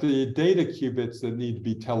 but the data qubits that need to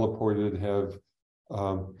be teleported have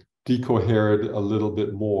decohered a little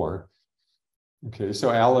bit more. Okay,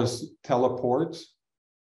 so Alice teleports,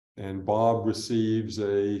 and Bob receives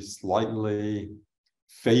a slightly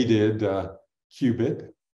faded qubit.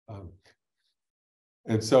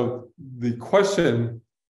 And so the question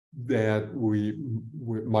that we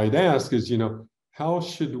might ask is, how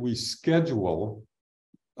should we schedule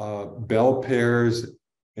bell pairs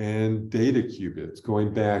and data qubits?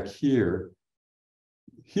 Going back here,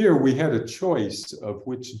 we had a choice of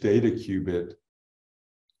which data qubit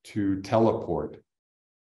to teleport.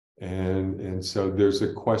 And so there's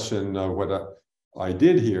a question, what I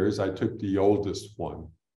did here is I took the oldest one.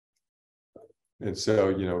 And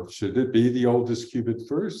so, should it be the oldest qubit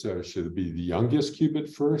first, or should it be the youngest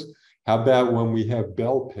qubit first? How about when we have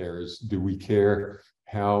bell pairs, do we care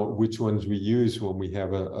which ones we use when we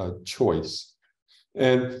have a choice?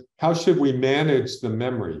 And how should we manage the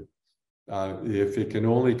memory? If it can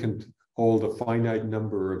only hold a finite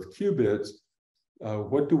number of qubits,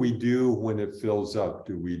 what do we do when it fills up?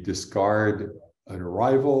 Do we discard an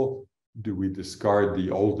arrival? Do we discard the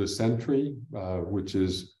oldest entry, which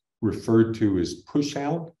is referred to as push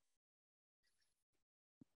out?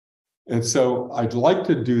 And so I'd like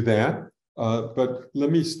to do that, but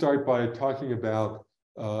let me start by talking about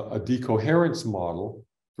a decoherence model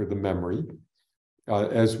for the memory.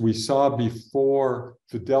 As we saw before,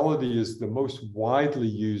 fidelity is the most widely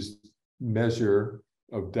used measure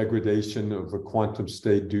of degradation of a quantum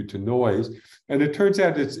state due to noise. And it turns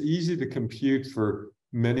out it's easy to compute for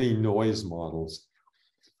many noise models.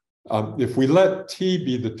 If we let t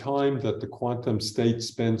be the time that the quantum state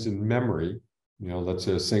spends in memory, let's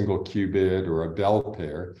say a single qubit or a bell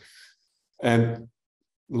pair, and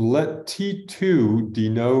let t2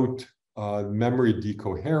 denote memory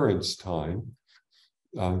decoherence time,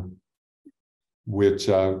 which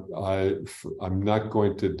I'm not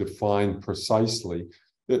going to define precisely.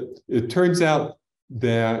 It turns out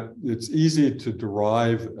that it's easy to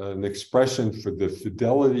derive an expression for the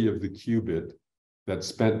fidelity of the qubit that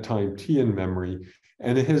spent time t in memory,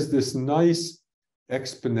 and it has this nice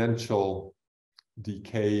exponential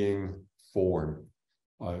decaying form.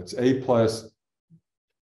 It's a plus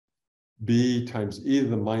b times e to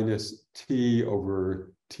the minus t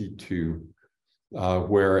over t2.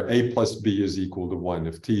 where A plus B is equal to 1.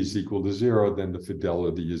 If T is equal to 0, then the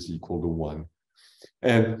fidelity is equal to 1.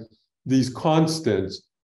 And these constants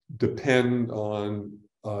depend on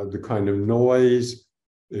the kind of noise,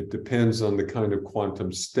 it depends on the kind of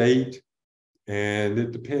quantum state, and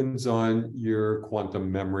it depends on your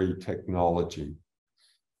quantum memory technology.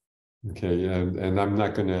 Okay, and I'm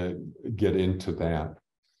not going to get into that.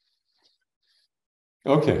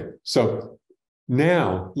 Okay, so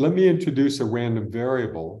now let me introduce a random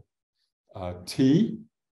variable, T,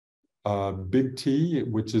 big T,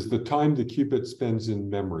 which is the time the qubit spends in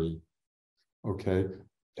memory. Okay,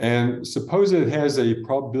 and suppose it has a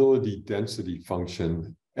probability density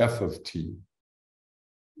function, f of t.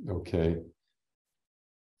 Okay,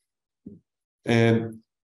 and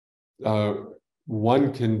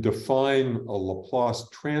one can define a Laplace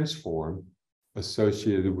transform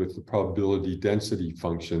associated with the probability density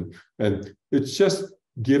function, and it's just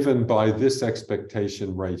given by this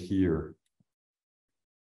expectation right here.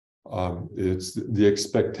 It's the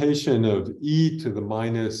expectation of e to the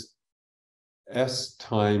minus s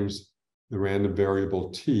times the random variable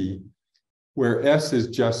t, where s is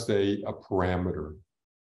just a parameter,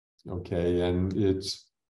 okay, and it's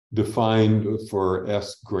defined for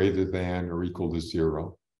s greater than or equal to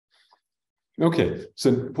 0. Okay,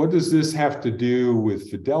 so what does this have to do with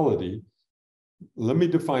fidelity? Let me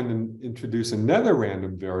define and introduce another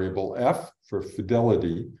random variable, f, for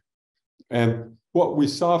fidelity. And what we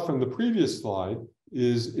saw from the previous slide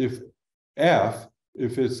is if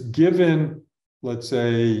it's given, let's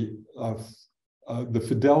say, the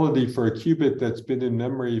fidelity for a qubit that's been in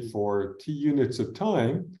memory for t units of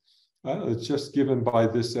time, it's just given by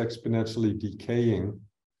this exponentially decaying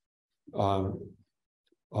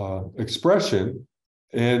expression.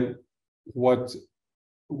 And what's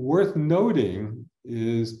worth noting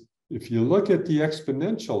is if you look at the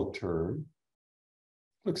exponential term,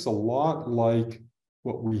 it looks a lot like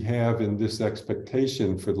what we have in this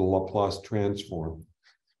expectation for the Laplace transform.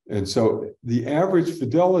 And so the average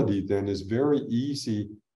fidelity then is very easy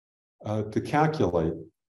to calculate.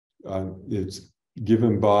 It's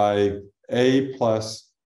given by a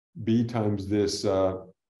plus b times this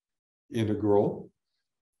integral.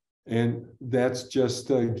 And that's just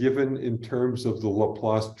given in terms of the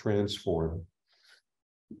Laplace transform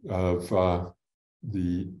of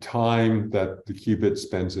the time that the qubit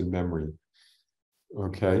spends in memory.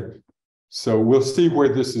 Okay, so we'll see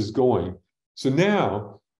where this is going. So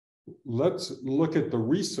now let's look at the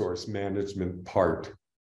resource management part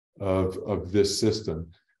of this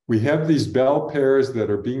system. We have these bell pairs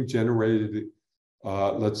that are being generated,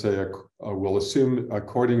 let's say, we'll assume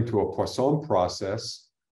according to a Poisson process,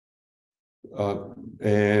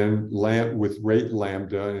 and with rate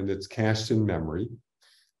lambda, and it's cached in memory.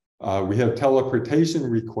 We have teleportation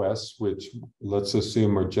requests, which let's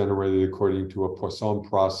assume are generated according to a Poisson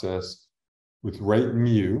process with rate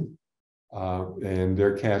mu, and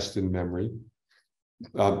they're cached in memory,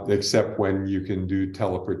 except when you can do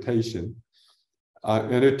teleportation.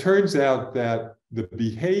 And it turns out that the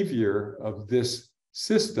behavior of this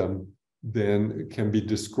system then can be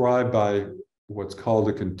described by what's called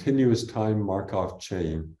a continuous time Markov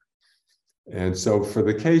chain. And so for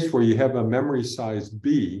the case where you have a memory size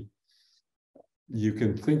B, you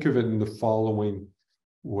can think of it in the following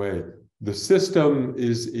way. The system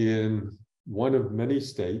is in one of many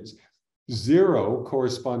states. 0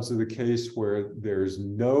 corresponds to the case where there's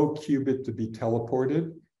no qubit to be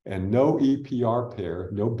teleported and no EPR pair,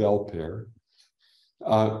 no bell pair.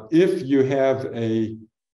 If you have a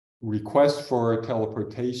request for a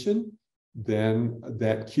teleportation, then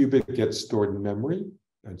that qubit gets stored in memory.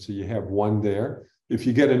 And so you have 1 there. If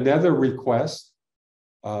you get another request,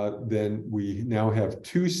 then we now have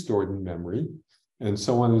 2 stored in memory, and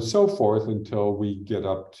so on and so forth until we get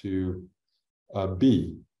up to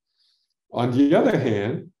B. On the other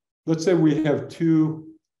hand, let's say we have 2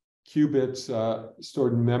 qubits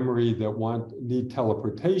stored in memory that need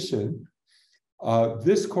teleportation.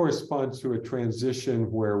 This corresponds to a transition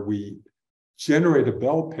where we generate a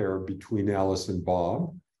bell pair between Alice and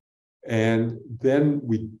Bob, and then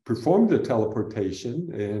we perform the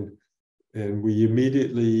teleportation, and we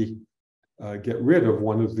immediately get rid of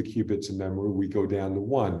one of the qubits in memory. We go down to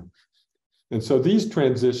 1. And so these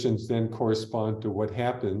transitions then correspond to what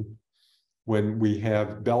happened when we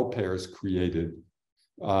have bell pairs created.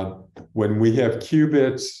 When we have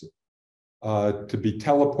qubits to be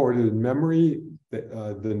teleported in memory,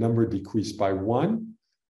 the number decreased by 1.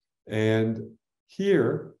 And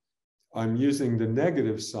here, I'm using the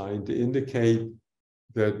negative sign to indicate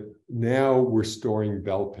that now we're storing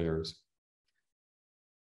bell pairs.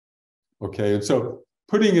 Okay, and so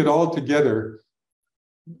putting it all together,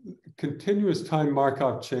 continuous time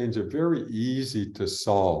Markov chains are very easy to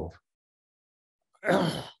solve.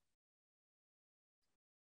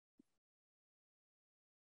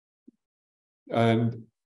 And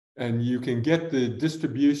you can get the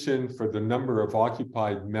distribution for the number of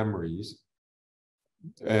occupied memories.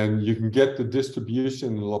 And you can get the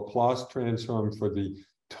distribution, the Laplace transform for the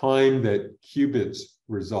time that qubits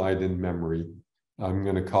reside in memory. I'm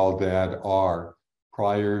going to call that R,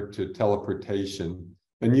 prior to teleportation.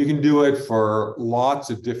 And you can do it for lots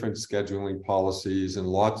of different scheduling policies and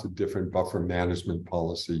lots of different buffer management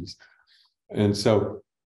policies. And so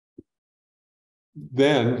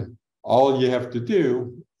then all you have to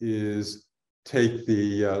do is take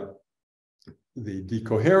the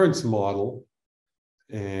decoherence model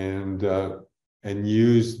and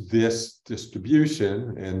use this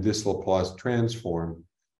distribution and this Laplace transform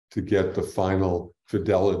to get the final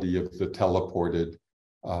fidelity of the teleported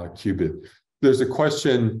qubit. There's a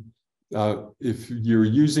question, if you're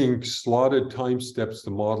using slotted time steps to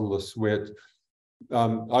model a switch.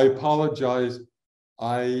 I apologize.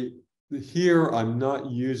 Here, I'm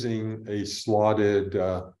not using a slotted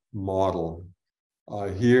model.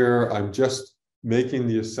 Here, I'm just making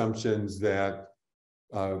the assumptions that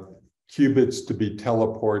qubits to be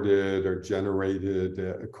teleported or generated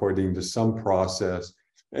according to some process,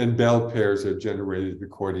 and bell pairs are generated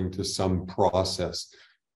according to some process,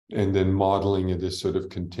 and then modeling it as sort of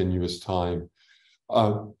continuous time.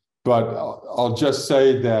 But I'll just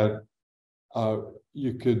say that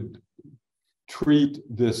you could treat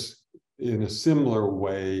this in a similar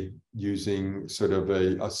way using sort of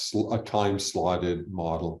a time slotted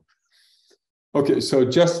model. Okay, so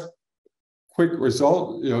just quick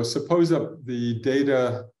result, suppose that the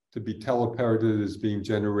data to be teleported is being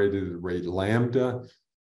generated at rate lambda.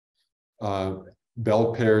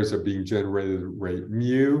 Bell pairs are being generated at rate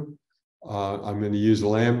mu. I'm going to use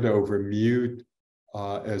lambda over mu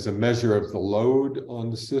as a measure of the load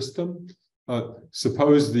on the system.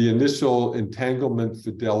 Suppose the initial entanglement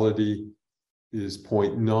fidelity is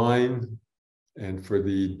 0.9, and for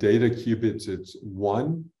the data qubits, it's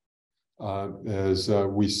 1. As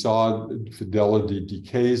we saw, fidelity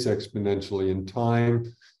decays exponentially in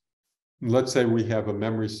time. Let's say we have a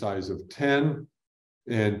memory size of 10,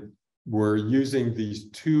 and we're using these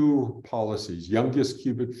two policies, youngest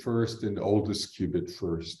qubit first and oldest qubit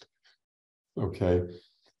first. Okay.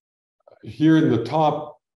 Here in the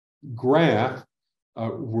top graph,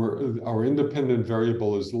 our independent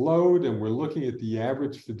variable is load, and we're looking at the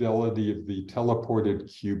average fidelity of the teleported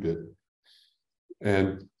qubit.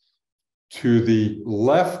 And to the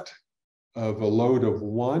left of a load of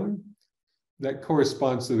 1, that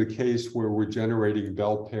corresponds to the case where we're generating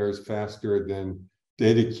bell pairs faster than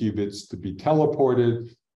data qubits to be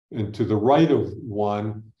teleported. And to the right of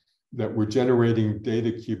 1, that we're generating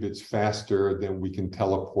data qubits faster than we can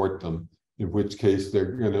teleport them, in which case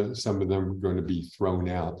some of them are going to be thrown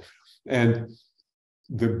out. And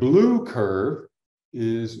the blue curve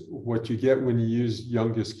is what you get when you use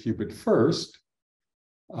youngest qubit first.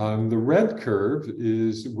 The red curve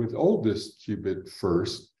is with oldest qubit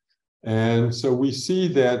first. And so we see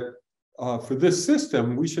that for this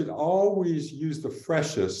system, we should always use the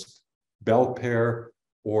freshest bell pair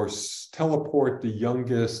or teleport the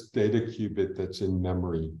youngest data qubit that's in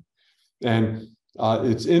memory. And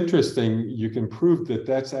it's interesting, you can prove that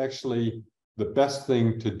that's actually the best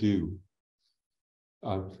thing to do.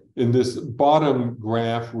 In this bottom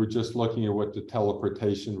graph, we're just looking at what the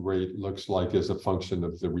teleportation rate looks like as a function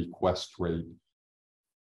of the request rate.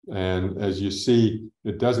 And as you see,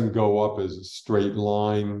 it doesn't go up as a straight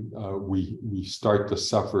line. We start to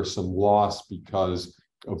suffer some loss because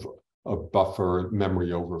of buffer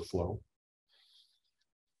memory overflow.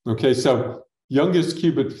 Okay, so youngest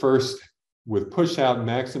qubit first with push out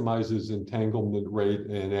maximizes entanglement rate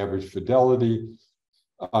and average fidelity.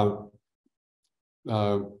 You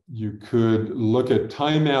could look at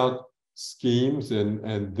timeout schemes,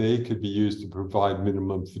 and they could be used to provide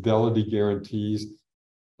minimum fidelity guarantees.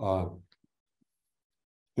 And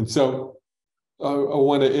so I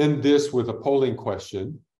want to end this with a polling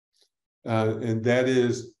question, and that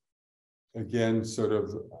is, again, sort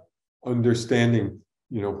of understanding,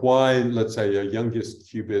 why, let's say, a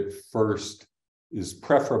youngest qubit first is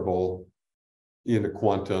preferable in a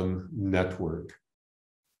quantum network.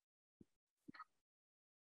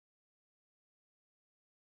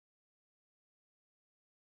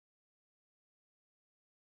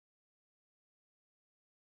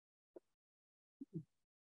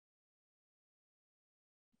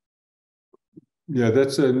 Yeah,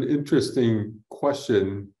 that's an interesting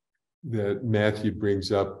question that Matthew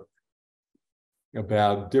brings up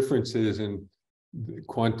about differences in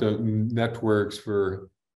quantum networks for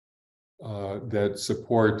that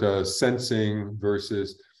support sensing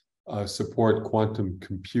versus support quantum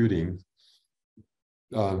computing.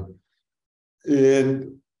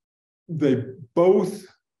 And they both,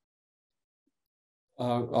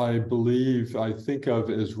 I think of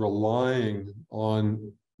as relying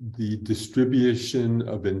on the distribution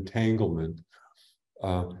of entanglement.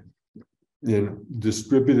 In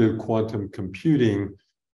distributed quantum computing,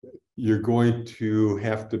 you're going to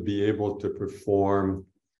have to be able to perform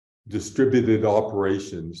distributed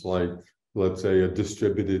operations like, let's say, a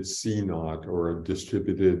distributed C-naught or a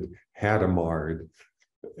distributed Hadamard.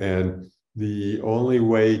 And the only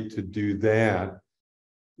way to do that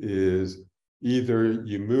is either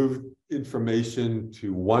you move information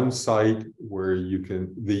to one site where you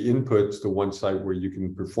can, the inputs to one site where you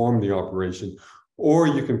can perform the operation, or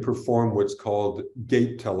you can perform what's called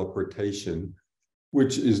gate teleportation,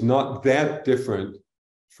 which is not that different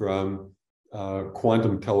from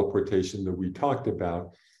quantum teleportation that we talked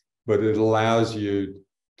about, but it allows you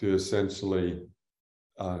to essentially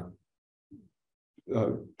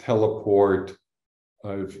teleport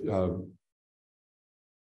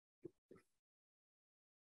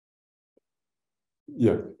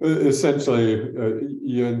essentially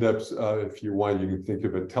you end up, if you want, you can think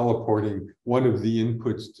of it teleporting one of the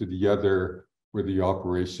inputs to the other where the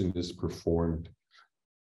operation is performed.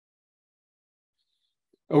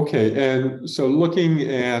 Okay, and so looking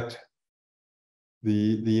at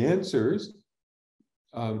the answers,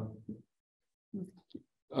 the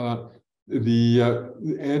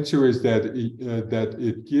answer is that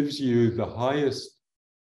it gives you the highest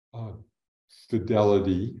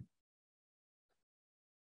fidelity,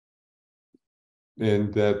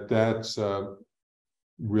 and that's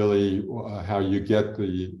really how you get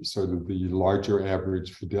the sort of the larger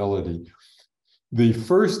average fidelity. The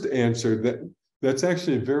first answer, that's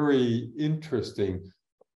actually very interesting.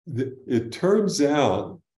 It turns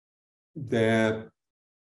out that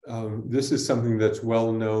this is something that's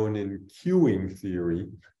well known in queuing theory,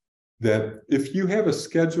 that if you have a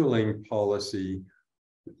scheduling policy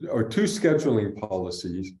or two scheduling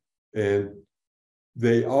policies, and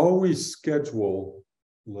they always schedule,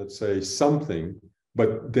 let's say, something,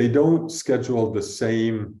 but they don't schedule the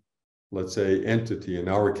same, let's say, entity, in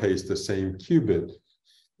our case, the same qubit,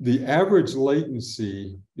 the average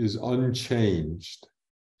latency is unchanged.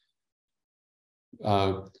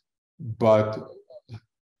 But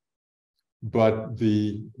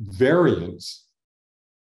the variance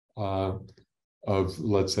of,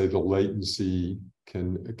 let's say, the latency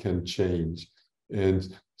can change.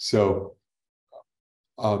 And so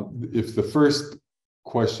if the first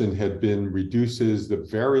question had been reduces the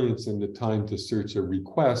variance in the time to search a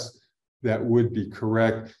request, that would be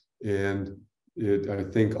correct. And I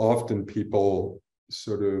think often people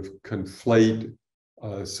sort of conflate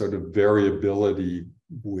sort of variability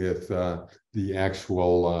with the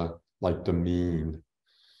actual, like the mean.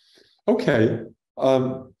 Okay,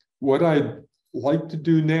 what I'd like to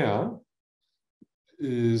do now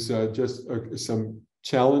is just some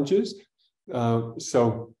challenges.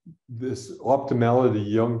 So this optimality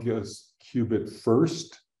youngest qubit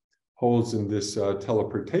first holds in this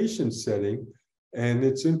teleportation setting. And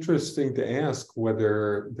it's interesting to ask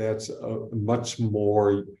whether that's a much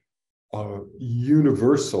more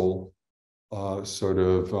universal sort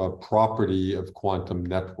of property of quantum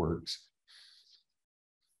networks.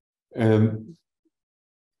 And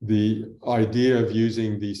the idea of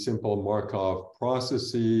using the simple Markov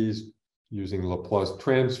processes, using Laplace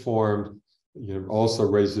transformed, also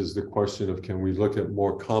raises the question of, can we look at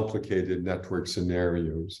more complicated network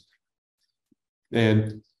scenarios?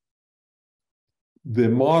 And the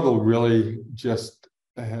model really just,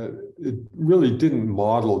 it really didn't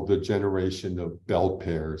model the generation of bell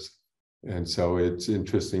pairs. And so it's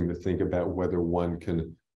interesting to think about whether one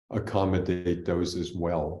can accommodate those as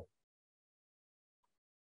well.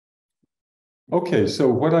 Okay, so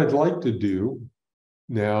what I'd like to do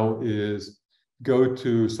now is go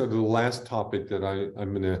to sort of the last topic that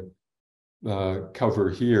I'm going to cover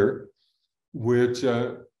here, which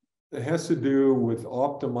has to do with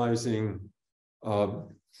optimizing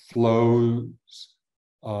flows,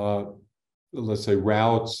 let's say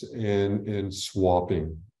routes and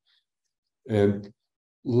swapping. And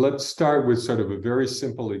let's start with sort of a very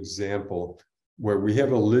simple example where we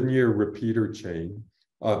have a linear repeater chain.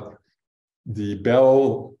 The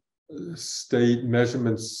Bell state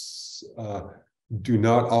measurements do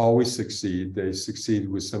not always succeed. They succeed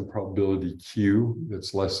with some probability Q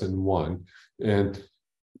that's less than 1. And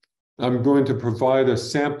I'm going to provide a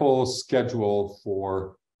sample schedule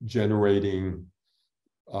for generating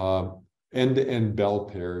end-to-end bell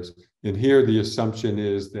pairs. And here the assumption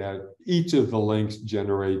is that each of the links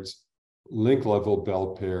generates link level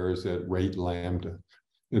bell pairs at rate lambda.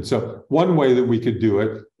 And so one way that we could do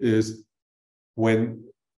it is when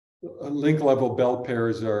link level bell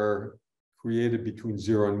pairs are created between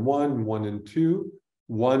 0 and 1, 1 and 2,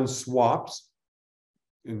 1 swaps,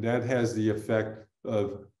 and that has the effect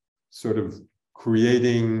of sort of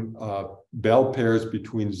creating bell pairs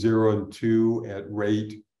between 0 and 2 at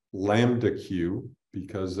rate lambda q,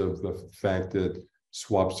 because of the fact that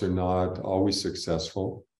swaps are not always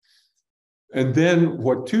successful. And then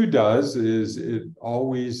what 2 does is it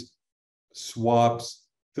always swaps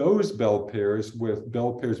those bell pairs with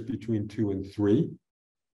bell pairs between 2 and 3.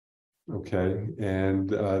 Okay, and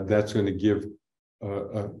that's going to give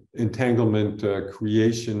entanglement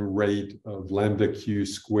creation rate of lambda q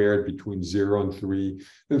squared between 0 and 3.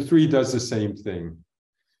 And 3 does the same thing.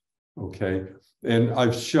 Okay, and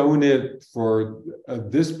I've shown it for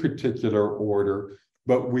this particular order,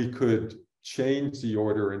 but we could change the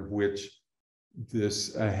order in which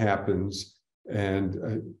this happens,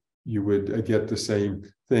 and you would get the same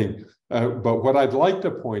thing. But what I'd like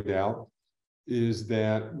to point out is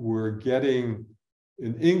that we're getting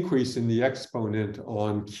an increase in the exponent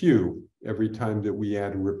on Q every time that we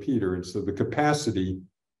add a repeater. And so the capacity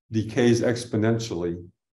decays exponentially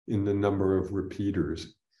in the number of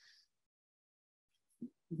repeaters.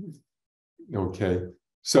 Okay,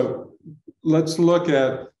 so let's look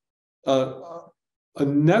at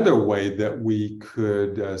another way that we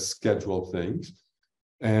could schedule things.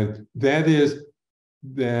 And that is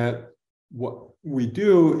that what we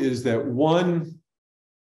do is that 1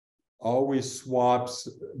 always swaps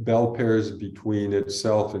bell pairs between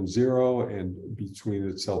itself and 0 and between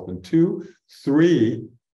itself and 2. 3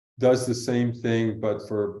 does the same thing, but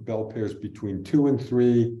for bell pairs between 2 and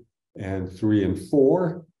 3 and 3 and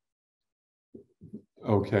 4.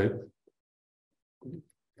 Okay.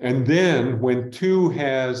 And then when 2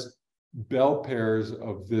 has bell pairs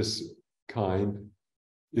of this kind,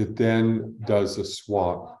 it then does a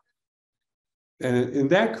swap. And in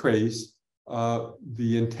that case,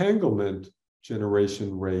 the entanglement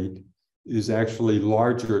generation rate is actually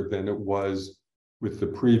larger than it was with the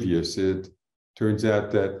previous. It turns out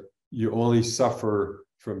that you only suffer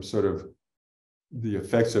from sort of the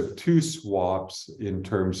effects of 2 swaps in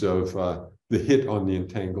terms of the hit on the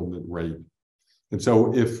entanglement rate. And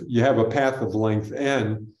so if you have a path of length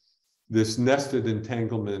n, this nested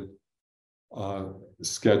entanglement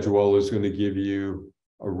schedule is going to give you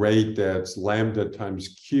a rate that's lambda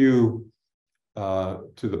times q to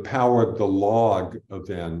the power of the log of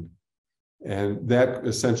n. And that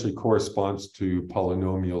essentially corresponds to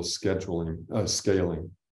polynomial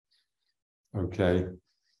scaling. Okay.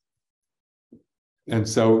 And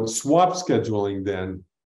so swap scheduling then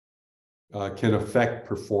can affect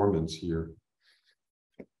performance here.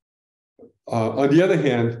 On the other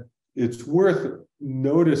hand, it's worth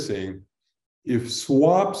noticing if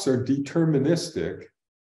swaps are deterministic,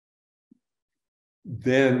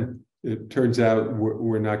 then it turns out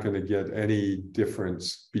we're not going to get any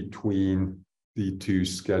difference between the 2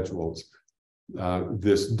 schedules.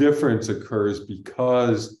 This difference occurs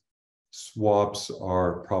because swaps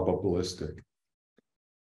are probabilistic.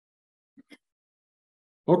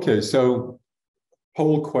 Okay, so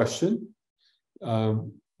poll question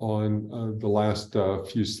on the last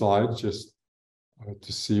few slides, just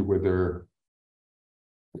to see whether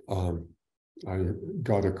I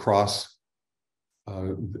got across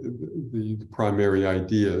the primary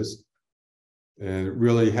ideas. And it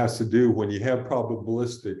really has to do, when you have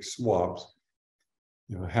probabilistic swaps,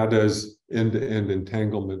 how does end-to-end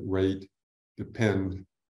entanglement rate depend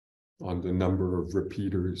on the number of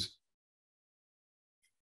repeaters?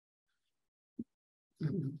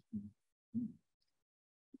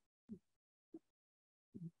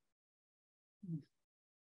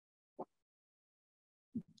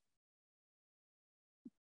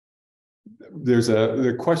 There's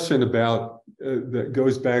the question about that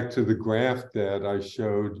goes back to the graph that I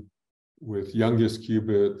showed with youngest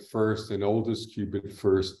qubit first and oldest qubit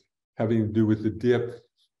first, having to do with the dip.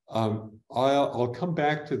 I'll come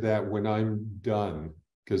back to that when I'm done,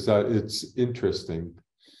 because it's interesting.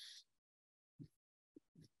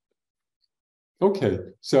 Okay,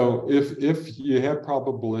 so if you have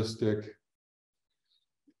probabilistic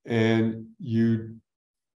and you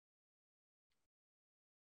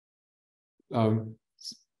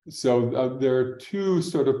there are 2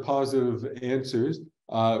 sort of positive answers.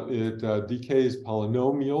 It decays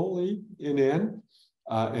polynomially in n,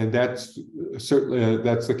 and that's certainly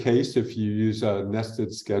that's the case if you use a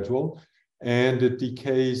nested schedule. and it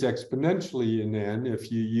decays exponentially in n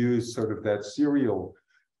if you use sort of that serial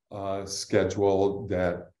schedule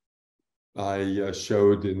that I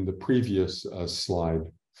showed in the previous slide.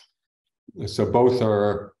 So both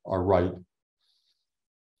are right.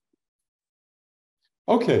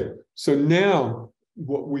 Okay, so now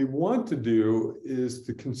what we want to do is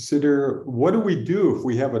to consider, what do we do if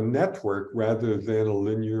we have a network rather than a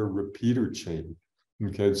linear repeater chain?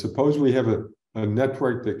 Okay, suppose we have a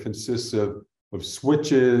network that consists of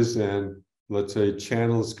switches and, let's say,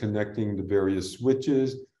 channels connecting the various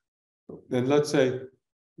switches. And let's say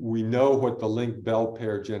we know what the link bell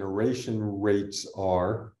pair generation rates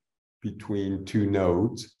are between two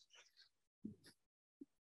nodes.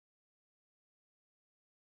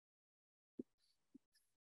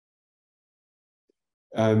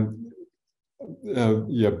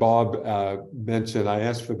 Yeah, Bob mentioned, I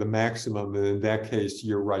asked for the maximum, and in that case,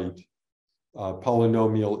 you're right.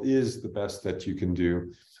 Polynomial is the best that you can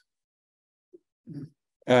do.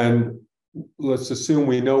 And let's assume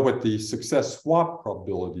we know what the success swap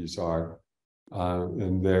probabilities are.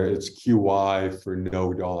 And there it's QI for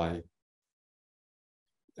node I.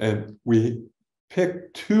 And we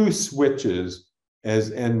pick two switches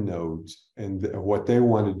as end nodes. And what they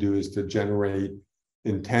want to do is to generate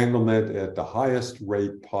entanglement at the highest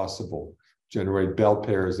rate possible, generate bell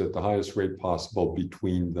pairs at the highest rate possible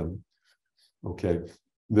between them. Okay,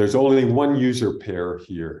 there's only one user pair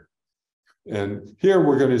here. And here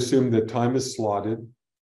we're going to assume that time is slotted.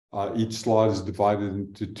 Each slot is divided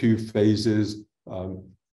into two phases.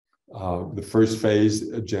 The first phase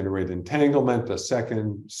generate entanglement, the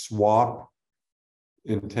second swap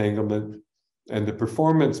entanglement. And the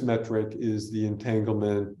performance metric is the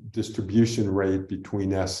entanglement distribution rate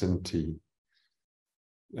between S and T.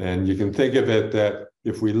 And you can think of it that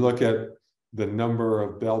if we look at the number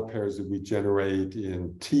of bell pairs that we generate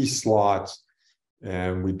in T slots,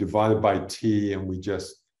 and we divide it by T, and we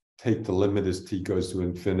just take the limit as T goes to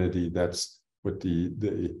infinity, that's what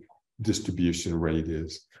the distribution rate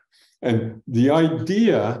is. And the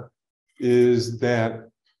idea is that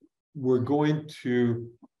we're going to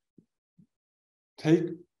take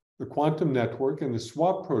the quantum network and the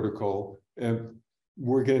swap protocol, and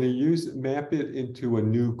we're going to map it into a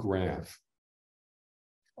new graph,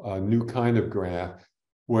 a new kind of graph,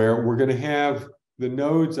 where we're going to have the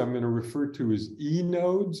nodes I'm going to refer to as E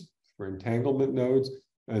nodes, for entanglement nodes,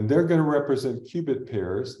 and they're going to represent qubit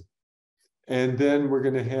pairs. And then we're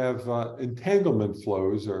going to have entanglement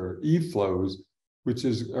flows, or E flows, which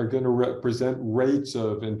are going to represent rates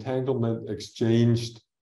of entanglement exchanged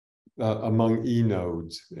among E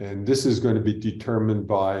nodes. And this is going to be determined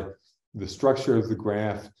by the structure of the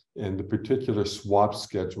graph and the particular swap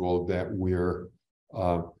schedule that we're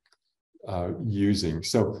using.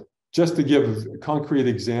 So just to give a concrete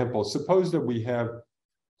example, suppose that we have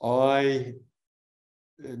I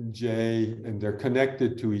and J, and they're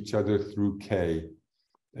connected to each other through K.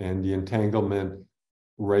 And the entanglement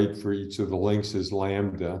rate for each of the links is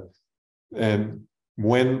lambda. And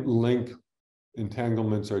when link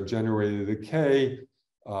entanglements are generated at K,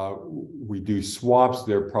 we do swaps,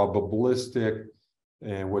 they're probabilistic.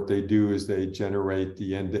 And what they do is they generate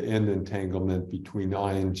the end-to-end entanglement between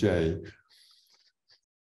I and J.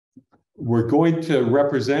 We're going to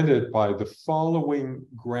represent it by the following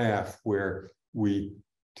graph, where we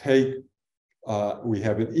take, we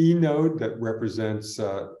have an E node that represents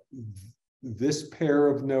this pair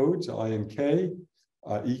of nodes, I and K.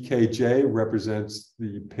 EKJ represents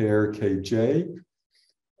the pair KJ.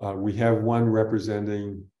 We have one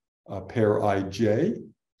representing a pair IJ.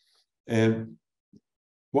 And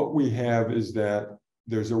what we have is that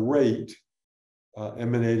there's a rate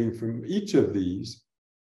emanating from each of these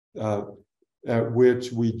at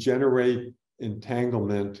which we generate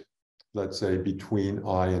entanglement, let's say, between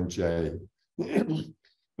I and J.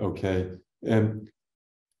 Okay, and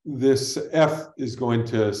this F is going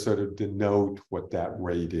to sort of denote what that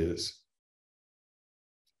rate is.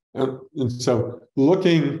 And so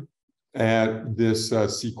looking at this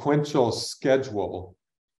sequential schedule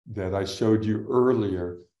that I showed you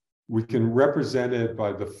earlier, we can represent it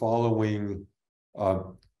by the following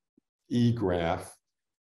E graph.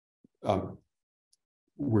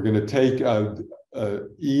 We're going to take a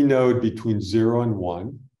E node between 0 and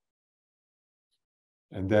 1.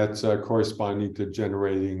 And that's corresponding to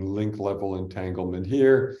generating link level entanglement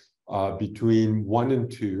here between 1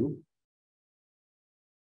 and 2.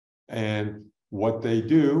 And what they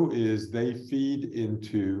do is they feed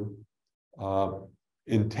into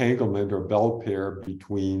entanglement or bell pair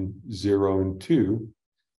between 0 and 2.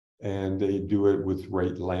 And they do it with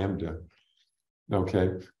rate lambda.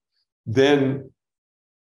 Okay. Then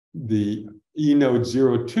the E node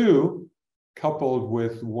 02 coupled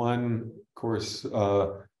with one course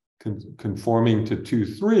conforming to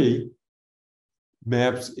 2,3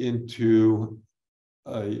 maps into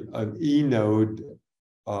an E node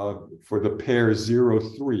for the pair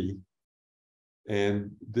 0,3.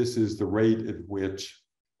 And this is the rate at which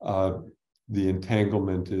the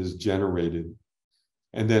entanglement is generated.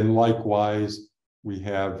 And then likewise, we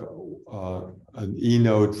have an E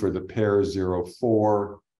node for the pair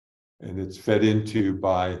 0,4, and it's fed into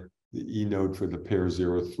by the E node for the pair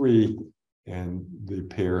 0,3 and the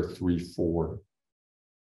pair 3,4.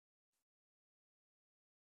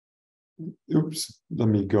 Oops, let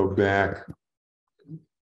me go back.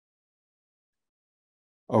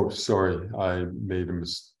 Oh, sorry, I made a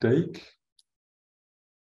mistake.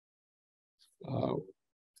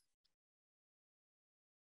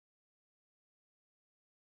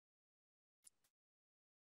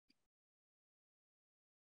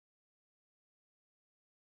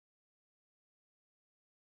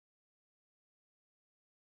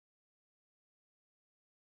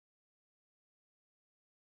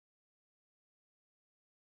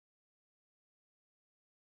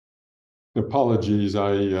 Apologies,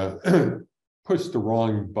 I pushed the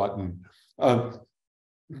wrong button.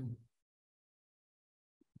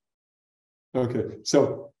 Okay,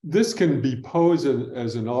 so this can be posed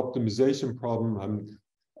as an optimization problem.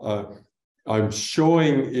 I'm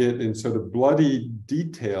showing it in sort of bloody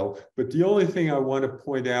detail, but the only thing I want to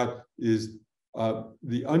point out is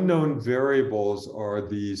the unknown variables are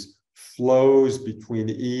these flows between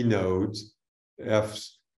E nodes,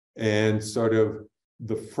 F's, and sort of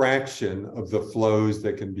the fraction of the flows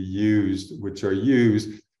that can be used, which are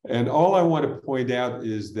used. And all I want to point out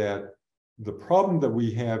is that the problem that we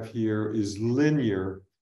have here is linear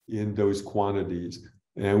in those quantities.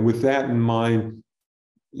 And with that in mind,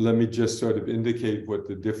 let me just sort of indicate what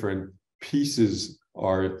the different pieces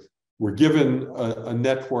are. We're given a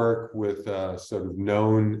network with sort of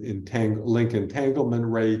known link entanglement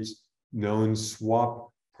rates, known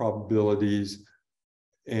swap probabilities,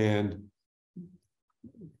 and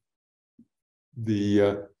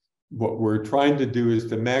what we're trying to do is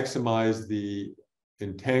to maximize the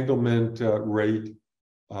entanglement rate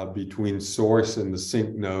between source and the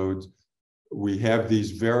sink nodes. We have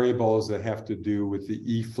these variables that have to do with the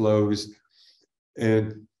E flows,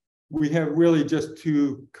 and we have really just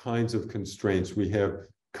two kinds of constraints. We have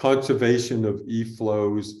conservation of E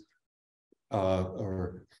flows,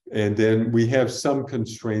 and then we have some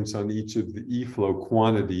constraints on each of the E flow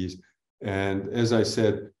quantities. And as I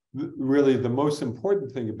said, really the most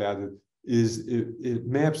important thing about it is it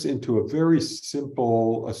maps into a very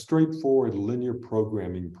simple, a straightforward linear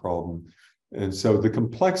programming problem. And so the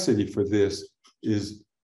complexity for this is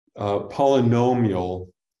polynomial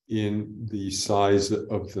in the size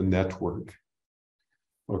of the network.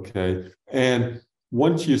 Okay, and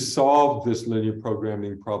once you solve this linear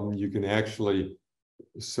programming problem, you can actually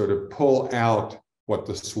sort of pull out what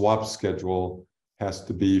the swap schedule has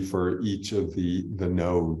to be for each of the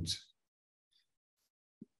nodes.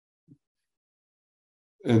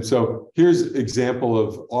 And so here's an example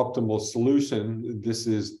of optimal solution. This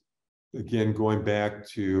is, again, going back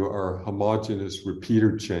to our homogeneous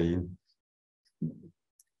repeater chain,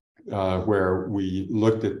 where we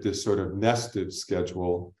looked at this sort of nested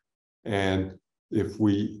schedule. And if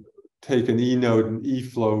we take an E node and E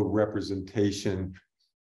flow representation,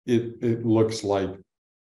 it looks like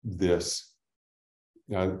this.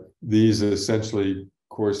 These essentially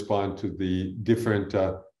correspond to the different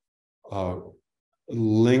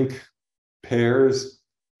link pairs,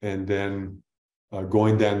 and then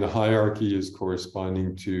going down the hierarchy is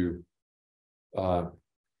corresponding to the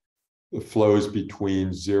flows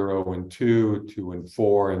between 0 and 2, 2 and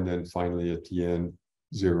 4, and then finally at the end,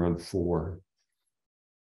 0 and 4.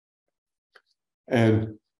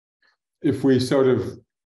 And if we sort of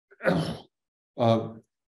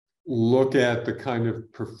look at the kind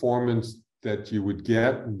of performance that you would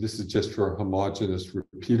get, and this is just for a homogeneous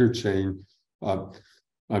repeater chain,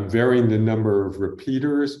 I'm varying the number of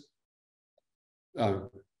repeaters.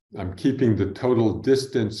 I'm keeping the total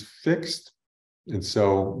distance fixed. And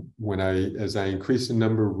so as I increase the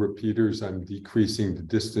number of repeaters, I'm decreasing the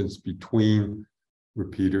distance between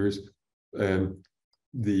repeaters. And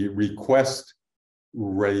the request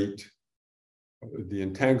rate, the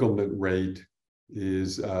entanglement rate,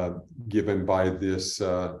 is given by this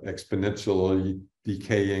exponentially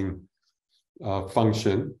decaying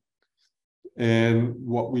function. And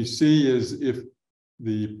what we see is if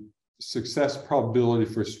the success probability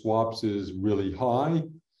for swaps is really high,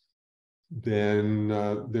 then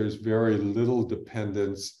there's very little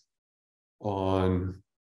dependence on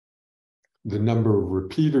the number of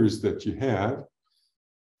repeaters that you have.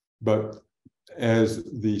 But as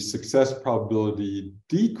the success probability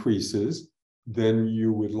decreases, then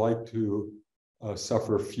you would like to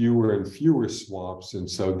suffer fewer and fewer swaps. And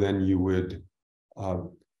so then you would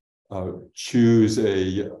choose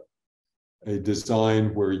a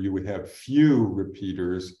design where you would have few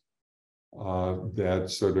repeaters that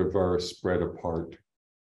sort of are spread apart.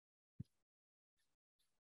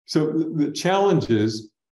 So the challenge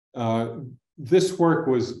is, this work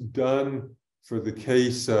was done for the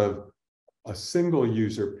case of a single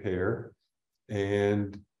user pair.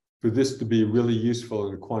 And for this to be really useful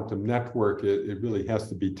in a quantum network, it really has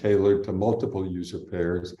to be tailored to multiple user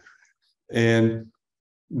pairs and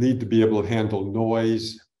need to be able to handle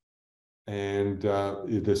noise. And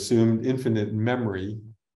it assumed infinite memory.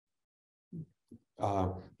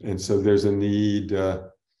 And so there's a need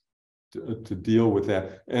to deal with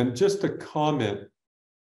that. And just a comment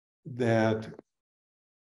that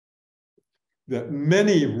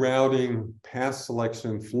many routing, path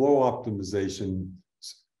selection, flow optimization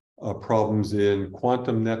problems in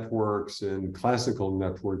quantum networks and classical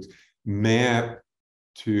networks map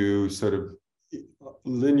to sort of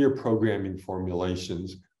linear programming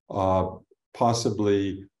formulations,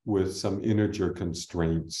 possibly with some integer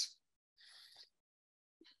constraints.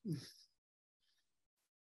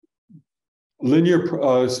 So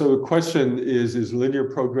the question is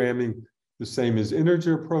linear programming the same as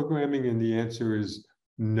integer programming? And the answer is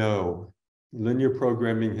no. Linear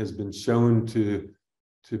programming has been shown to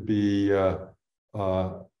be done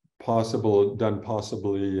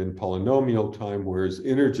possibly in polynomial time, whereas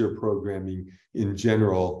integer programming in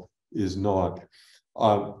general is not.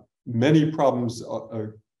 Many problems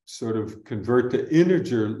sort of convert to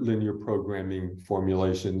integer linear programming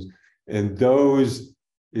formulations, and those,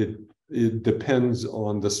 it depends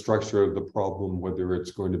on the structure of the problem, whether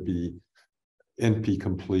it's going to be NP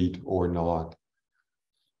complete or not.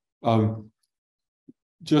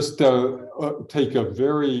 Let's take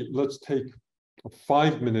a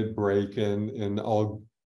 5-minute break, and I'll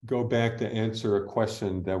go back to answer a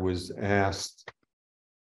question that was asked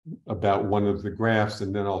about one of the graphs,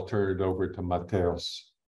 and then I'll turn it over to Matheus.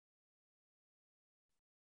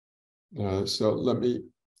 So let me.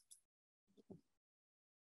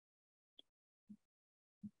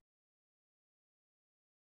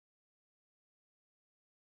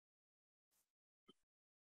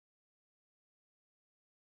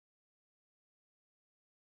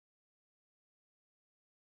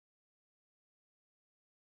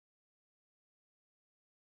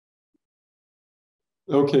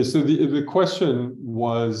 Okay, so the question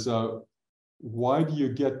was, why do you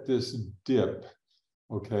get this dip?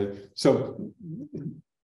 Okay, so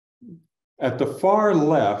at the far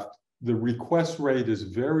left, the request rate is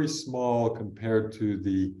very small compared to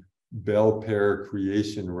the bell pair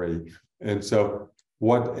creation rate. And so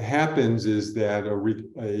what happens is that a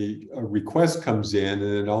request comes in,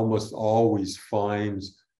 and it almost always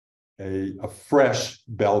finds a fresh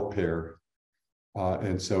bell pair.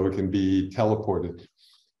 And so it can be teleported.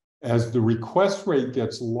 As the request rate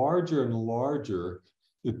gets larger and larger,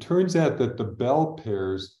 it turns out that the bell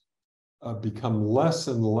pairs become less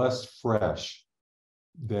and less fresh,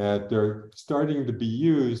 that they're starting to be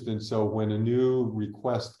used. And so when a new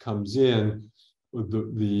request comes in,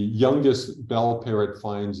 the youngest bell pair it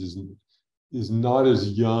finds is not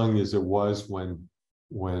as young as it was when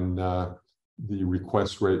the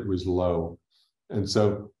request rate was low. And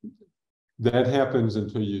so that happens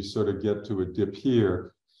until you sort of get to a dip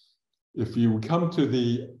here. If you come to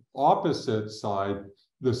the opposite side,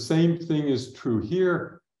 the same thing is true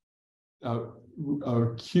here.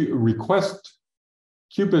 Request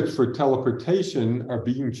qubits for teleportation are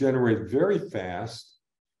being generated very fast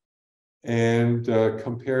and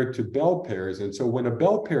compared to bell pairs. And so when a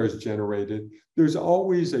bell pair is generated, there's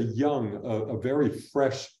always a very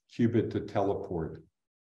fresh qubit to teleport.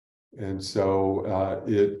 And so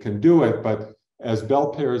it can do it, but as bell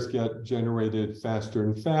pairs get generated faster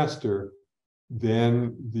and faster,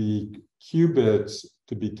 then the qubits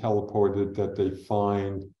to be teleported that they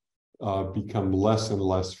find become less and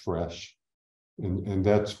less fresh. And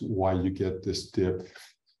that's why you get this dip.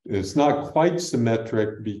 It's not quite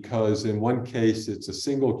symmetric because in one case it's a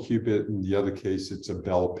single qubit, in the other case it's a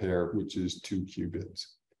bell pair, which is 2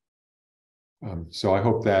 qubits. So I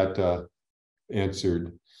hope that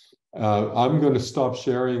answered. I'm going to stop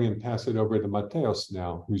sharing and pass it over to Matheus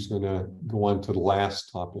now, who's going to go on to the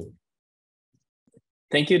last topic.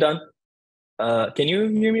 Thank you, Don. Can you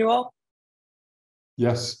hear me well?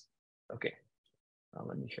 Yes. Okay.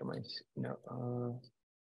 Let me share my.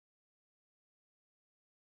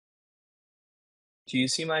 Do you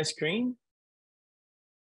see my screen?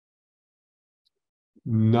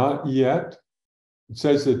 Not yet. It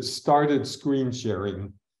says it started screen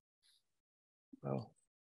sharing. Oh,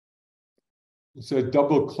 It said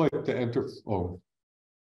double click to enter. Oh,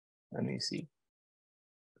 let me see.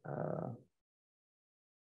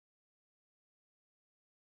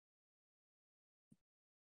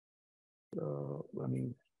 So let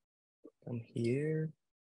me come here.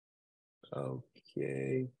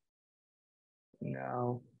 Okay.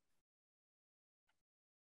 Now.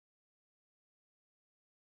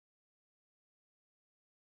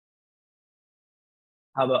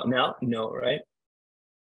 How about now? No, right?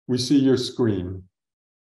 we see your screen.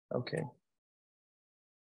 Okay.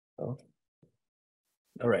 Oh.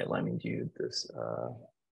 All right, let me do this.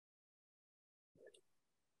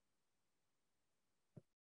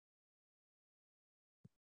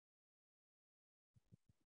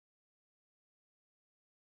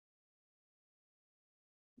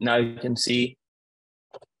 Now you can see.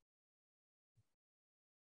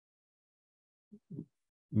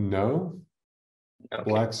 No. Okay.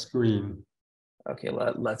 Black screen. Okay,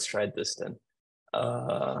 let's try this then.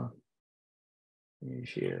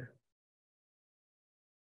 Share.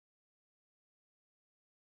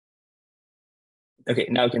 Okay,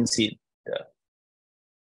 now you can see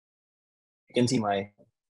the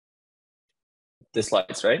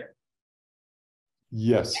slides, right?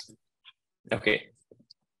 Yes. Okay.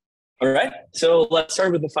 All right. So let's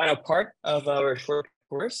start with the final part of our short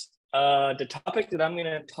course. The topic that I'm going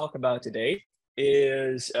to talk about today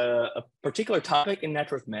is a particular topic in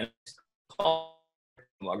network management called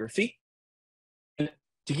tomography. And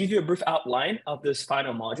to give you a brief outline of this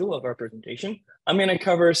final module of our presentation, I'm going to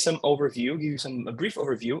cover some overview, give you a brief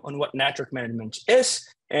overview on what network management is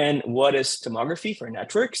and what is tomography for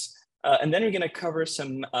networks. And then we're going to cover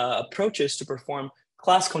some approaches to perform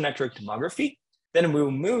classical network tomography. Then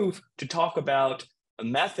we'll move to talk about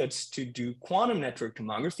methods to do quantum network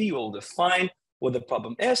tomography. We'll define what the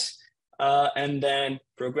problem is, and then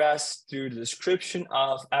progress through the description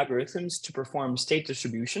of algorithms to perform state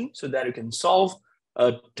distribution so that you can solve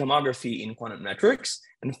tomography in quantum networks.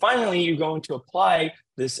 And finally, you're going to apply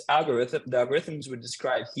this algorithm, the algorithms we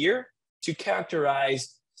describe here, to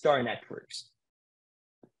characterize star networks.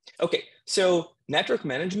 Okay, so network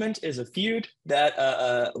management is a field that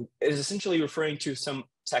is essentially referring to some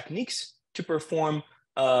techniques to perform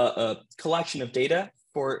a collection of data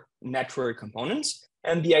for network components.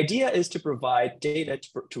 And the idea is to provide data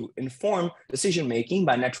to inform decision-making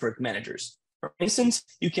by network managers. For instance,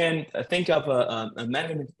 you can think of a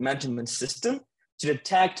management system to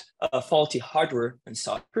detect faulty hardware and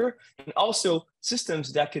software, and also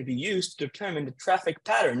systems that could be used to determine the traffic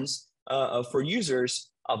patterns for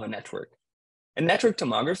users of a network. And network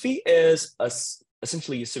tomography is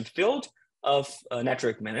essentially a subfield of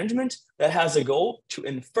network management that has a goal to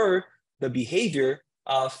infer the behavior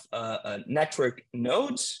of network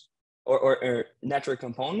nodes or network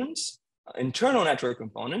components, internal network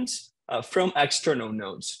components from external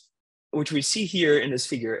nodes, which we see here in this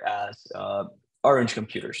figure as orange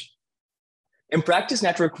computers. In practice,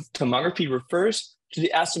 network tomography refers to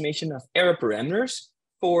the estimation of error parameters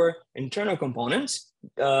for internal components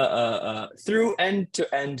through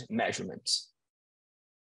end-to-end measurements.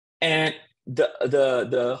 And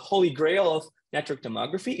the holy grail of network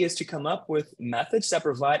tomography is to come up with methods that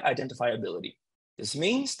provide identifiability. This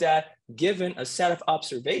means that given a set of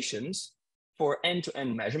observations for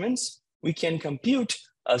end-to-end measurements, we can compute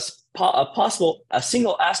a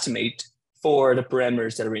single estimate for the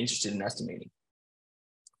parameters that we're interested in estimating.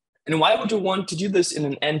 And why would you want to do this in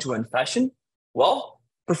an end-to-end fashion? Well,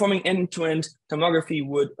 performing end-to-end tomography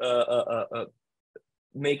would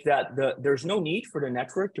make that there's no need for the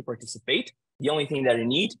network to participate. The only thing that you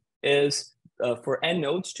need is for end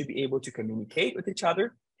nodes to be able to communicate with each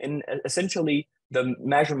other. And essentially, the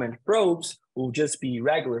measurement probes will just be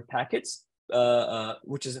regular packets,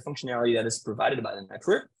 which is a functionality that is provided by the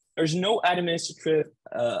network. There's no administrative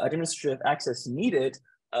access needed.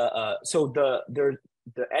 So the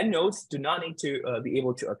end nodes do not need to be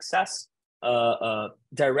able to access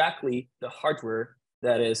directly the hardware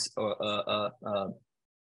that is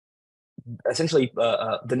essentially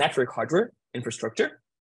the network hardware infrastructure.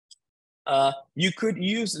 You could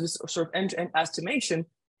use this sort of end-to-end estimation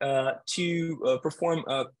to perform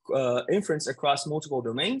inference across multiple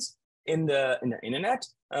domains in the internet,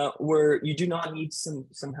 where you do not need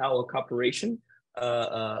somehow a cooperation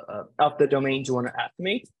of the domains you want to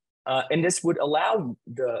estimate, and this would allow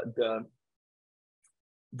the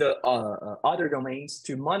other domains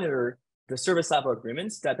to monitor the service level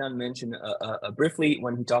agreements that Dan mentioned briefly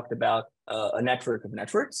when he talked about a network of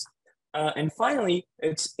networks. And finally,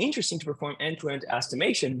 it's interesting to perform end-to-end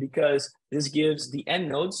estimation because this gives the end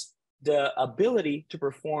nodes the ability to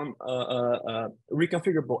perform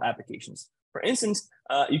reconfigurable applications. For instance,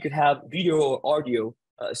 you could have video or audio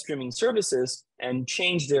streaming services and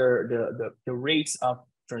change the rates of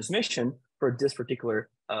transmission for this particular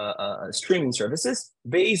streaming services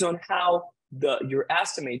based on how your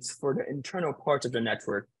estimates for the internal parts of the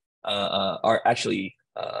network are actually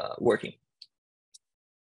working.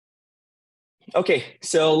 Okay,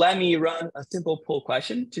 so let me run a simple poll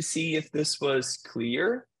question to see if this was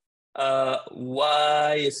clear.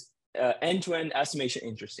 Why is end-to-end estimation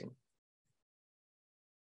interesting?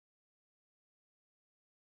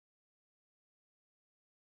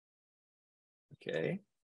 Okay.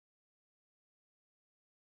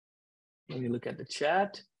 Let me look at the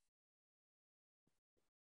chat.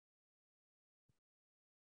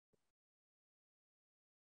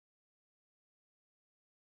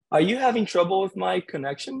 Are you having trouble with my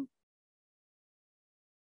connection?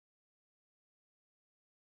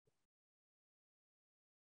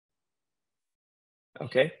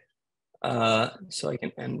 Okay, so I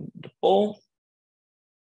can end the poll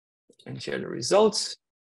and share the results.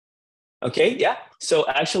 Okay, yeah, so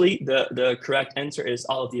actually the correct answer is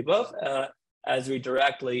all of the above, as we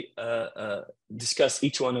directly discuss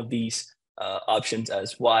each one of these options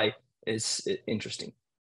as why is interesting.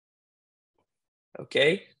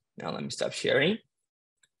 Okay, now let me stop sharing.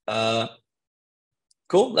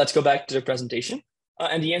 Cool, let's go back to the presentation.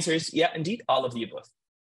 And the answer is, yeah, indeed, all of the above.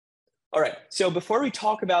 All right, so before we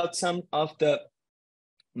talk about some of the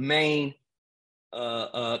main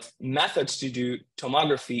methods to do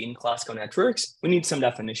tomography in classical networks, we need some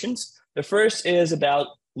definitions. The first is about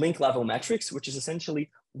link level metrics, which is essentially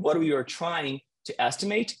what we are trying to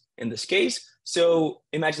estimate in this case. So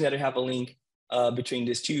imagine that I have a link between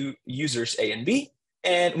these two users, A and B,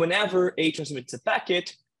 and whenever A transmits a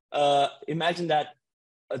packet, imagine that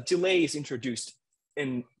a delay is introduced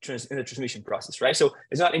in the transmission process, right? So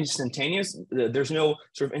it's not instantaneous. There's no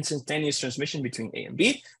sort of instantaneous transmission between A and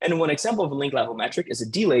B. And one example of a link level metric is a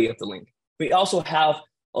delay of the link. We also have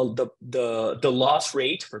the loss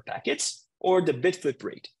rate for packets or the bit flip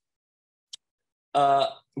rate.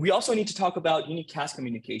 We also need to talk about unicast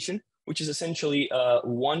communication, which is essentially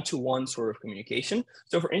one-to-one sort of communication.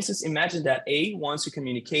 So for instance, imagine that A wants to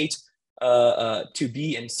communicate to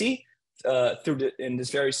B and C in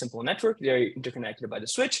this very simple network. They're interconnected by the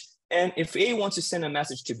switch. And if A wants to send a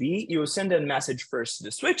message to B, you will send that message first to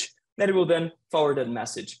the switch, then it will then forward that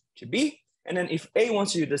message to B. And then if A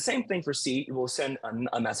wants to do the same thing for C, it will send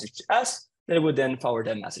a message to S, then it would then forward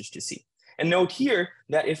that message to C. And note here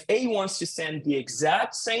that if A wants to send the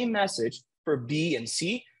exact same message for B and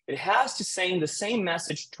C, it has to send the same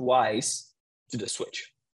message twice to the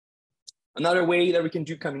switch. Another way that we can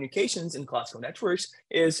do communications in classical networks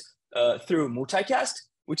is through multicast,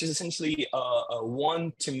 which is essentially a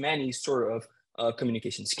one-to-many sort of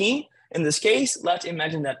communication scheme. In this case, let's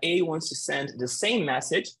imagine that A wants to send the same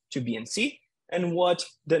message to B and C. And what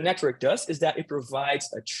the network does is that it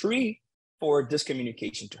provides a tree for this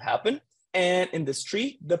communication to happen. And in this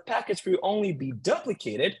tree, the packets will only be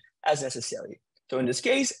duplicated as necessary. So in this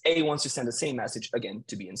case, A wants to send the same message again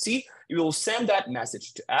to B and C. You will send that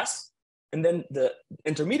message to S, and then the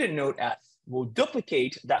intermediate node S will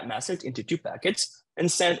duplicate that message into two packets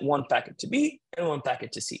and send one packet to B and one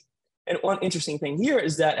packet to C. And one interesting thing here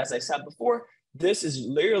is that, as I said before, this is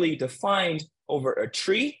literally defined over a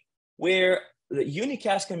tree where the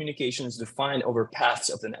unicast communication is defined over paths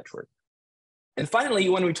of the network. And finally,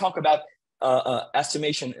 when we talk about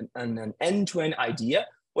estimation and an end-to-end idea,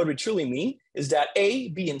 what we truly mean is that A,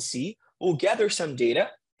 B, and C will gather some data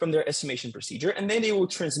from their estimation procedure, and then they will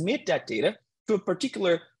transmit that data to a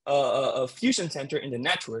particular fusion center in the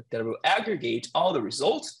network that will aggregate all the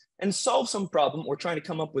results and solve some problem or trying to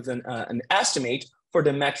come up with an estimate for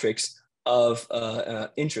the metrics of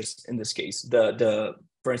interest in this case,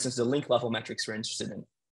 for instance, the link level metrics we're interested in.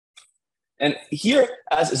 And here,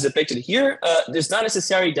 as is depicted here, it's not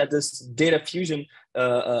necessary that this data fusion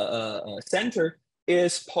center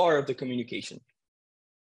is part of the communication.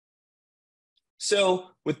 So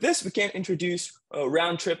with this, we can introduce a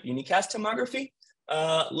round-trip unicast tomography.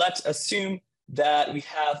 Let's assume that we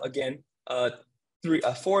have, again, a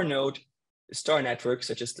 4-node star network,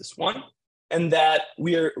 such as this one, and that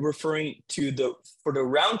we are referring to for the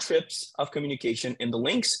round trips of communication in the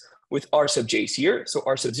links with R sub j's here. So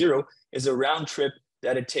R sub 0 is a round trip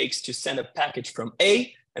that it takes to send a package from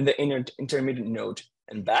A and the intermediate node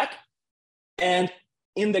and back. And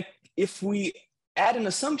if we add an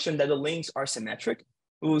assumption that the links are symmetric,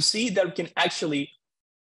 we will see that we can actually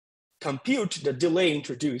compute the delay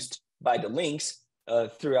introduced by the links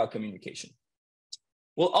throughout communication.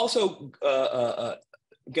 We'll also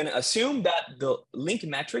going to assume that the link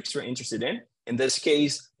metrics we're interested in this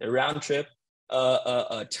case, the round trip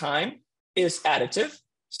time is additive.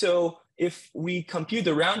 So if we compute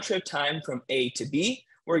the round trip time from A to B,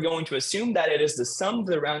 we're going to assume that it is the sum of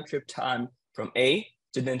the round trip time from A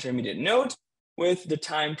to the intermediate node with the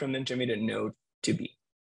time from the intermediate node to B.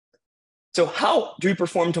 So how do we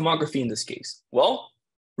perform tomography in this case? Well,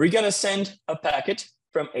 we're going to send a packet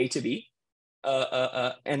from A to B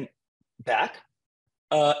and back.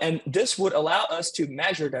 And this would allow us to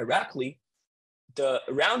measure directly the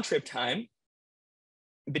round trip time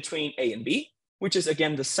between A and B, which is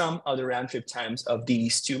again the sum of the round trip times of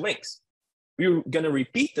these two links. We're going to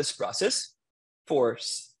repeat this process for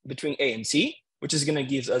between A and C, which is going to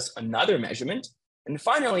give us another measurement. And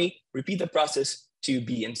finally, repeat the process to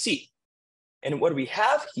B and C. And what we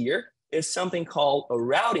have here is something called a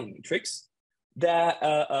routing matrix that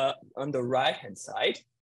on the right-hand side.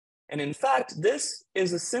 And in fact, this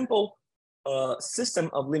is a simple system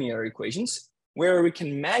of linear equations where we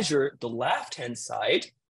can measure the left-hand side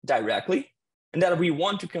directly, and that we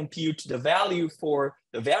want to compute the value for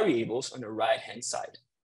the variables on the right-hand side.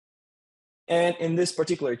 And in this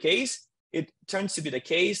particular case, it turns to be the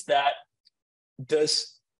case that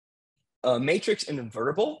this matrix is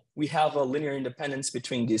invertible. We have a linear independence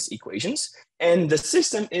between these equations, and the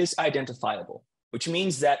system is identifiable, which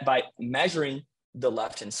means that by measuring the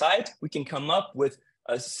left-hand side, we can come up with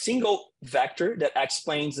a single vector that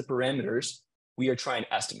explains the parameters we are trying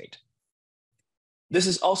to estimate. This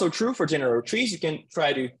is also true for general trees. You can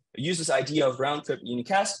try to use this idea of round-trip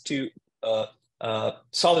unicast to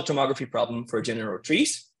solve the tomography problem for general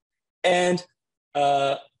trees. And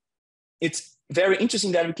it's very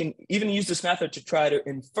interesting that we can even use this method to try to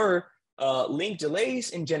infer link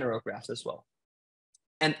delays in general graphs as well.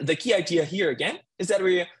 And the key idea here again is that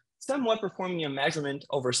we're somewhat performing a measurement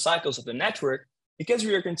over cycles of the network because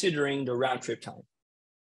we are considering the round trip time.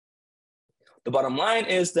 The bottom line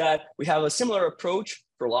is that we have a similar approach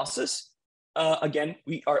for losses. Again,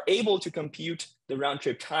 we are able to compute the round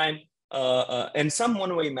trip time and some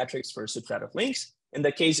one-way metrics for a subset of links. In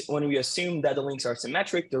the case, when we assume that the links are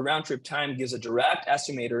symmetric, the round trip time gives a direct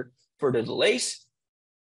estimator for the delays.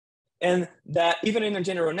 And that even in the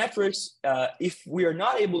general networks, if we are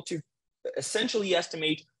not able to essentially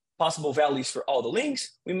estimate possible values for all the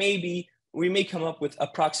links, we may come up with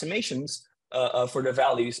approximations for the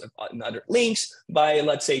values of other links by,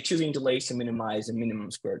 let's say, choosing delays to minimize the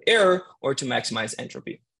minimum squared error or to maximize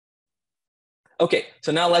entropy. Okay,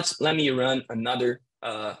 so now let me run another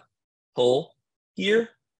poll here.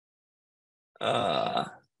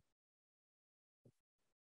 That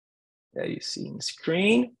you see in the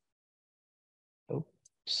screen.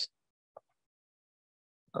 Oops.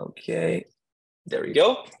 Okay, there we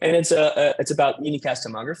go. And it's about unicast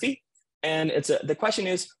tomography. And the question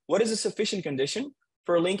is, what is a sufficient condition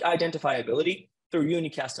for link identifiability through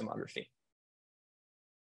unicast tomography?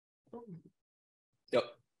 Yep.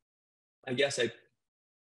 I guess I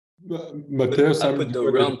Matheus, put the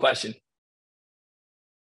wrong question.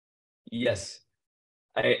 Yes,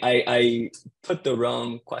 I put the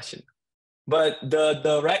wrong question, but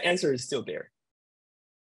the right answer is still there.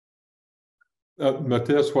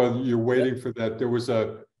 Matheus, while you're waiting for that, there was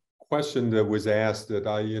a question that was asked that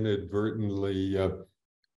I inadvertently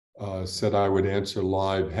said I would answer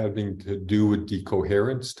live, having to do with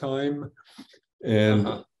decoherence time.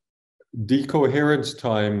 And decoherence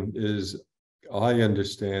time is, I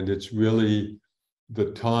understand, it's really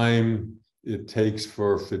the time it takes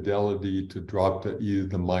for fidelity to drop to either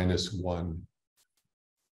the -1.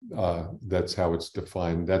 That's how it's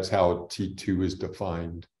defined. That's how T2 is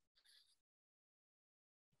defined.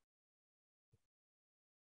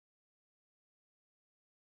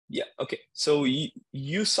 Yeah. Okay. So you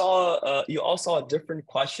all saw a different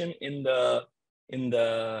question in the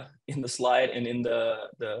slide and in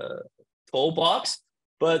the poll box,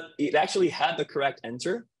 but it actually had the correct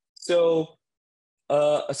answer. So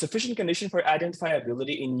a sufficient condition for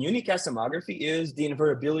identifiability in unicast tomography is the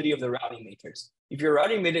invertibility of the routing matrix. If your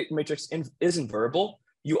routing matrix is invertible,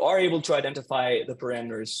 you are able to identify the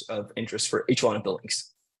parameters of interest for each one of the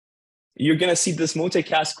links. You're going to see this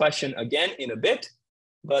multicast question again in a bit,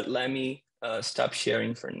 but let me stop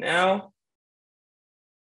sharing for now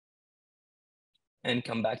and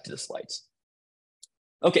come back to the slides.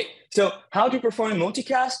 Okay, so how to perform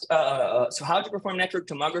multicast? So how to perform network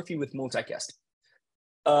tomography with multicast?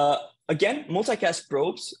 Again, multicast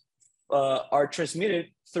probes are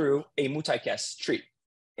transmitted through a multicast tree.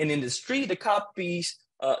 And in this tree, the copies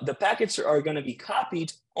the packets are going to be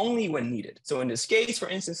copied only when needed. So in this case, for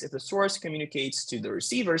instance, if the source communicates to the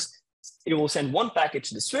receivers, it will send one packet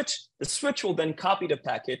to the switch. The switch will then copy the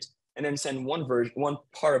packet and then send one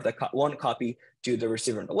part of the one copy to the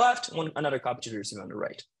receiver on the left, another copy to the receiver on the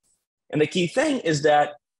right. And the key thing is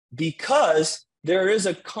that because there is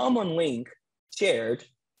a common link shared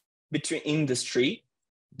in this tree,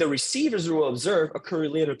 the receivers will observe a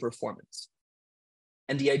correlated performance.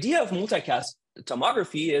 And the idea of multicast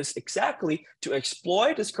tomography is exactly to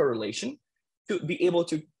exploit this correlation to be able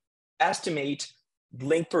to estimate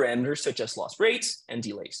link parameters such as loss rates and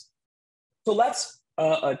delays. So let's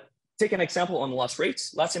take an example on loss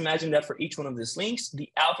rates. Let's imagine that for each one of these links, the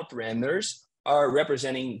alpha parameters are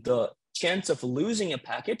representing the chance of losing a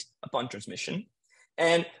packet upon transmission.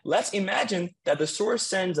 And let's imagine that the source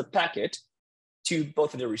sends a packet to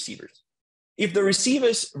both of the receivers. If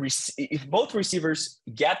both receivers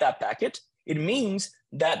get that packet, it means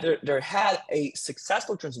that there had a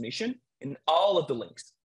successful transmission in all of the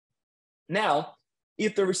links. Now,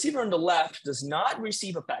 if the receiver on the left does not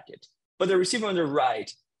receive a packet, but the receiver on the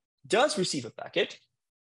right does receive a packet,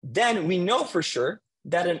 then we know for sure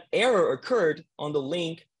that an error occurred on the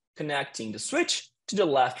link connecting the switch to the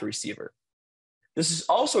left receiver. This is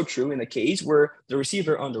also true in the case where the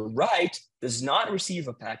receiver on the right does not receive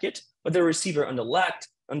a packet, but the receiver on the left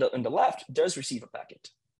does receive a packet.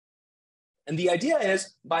 And the idea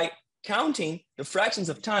is by counting the fractions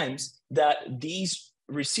of times that these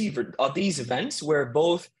events where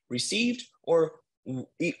both received or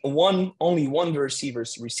only one of the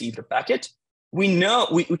receivers received a packet, we know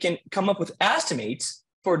we can come up with estimates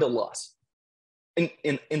for the loss in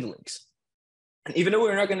the links. And even though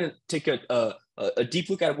we're not going to take a deep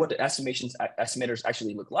look at what the estimators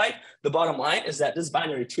actually look like, the bottom line is that this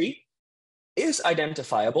binary tree is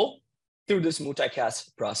identifiable through this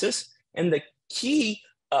multicast process. And the key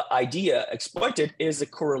idea exploited is the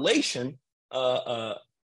correlation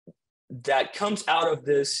that comes out of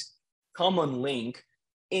this common link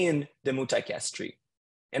in the multicast tree.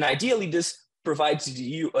 And ideally, this provides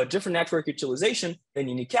you a different network utilization than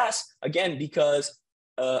unicast, again, because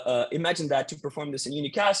imagine that to perform this in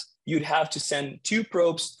unicast, you'd have to send 2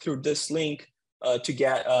 probes through this link to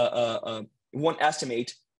get one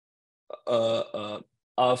estimate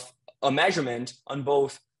of a measurement on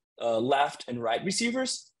both left and right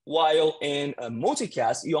receivers, while in a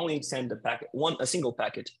multicast, you only send a single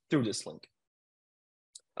packet through this link.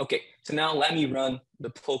 Okay, so now let me run the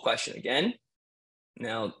poll question again.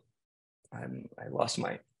 Now, I lost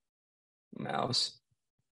my mouse.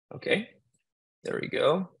 Okay, there we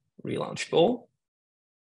go. Relaunch poll.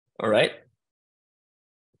 All right.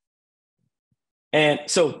 And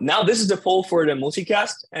so now this is the poll for the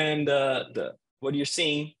multicast, and what you're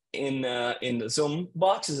seeing in the Zoom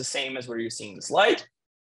box is the same as what you're seeing in the slide.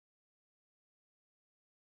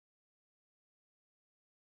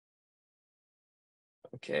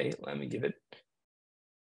 Okay, let me give it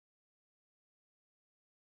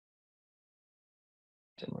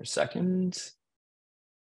 10 more seconds.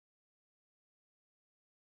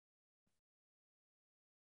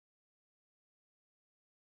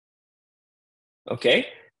 Okay,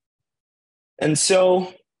 and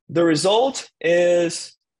so the result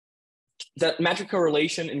is that metric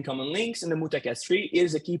correlation in common links in the multicast tree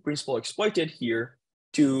is a key principle exploited here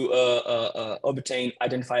to obtain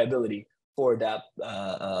identifiability for that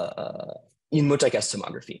in multicast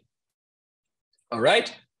tomography. All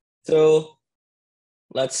right, so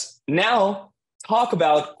let's now talk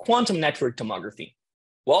about quantum network tomography.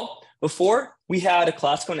 Well, before we had a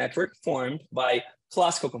classical network formed by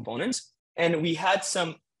classical components, and we had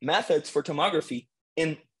some methods for tomography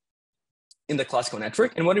in the classical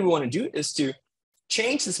network. And what we want to do is to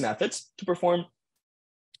change these methods to perform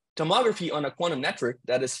tomography on a quantum network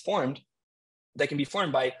that can be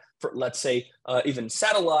formed by, let's say, even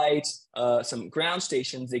satellites, some ground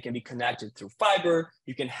stations. They can be connected through fiber.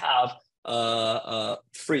 You can have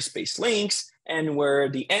free space links, and where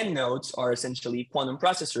the end nodes are essentially quantum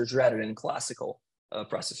processors rather than classical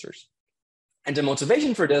processors. And the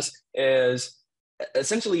motivation for this is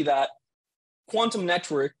essentially that quantum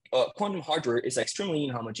hardware is extremely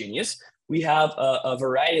inhomogeneous. We have a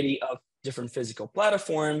variety of different physical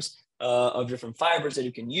platforms, of different fibers that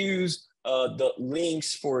you can use. The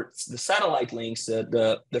links for the satellite links,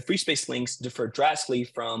 the free space links differ drastically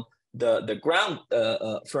from the ground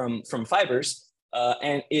from fibers.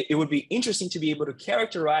 And it would be interesting to be able to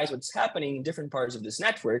characterize what's happening in different parts of this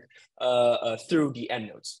network through the end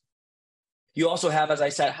nodes. You also have, as I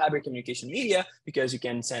said, hybrid communication media, because you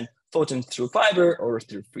can send photons through fiber or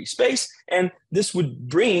through free space. And this would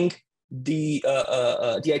bring the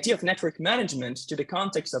idea of network management to the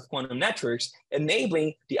context of quantum networks,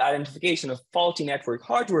 enabling the identification of faulty network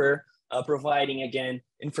hardware, providing, again,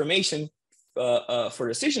 information for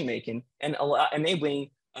decision making, and enabling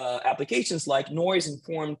applications like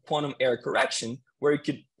noise-informed quantum error correction, where you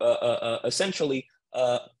could essentially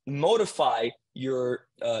modify your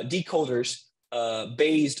decoders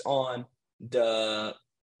based on the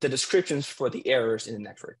descriptions for the errors in the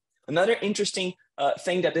network. Another interesting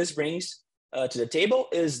thing that this brings to the table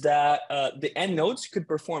is that the end nodes could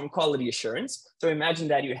perform quality assurance. So imagine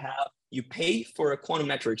that you pay for a quantum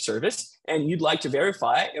network service, and you'd like to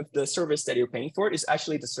verify if the service that you're paying for is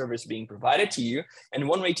actually the service being provided to you. And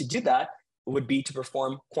one way to do that would be to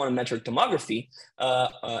perform quantum network tomography.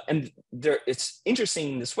 It's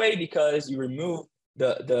interesting in this way because you remove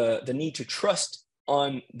the need to trust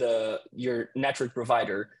on your network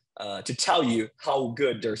provider to tell you how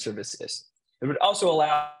good their service is. It would also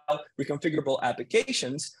allow reconfigurable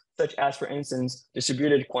applications, such as, for instance,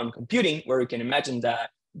 distributed quantum computing, where you can imagine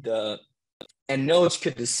that the end nodes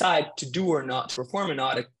could decide to do or not, to perform or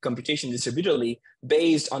not a computation distributedly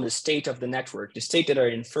based on the state of the network, the state that are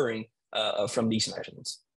inferring from these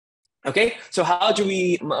measurements. Okay, so how do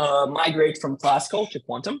we migrate from classical to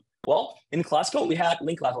quantum? Well, in classical, we had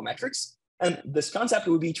link level metrics, and this concept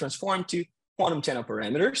would be transformed to quantum channel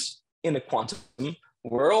parameters. In the quantum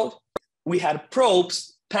world, we had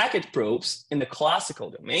probes, packet probes in the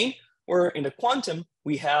classical domain, where in the quantum,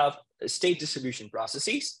 we have state distribution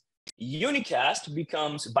processes. Unicast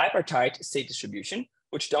becomes bipartite state distribution,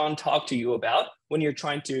 which Don talked to you about when you're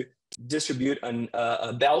trying to distribute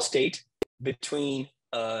a Bell state between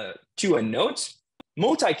two end nodes.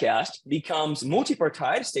 Multicast becomes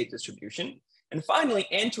multipartite state distribution. And finally,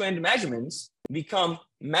 end-to-end measurements become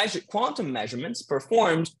quantum measurements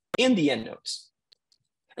performed in the end nodes.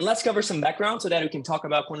 And let's cover some background so that we can talk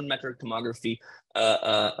about quantum network tomography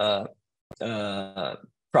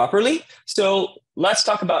properly. So let's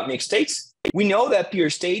talk about mixed states. We know that pure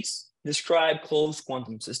states describe closed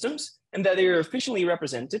quantum systems and that they are efficiently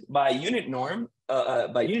represented by unit norm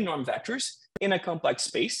vectors in a complex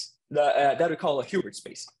space that we call a Hilbert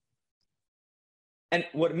space. And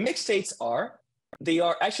what mixed states are, they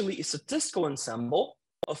are actually a statistical ensemble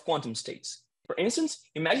of quantum states. For instance,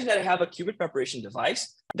 imagine that I have a qubit preparation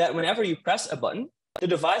device that whenever you press a button, the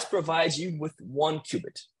device provides you with 1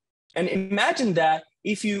 qubit. And imagine that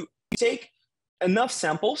if you take enough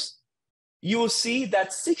samples, you will see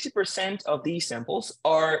that 60% of these samples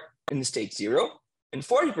are in state 0 and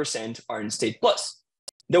 40% are in state plus.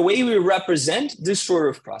 The way we represent this sort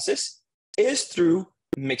of process is through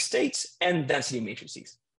mixed states and density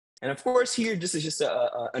matrices. And of course, here, this is just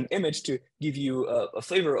an image to give you a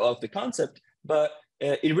flavor of the concept, but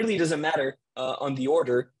it really doesn't matter on the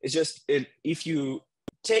order. It's just if you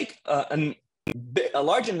take a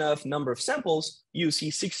large enough number of samples, you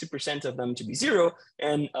see 60% of them to be 0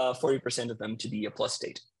 and 40% of them to be a plus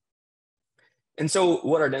state. And so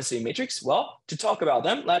what are density matrix? Well, to talk about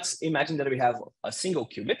them, let's imagine that we have a single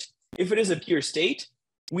qubit. If it is a pure state,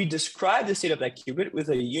 we describe the state of that qubit with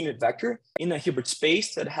a unit vector in a Hilbert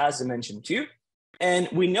space that has dimension 2. And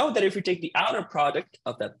we know that if we take the outer product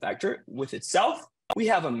of that vector with itself, we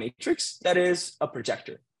have a matrix that is a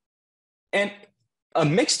projector. And a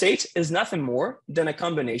mixed state is nothing more than a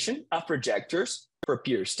combination of projectors for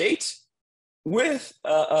pure states with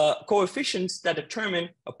coefficients that determine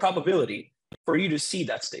a probability for you to see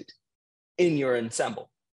that state in your ensemble.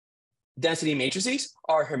 Density matrices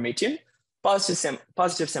are Hermitian,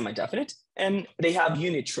 positive semi-definite, and they have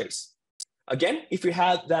unit trace. Again, if you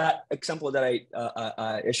have that example that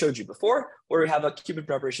I showed you before, where we have a qubit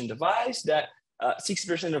preparation device that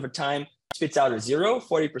 60% of the time spits out a 0,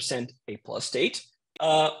 40% a plus state,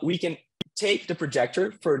 we can take the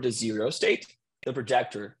projector for the 0 state, the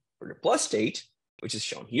projector for the plus state, which is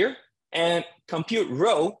shown here, and compute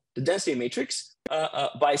rho, the density matrix,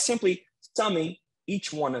 by simply summing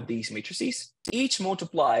each one of these matrices, each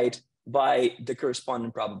multiplied by the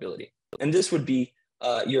corresponding probability. And this would be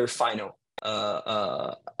your final,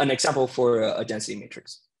 an example for a density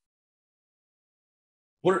matrix.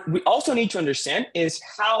 What we also need to understand is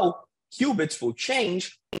how qubits will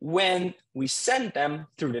change when we send them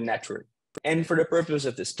through the network. And for the purpose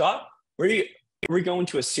of this talk, we're going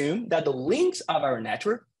to assume that the links of our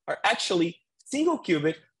network are actually single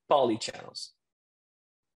qubit polychannels.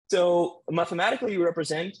 So mathematically, we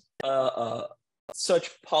represent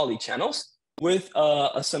such polychannels with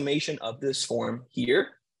a summation of this form here,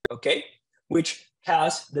 okay, which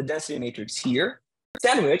has the density matrix here,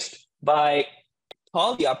 sandwiched by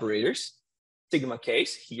poly operators, sigma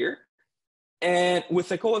case here, and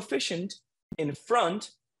with a coefficient in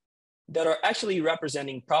front that are actually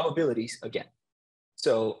representing probabilities again.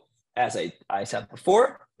 So as I said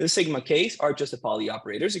before, the sigma k's are just the Pauli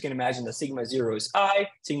operators. You can imagine that sigma 0 is I,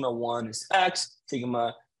 sigma 1 is x,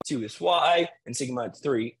 sigma 2 is y, and sigma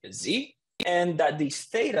 3 is z. And that these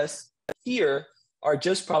thetas here are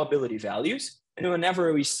just probability values. And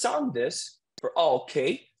whenever we sum this for all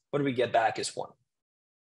k, what do we get back is 1.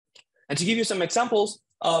 And to give you some examples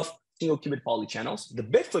of single qubit Pauli channels, the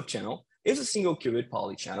bit flip channel is a single qubit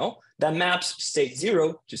Pauli channel that maps state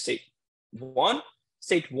 0 to state 1,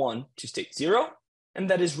 state 1 to state 0, and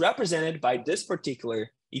that is represented by this particular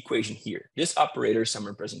equation here, this operator sum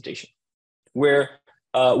representation, where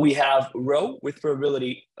we have rho with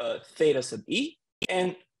probability theta sub e,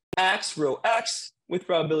 and x rho x with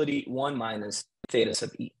probability 1 minus theta sub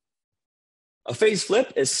e. A phase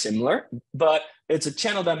flip is similar, but it's a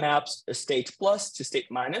channel that maps a state plus to state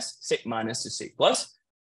minus to state plus,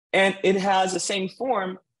 and it has the same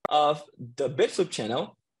form of the bit flip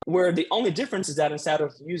channel, where the only difference is that instead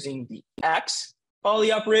of using the x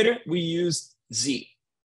Pauli operator, we use z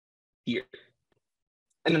here.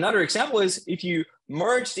 And another example is if you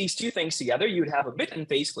merge these two things together, you would have a bit and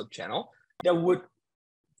phase flip channel that would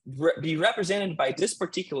be represented by this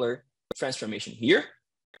particular transformation here,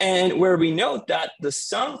 and where we note that the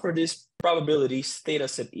sum for this probabilities theta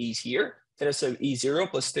sub e here, theta sub e0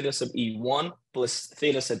 plus theta sub e1 plus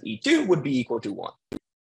theta sub e2 would be equal to 1.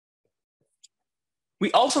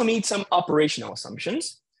 We also need some operational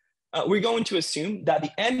assumptions. We're going to assume that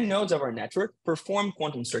the end nodes of our network perform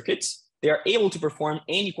quantum circuits. They are able to perform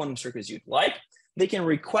any quantum circuits you'd like. They can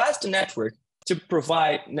request a network to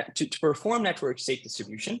perform network state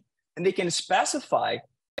distribution, and they can specify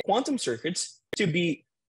quantum circuits to be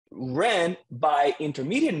ran by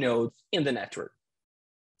intermediate nodes in the network.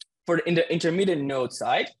 In the intermediate node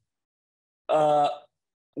side,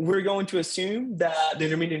 we're going to assume that the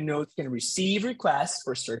intermediate nodes can receive requests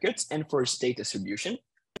for circuits and for state distribution,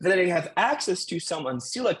 that they have access to some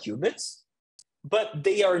ancilla qubits, but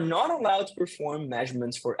they are not allowed to perform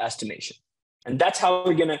measurements for estimation. And that's how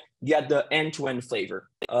we're gonna get the end-to-end flavor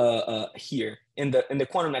here in the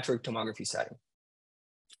quantum network tomography setting.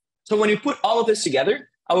 So when you put all of this together,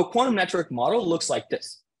 our quantum network model looks like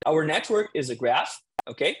this. Our network is a graph,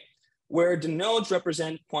 okay, where the nodes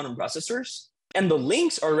represent quantum processors, and the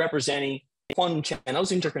links are representing quantum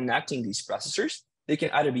channels interconnecting these processors. They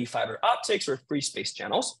can either be fiber optics or free space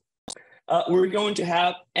channels. We're going to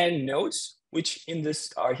have n nodes, which in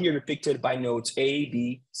this are here depicted by nodes A,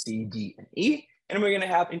 B, C, D, and E. And we're going to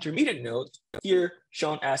have intermediate nodes here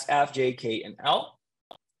shown as F, J, K, and L.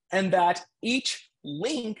 And that each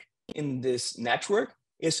link in this network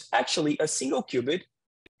is actually a single qubit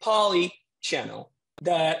Pauli channel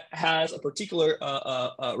that has a particular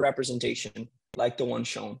representation like the one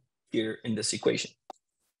shown here in this equation.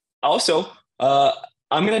 Also,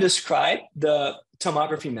 I'm going to describe the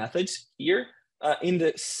tomography methods here in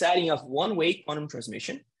the setting of one-way quantum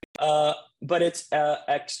transmission, but it's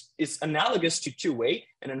analogous to two-way.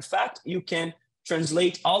 And in fact, you can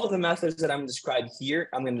translate all of the methods that I'm going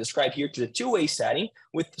to describe here to the two-way setting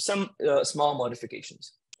with some small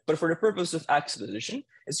modifications. But for the purpose of exposition,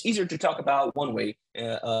 it's easier to talk about one-way,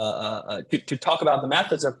 to talk about the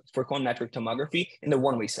methods for quantum network tomography in the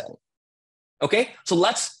one-way setting. Okay, so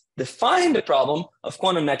let's define the problem of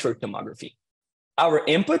quantum network tomography. Our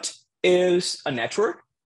input is a network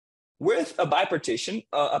with a bipartition,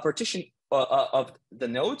 a partition of the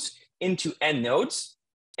nodes into n nodes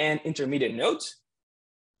and intermediate nodes.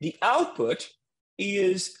 The output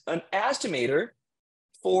is an estimator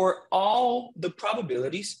for all the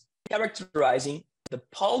probabilities characterizing the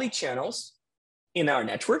Pauli channels in our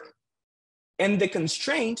network. And the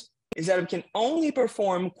constraint is that we can only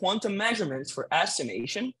perform quantum measurements for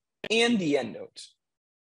estimation in the n nodes.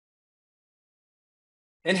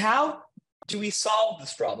 And how do we solve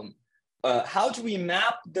this problem? How do we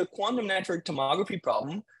map the quantum network tomography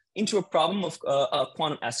problem into a problem of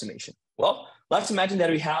quantum estimation? Well, let's imagine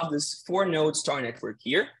that we have this 4-node star network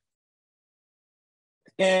here.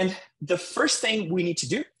 And the first thing we need to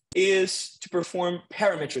do is to perform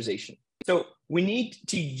parametrization. So we need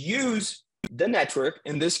to use the network,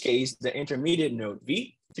 in this case, the intermediate node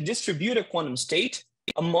V, to distribute a quantum state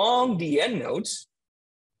among the n nodes.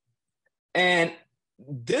 And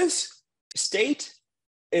this state,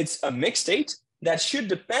 it's a mixed state that should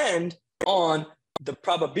depend on the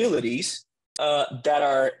probabilities that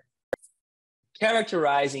are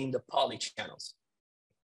characterizing the Pauli channels.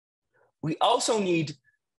 We also need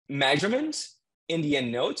measurements in the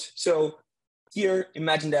n nodes. So here,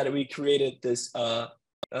 imagine that we created this a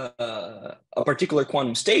particular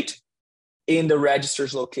quantum state in the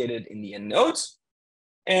registers located in the n nodes.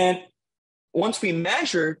 And once we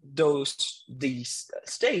measure these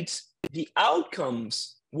states, the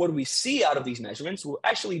outcomes, what we see out of these measurements, will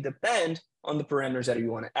actually depend on the parameters that we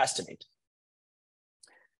want to estimate.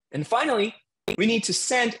 And finally, we need to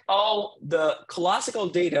send all the classical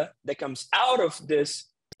data that comes out of this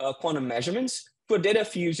quantum measurements to a data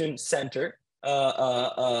fusion center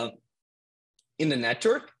in the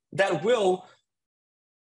network that will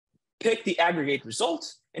pick the aggregate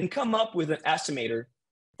results and come up with an estimator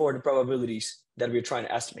for the probabilities that we're trying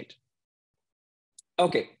to estimate.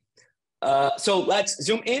 Okay, so let's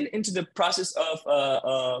zoom into the process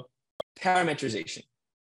of parametrization.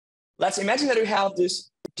 Let's imagine that we have this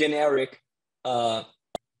generic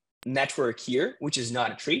network here, which is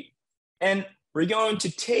not a tree. And we're going to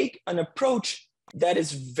take an approach that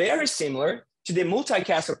is very similar to the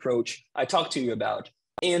multicast approach I talked to you about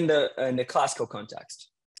in the classical context.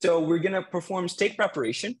 So we're going to perform state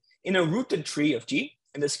preparation in a rooted tree of G.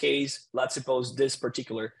 In this case, let's suppose this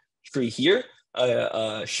particular tree here,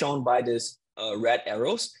 shown by this red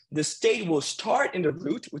arrows. The state will start in the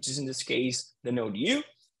root, which is in this case the node U,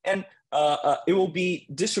 and it will be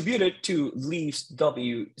distributed to leaves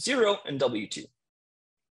W0 and W2.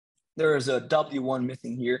 There is a W1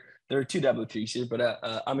 missing here. There are two W3s here, but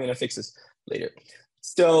I'm going to fix this later.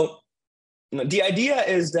 So the idea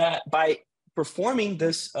is that by performing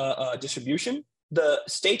this distribution, the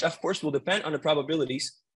state, of course, will depend on the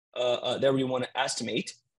probabilities that we want to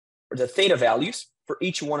estimate, or the theta values for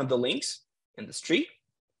each one of the links in this tree.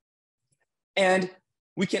 And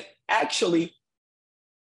we can actually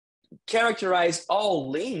characterize all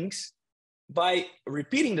links by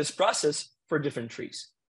repeating this process for different trees.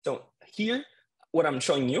 So here, what I'm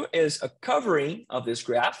showing you is a covering of this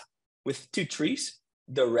graph with two trees,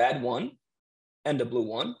 the red one and the blue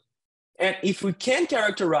one. And if we can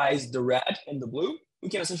characterize the red and the blue, we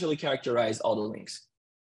can essentially characterize all the links.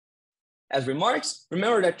 As remarks,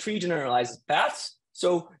 remember that tree generalizes paths,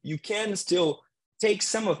 so you can still take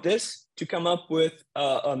some of this to come up with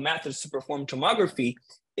methods to perform tomography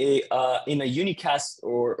in a unicast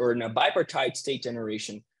or in a bipartite state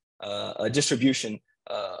generation distribution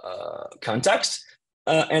context.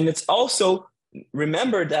 And it's also,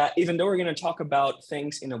 remember that even though we're going to talk about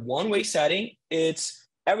things in a one-way setting, it's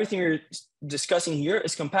everything we're discussing here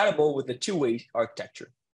is compatible with the two-way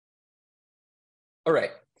architecture. All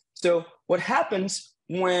right, so what happens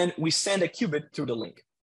when we send a qubit through the link?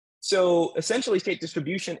 So essentially, state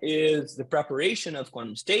distribution is the preparation of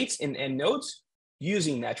quantum states in end nodes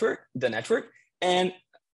using the network. And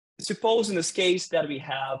suppose in this case that we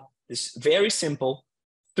have this very simple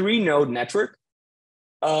 3-node network,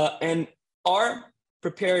 and R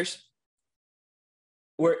prepares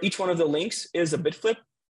where each one of the links is a bit flip,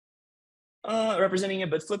 representing a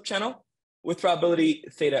bit flip channel. With probability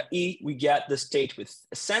theta E, we get the state with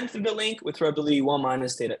send through the link. With probability 1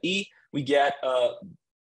 minus theta E, we get a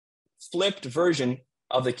flipped version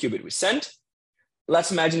of the qubit we sent.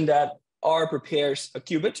 Let's imagine that R prepares a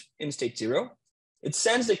qubit in state 0. It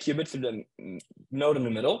sends the qubit through the node in the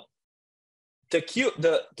middle.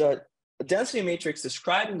 The density matrix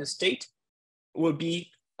described in the state will be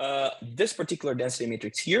this particular density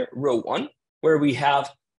matrix here, row 1, where we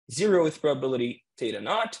have 0 with probability theta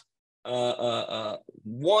naught,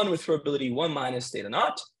 1 with probability 1 minus theta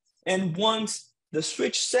naught. And once the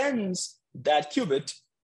switch sends that qubit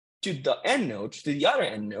to the end node, to the other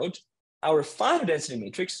end node, our final density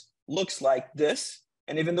matrix looks like this.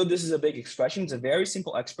 And even though this is a big expression, it's a very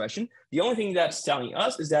simple expression. The only thing that's telling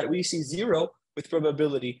us is that we see 0 with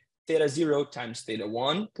probability theta 0 times theta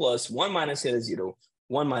 1 plus 1 minus theta 0,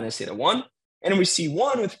 1 minus theta 1. And we see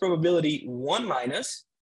 1 with probability 1 minus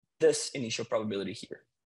this initial probability here.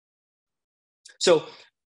 So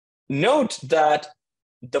note that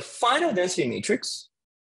the final density matrix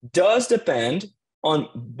does depend on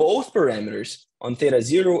both parameters, on theta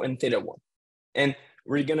 0 and theta 1. And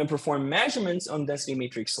we're going to perform measurements on density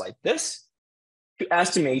matrix like this to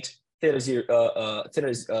estimate theta 0,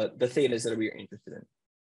 the thetas that we are interested in.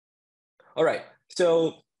 All right,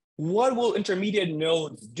 so what will intermediate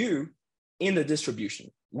nodes do in the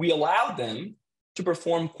distribution? We allow them to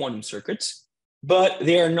perform quantum circuits, but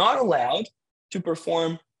they are not allowed to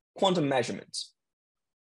perform quantum measurements.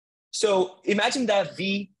 So imagine that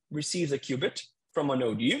V receives a qubit from a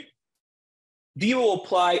node U. V will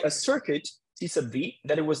apply a circuit, C sub V,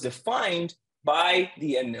 that it was defined by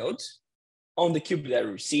the end nodes on the qubit that it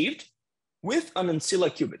received with an ancilla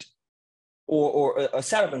qubit, or a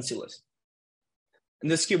set of ancillas. And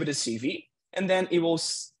this qubit is CV. And then it will,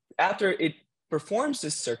 after it performs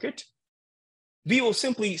this circuit, V will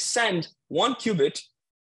simply send one qubit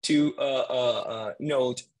to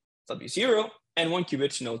node W0 and one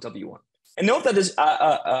qubit to node W1. And note that this,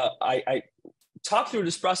 I talk through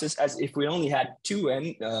this process as if we only had two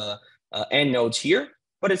N nodes here,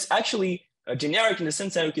 but it's actually generic in the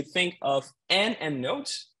sense that we could think of N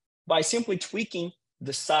nodes by simply tweaking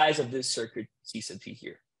the size of this circuit C sub T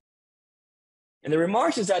here. And the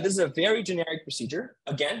remark is that this is a very generic procedure,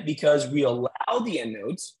 again, because we allow the N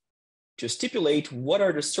nodes to stipulate what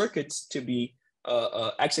are the circuits to be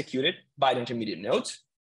executed by the intermediate nodes.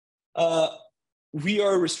 We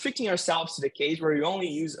are restricting ourselves to the case where we only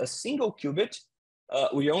use a single qubit,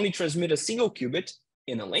 we only transmit a single qubit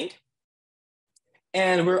in a link.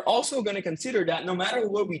 And we're also going to consider that no matter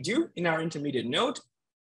what we do in our intermediate node,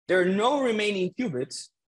 there are no remaining qubits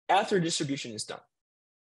after distribution is done.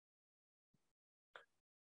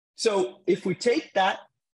 So if we take that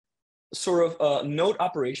sort of node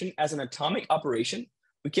operation as an atomic operation,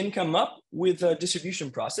 we can come up with a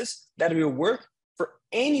distribution process that will work for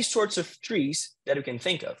any sorts of trees that we can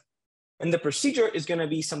think of. And the procedure is going to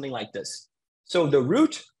be something like this. So the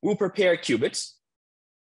root will prepare qubits.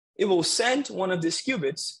 It will send one of these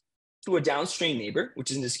qubits to a downstream neighbor,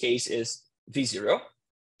 which in this case is V0.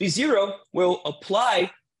 V0 will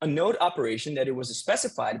apply a node operation that it was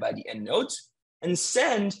specified by the N nodes and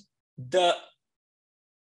send the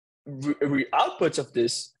outputs of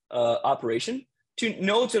this operation to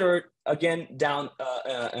nodes that are again down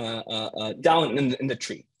in the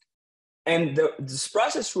tree. And this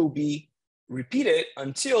process will be repeated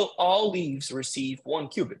until all leaves receive one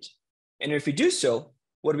qubit. And if we do so,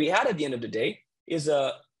 what we had at the end of the day is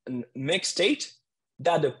a mixed state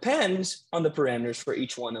that depends on the parameters for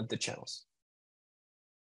each one of the channels.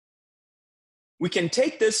 We can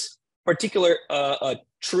take this particular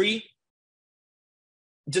tree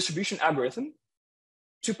distribution algorithm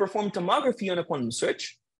to perform tomography on a quantum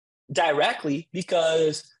switch directly,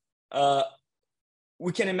 because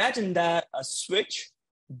we can imagine that a switch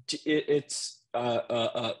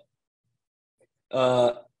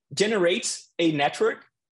generates a network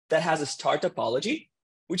that has a star topology,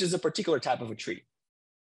 which is a particular type of a tree.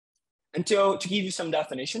 And to give you some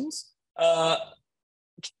definitions,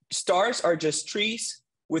 stars are just trees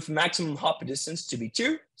with maximum hop distance to be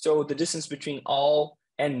 2. So the distance between all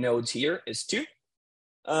N nodes here is 2.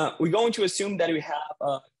 We're going to assume that we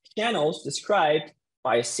have channels described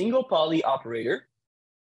by a single poly operator.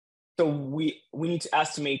 So we need to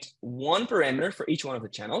estimate one parameter for each one of the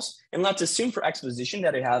channels. And let's assume for exposition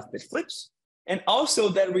that we have bit flips. And also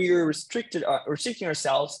that we are restricting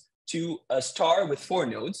ourselves to a star with 4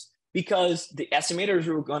 nodes, because the estimators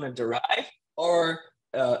we're going to derive are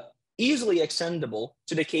easily extendable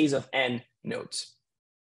to the case of N nodes.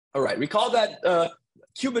 All right, recall that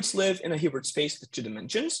qubits live in a Hilbert space with 2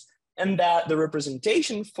 dimensions, and that the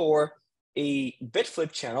representation for a bit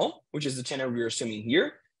flip channel, which is the channel we're assuming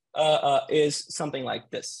here, is something like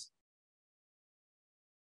this.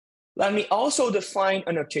 Let me also define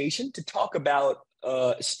a notation to talk about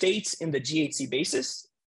states in the GHZ basis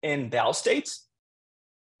and Bell states.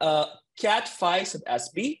 Cat phi sub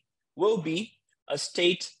SB will be a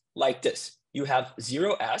state like this. You have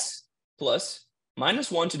 0s plus minus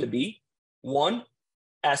 1 to the b, 1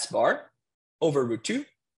 s bar over root 2,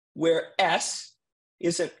 where s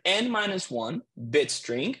is an n minus 1 bit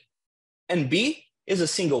string and b is a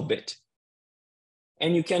single bit.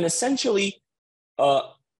 And you can essentially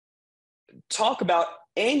talk about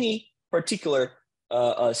any particular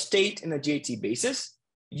state in the GHZ basis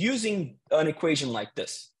using an equation like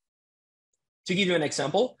this. To give you an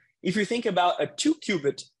example, if you think about a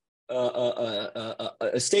 2-qubit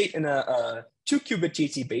a state in a 2-qubit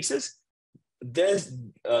GHZ basis,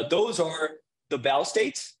 those are the Bell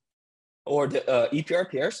states or the EPR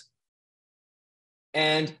pairs.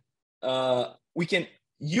 And we can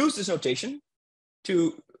use this notation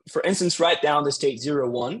to, for instance, write down the state 0,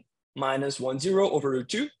 1 minus 1, 0 over root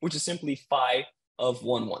 2, which is simply phi of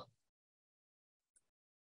 1, 1.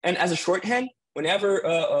 And as a shorthand,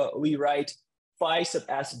 whenever we write phi sub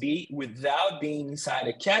SB without being inside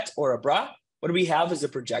a ket or a bra, what we have is a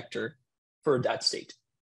projector for that state.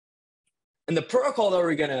 And the protocol that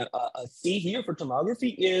we're going to see here for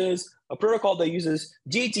tomography is a protocol that uses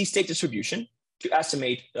GHZ state distribution to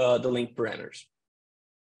estimate the link parameters.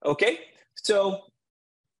 Okay, so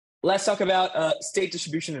let's talk about state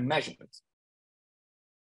distribution and measurements.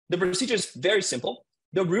 The procedure is very simple.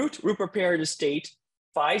 The root will prepare the state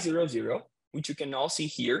phi 0, 0, which you can all see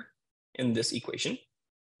here in this equation.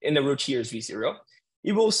 And the root here is V0.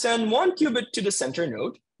 It will send 1 qubit to the center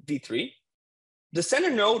node, V3. The center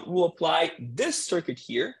node will apply this circuit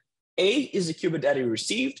here. A is the qubit that it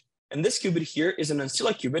received, and this qubit here is an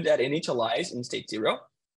ancilla qubit that initialized in state 0.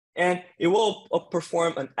 And it will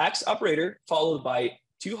perform an X operator followed by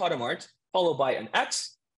 2 Hadamard followed by an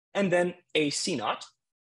X, and then a C naught.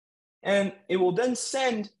 And it will then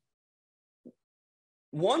send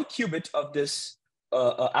 1 qubit of this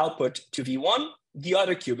output to V1, the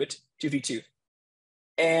other qubit to V2.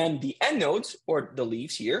 And the end nodes, or the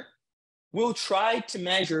leaves here, will try to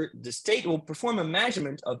measure the state, will perform a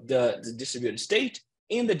measurement of the distributed state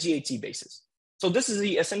in the GAT basis. So this is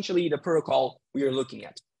essentially the protocol we are looking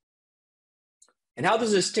at. And how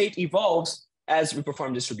does the state evolves as we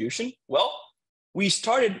perform distribution? Well, we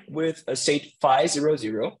started with a state phi 0,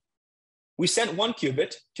 0. We sent 1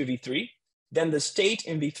 qubit to V3. Then the state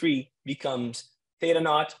in V3 becomes theta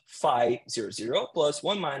naught phi 0, 0 plus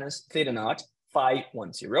 1 minus theta naught phi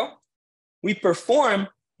 1, 0. We perform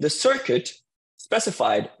the circuit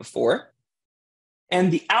specified before,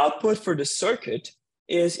 and the output for the circuit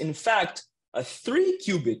is in fact a 3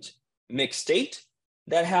 qubit mixed state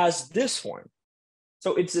that has this form.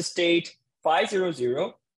 So it's the state phi 0,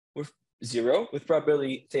 0 with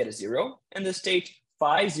probability theta 0, and the state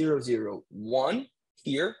phi 0, 0, 1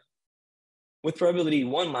 here with probability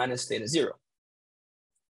 1 minus theta 0.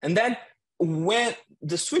 And then when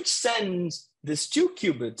the switch sends these 2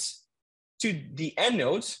 qubits to the end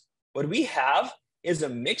nodes, what we have is a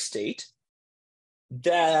mixed state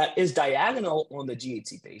that is diagonal on the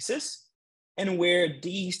GAT basis, and where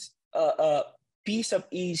these P sub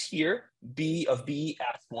E's here, B of B,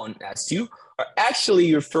 S1, S2, are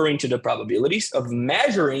actually referring to the probabilities of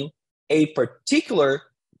measuring a particular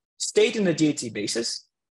state in the GAT basis,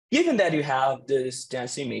 given that you have this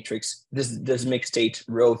density matrix, this mixed state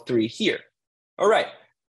rho 3 here. All right.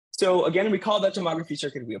 So again, recall that tomography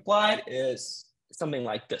circuit we applied is something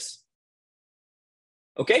like this.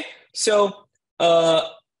 Okay, so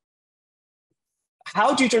how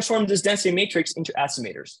do you transform this density matrix into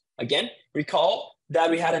estimators? Again, recall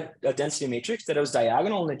that we had a density matrix that was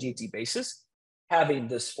diagonal on the GT basis, having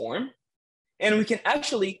this form, and we can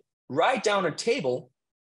actually write down a table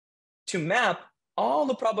to map all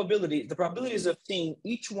the probabilities of seeing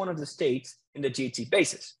each one of the states in the GT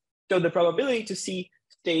basis. So the probability to see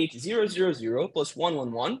state 0, 0, 0 plus 1,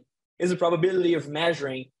 1, 1 is the probability of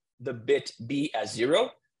measuring the bit B as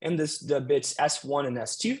 0, and the bits S1 and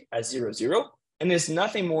S2 as 0, 0, and is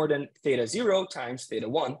nothing more than theta 0 times theta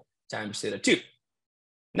 1 times theta 2.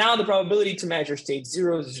 Now the probability to measure state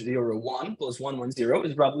 0, 0, 1 plus 1, 1, 0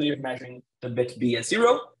 is the probability of measuring the bit B as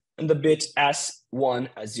 0, and the bit S1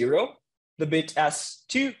 as 0, the bit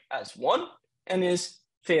S2 as 1, and is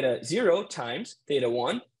theta 0 times theta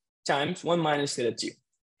 1 times 1 minus theta 2.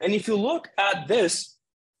 And if you look at this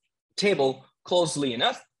table closely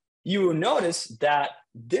enough, you will notice that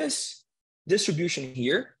this distribution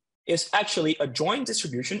here is actually a joint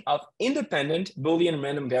distribution of independent Boolean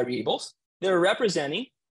random variables that are representing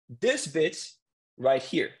this bit right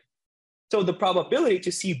here. So the probability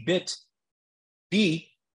to see bit B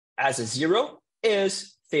as a 0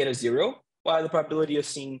 is theta 0, while the probability of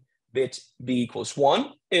seeing bit B equals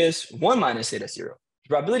 1 is 1 minus theta 0. The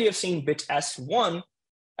probability of seeing bit S1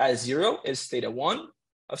 as 0 is theta 1,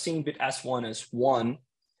 of seeing bit S1 as 1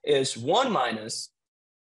 is 1 minus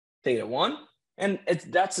theta 1, and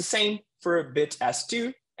that's the same for bit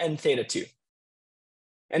S2 and theta 2.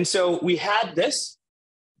 And so we had this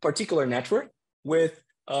particular network with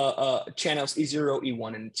channels E0,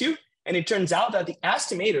 E1, and 2, and it turns out that the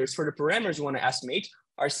estimators for the parameters we want to estimate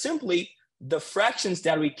are simply the fractions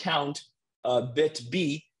that we count bit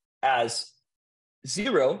B as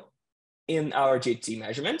 0 in our GT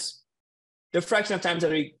measurements, the fraction of times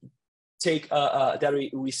that we take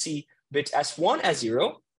we see bit S1 as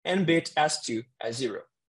 0 and bit S2 as 0.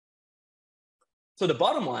 So the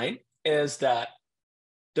bottom line is that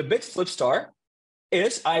the bit flip star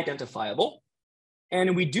is identifiable,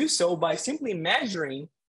 and we do so by simply measuring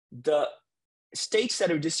the states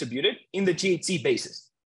that are distributed in the GHZ basis.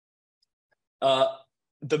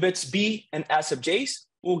 The bits B and S sub J's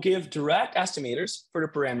will give direct estimators for the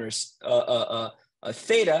parameters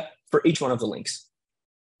theta for each one of the links.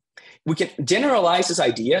 We can generalize this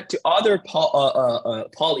idea to other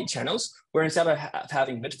poly channels, where instead of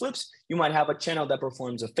having bit flips, you might have a channel that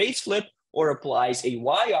performs a phase flip or applies a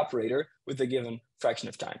Y operator with a given fraction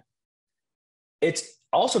of time. It's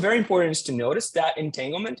also very important to notice that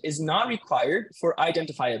entanglement is not required for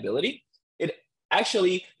identifiability. It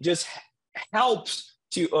actually just helps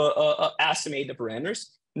to estimate the parameters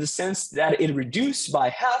in the sense that it reduces by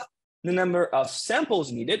half the number of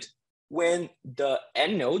samples needed when the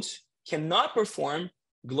end nodes cannot perform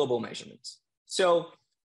global measurements. So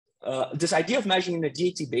this idea of measuring the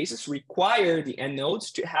DAT basis require the end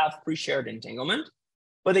nodes to have pre-shared entanglement,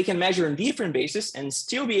 but they can measure in different bases and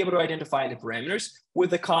still be able to identify the parameters with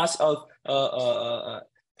the cost of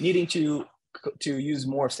needing to use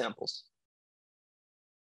more samples.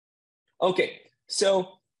 Okay,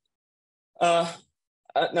 so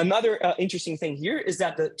another interesting thing here is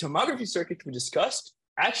that the tomography circuit we discussed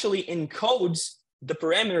actually encodes the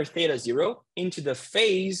parameter theta 0 into the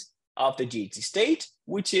phase of the Guedes state,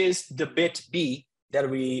 which is the bit B that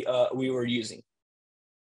we were using.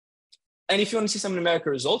 And if you want to see some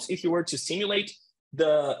numerical results, if you were to simulate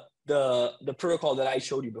the protocol that I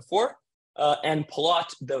showed you before and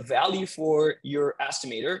plot the value for your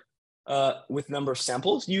estimator with number of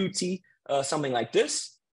samples, you would see something like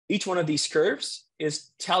this. Each one of these curves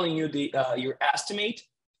is telling you your estimate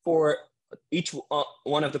for each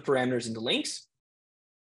one of the parameters in the links.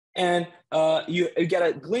 And you get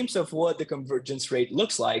a glimpse of what the convergence rate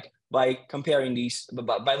looks like by comparing these,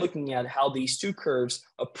 by looking at how these two curves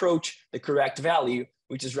approach the correct value,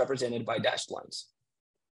 which is represented by dashed lines.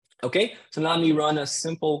 Okay, so now let me run a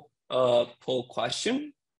simple poll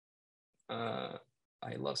question.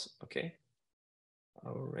 I lost, okay.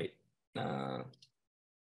 All right,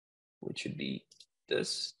 which should be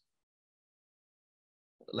this.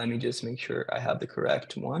 Let me just make sure I have the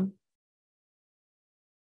correct one.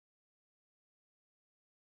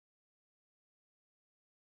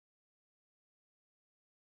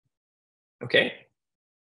 Okay.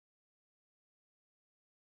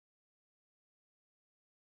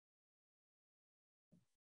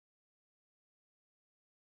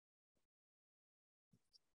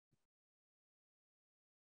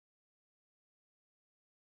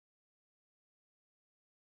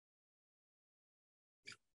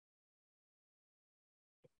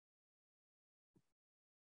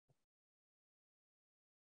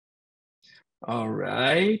 All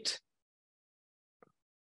right.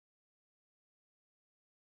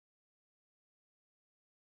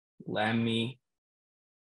 Let me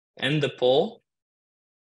end the poll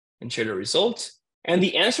and share the results. And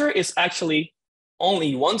the answer is actually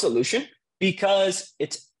only one solution because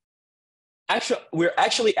we're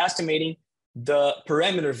actually estimating the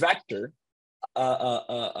parameter vector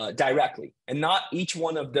directly and not each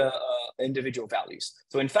one of the individual values.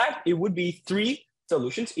 So in fact, it would be 3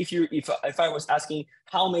 solutions if I was asking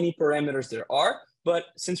how many parameters there are, but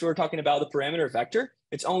since we're talking about the parameter vector,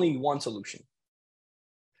 it's only one solution.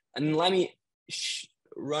 And let me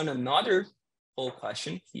run another poll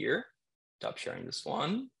question here. Stop sharing this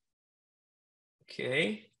one.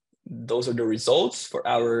 Okay, those are the results for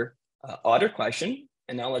our other question.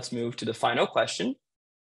 And now let's move to the final question.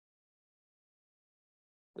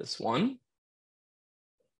 This one.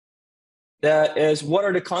 That is, what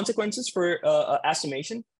are the consequences for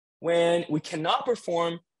estimation when we cannot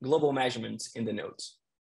perform global measurements in the nodes?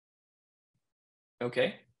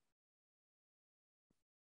 Okay.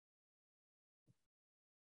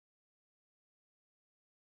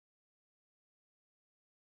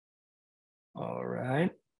 All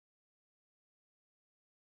right.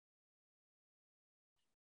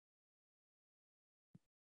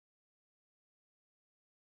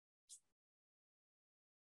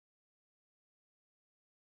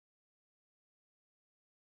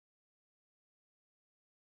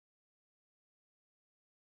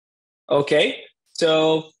 Okay,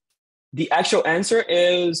 so the actual answer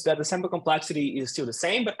is that the sample complexity is still the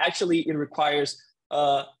same, but actually it requires,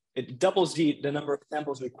 it doubles the number of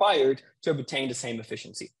samples required to obtain the same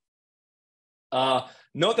efficiency. Note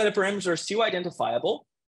that the parameters are still identifiable,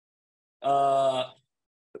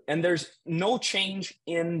 and there's no change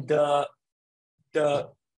in the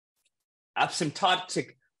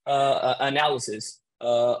asymptotic analysis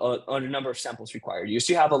on the number of samples required. You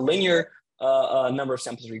still have a linear number of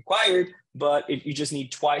samples required, but you just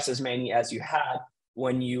need twice as many as you had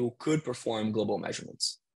when you could perform global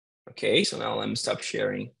measurements. Okay, so now let me stop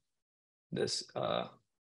sharing this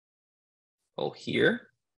here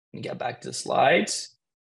and get back to the slides.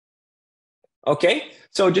 Okay,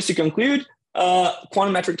 so just to conclude,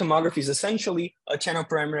 quantum metric tomography is essentially a channel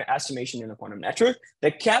parameter estimation in a quantum network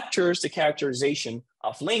that captures the characterization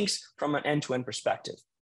of links from an end-to-end perspective.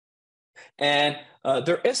 And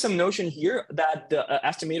there is some notion here that the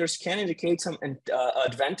estimators can indicate some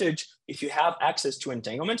advantage if you have access to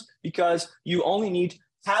entanglement, because you only need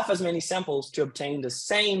half as many samples to obtain the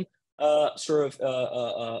same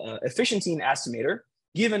efficiency in estimator,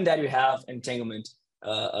 given that you have entanglement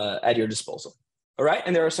at your disposal. All right,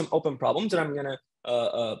 and there are some open problems that I'm gonna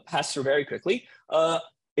pass through very quickly.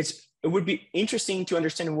 It would be interesting to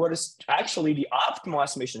understand what is actually the optimal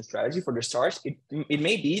estimation strategy for the stars. It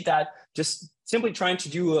may be that just simply trying to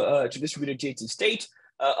do to distribute a Guedes state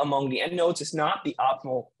among the end nodes is not the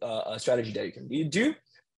optimal strategy that you can do.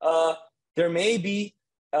 There may be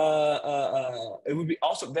it would be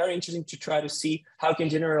also very interesting to try to see how we can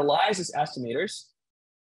generalize these estimators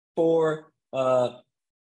for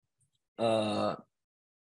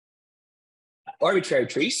arbitrary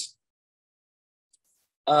trees.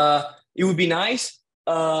 It would be nice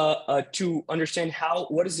to understand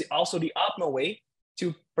what is also the optimal way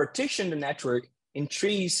to partition the network in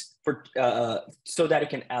trees for so that it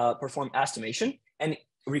can perform estimation and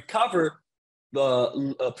recover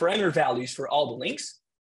the parameter values for all the links.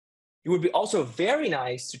 It would be also very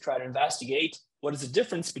nice to try to investigate what is the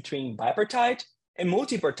difference between bipartite and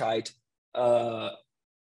multipartite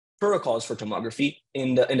protocols for tomography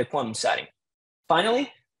in the quantum setting.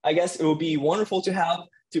 Finally, I guess it would be wonderful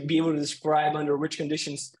to be able to describe under which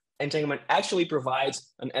conditions entanglement actually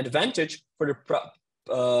provides an advantage for the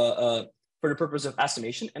purpose of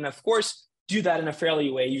estimation. And of course, do that in a fairly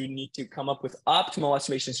way. You need to come up with optimal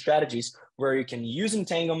estimation strategies where you can use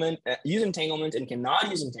entanglement and cannot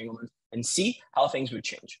use entanglement, and see how things would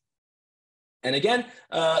change. And again,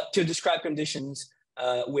 to describe conditions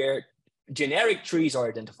where generic trees are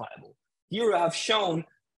identifiable. Here I have shown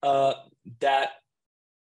that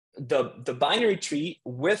the binary tree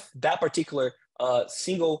with that particular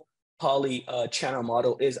single poly channel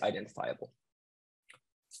model is identifiable.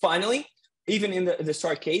 Finally, even in the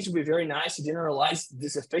start case, it would be very nice to generalize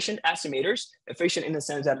these efficient estimators, efficient in the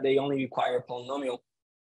sense that they only require a polynomial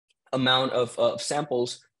amount of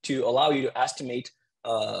samples to allow you to estimate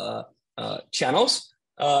channels,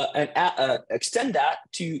 and extend that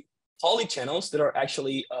to poly channels that are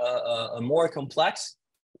actually more complex,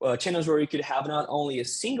 channels where you could have not only a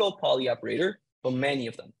single poly operator, but many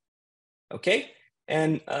of them. Okay,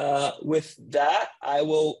 and with that,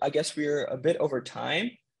 I guess we're a bit over time.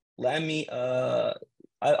 Let me,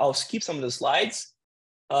 I'll skip some of the slides,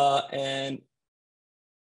 and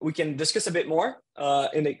we can discuss a bit more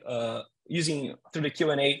using through the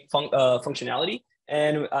Q&A functionality.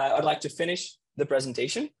 And I'd like to finish the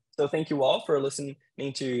presentation. So thank you all for listening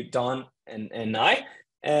to Don and I.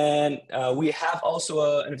 And we have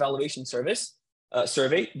also an evaluation survey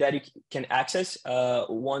that you can access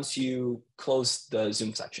once you close the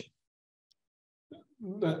Zoom section.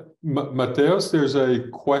 Matheus, there's a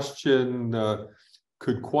question,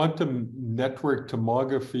 could quantum network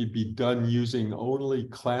tomography be done using only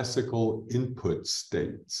classical input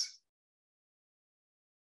states?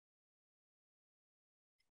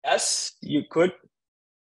 Yes, you could.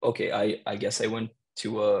 Okay, I guess I went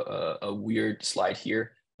to a weird slide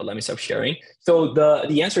here, but let me stop sharing. So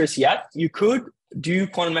the answer is yes, you could do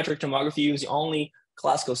quantum metric tomography using only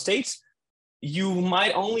classical states. You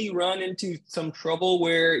might only run into some trouble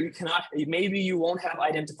where you cannot, maybe you won't have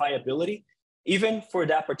identifiability, even for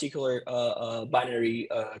that particular binary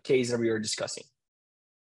case that we were discussing.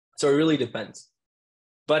 So it really depends.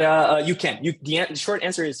 But you can. The short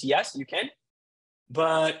answer is yes, you can.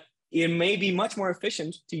 But it may be much more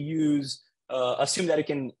efficient to use, assume that it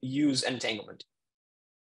can use entanglement.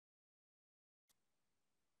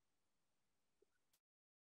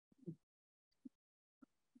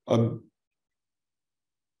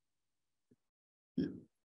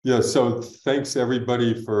 Yeah, so thanks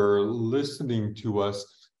everybody for listening to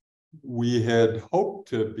us. We had hoped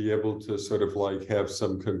to be able to sort of like have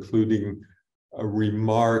some concluding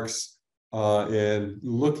remarks, and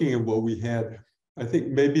looking at what we had, I think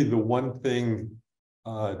maybe the one thing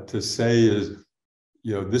to say is,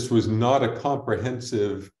 this was not a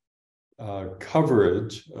comprehensive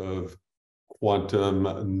coverage of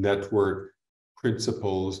quantum network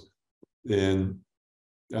principles, and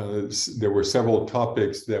there were several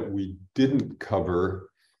topics that we didn't cover.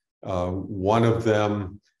 One of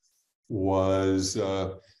them was,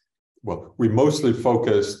 well, we mostly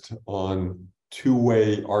focused on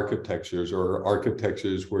two-way architectures, or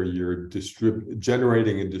architectures where you're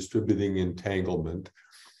generating and distributing entanglement.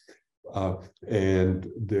 And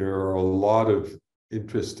there are a lot of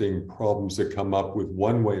interesting problems that come up with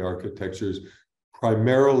one-way architectures,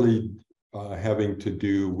 primarily having to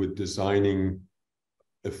do with designing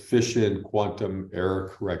efficient quantum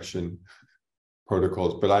error correction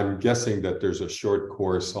protocols. But I'm guessing that there's a short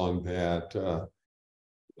course on that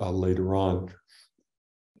later on.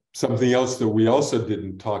 Something else that we also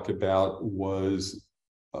didn't talk about was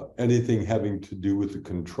anything having to do with the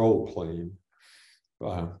control plane.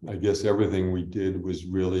 I guess everything we did was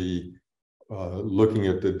really looking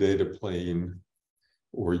at the data plane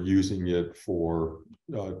or using it for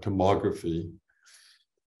tomography.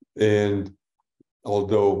 And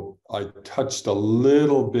although I touched a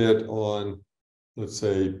little bit on, let's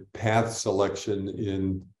say, path selection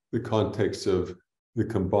in the context of the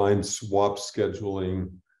combined swap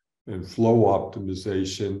scheduling and flow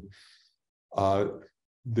optimization,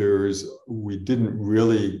 we didn't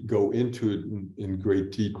really go into it in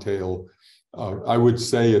great detail. I would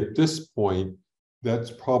say at this point,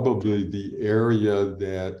 that's probably the area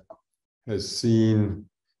that has seen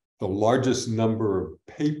the largest number of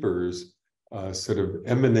papers sort of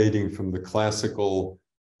emanating from the classical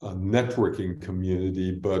networking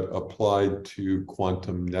community, but applied to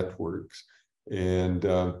quantum networks. And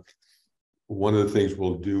one of the things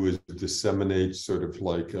we'll do is disseminate sort of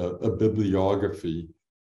like a bibliography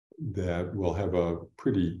that will have a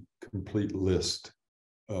pretty complete list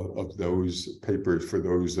of those papers for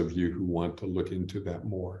those of you who want to look into that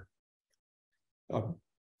more.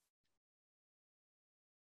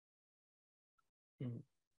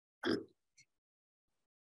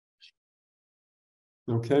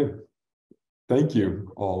 Okay, thank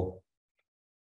you all.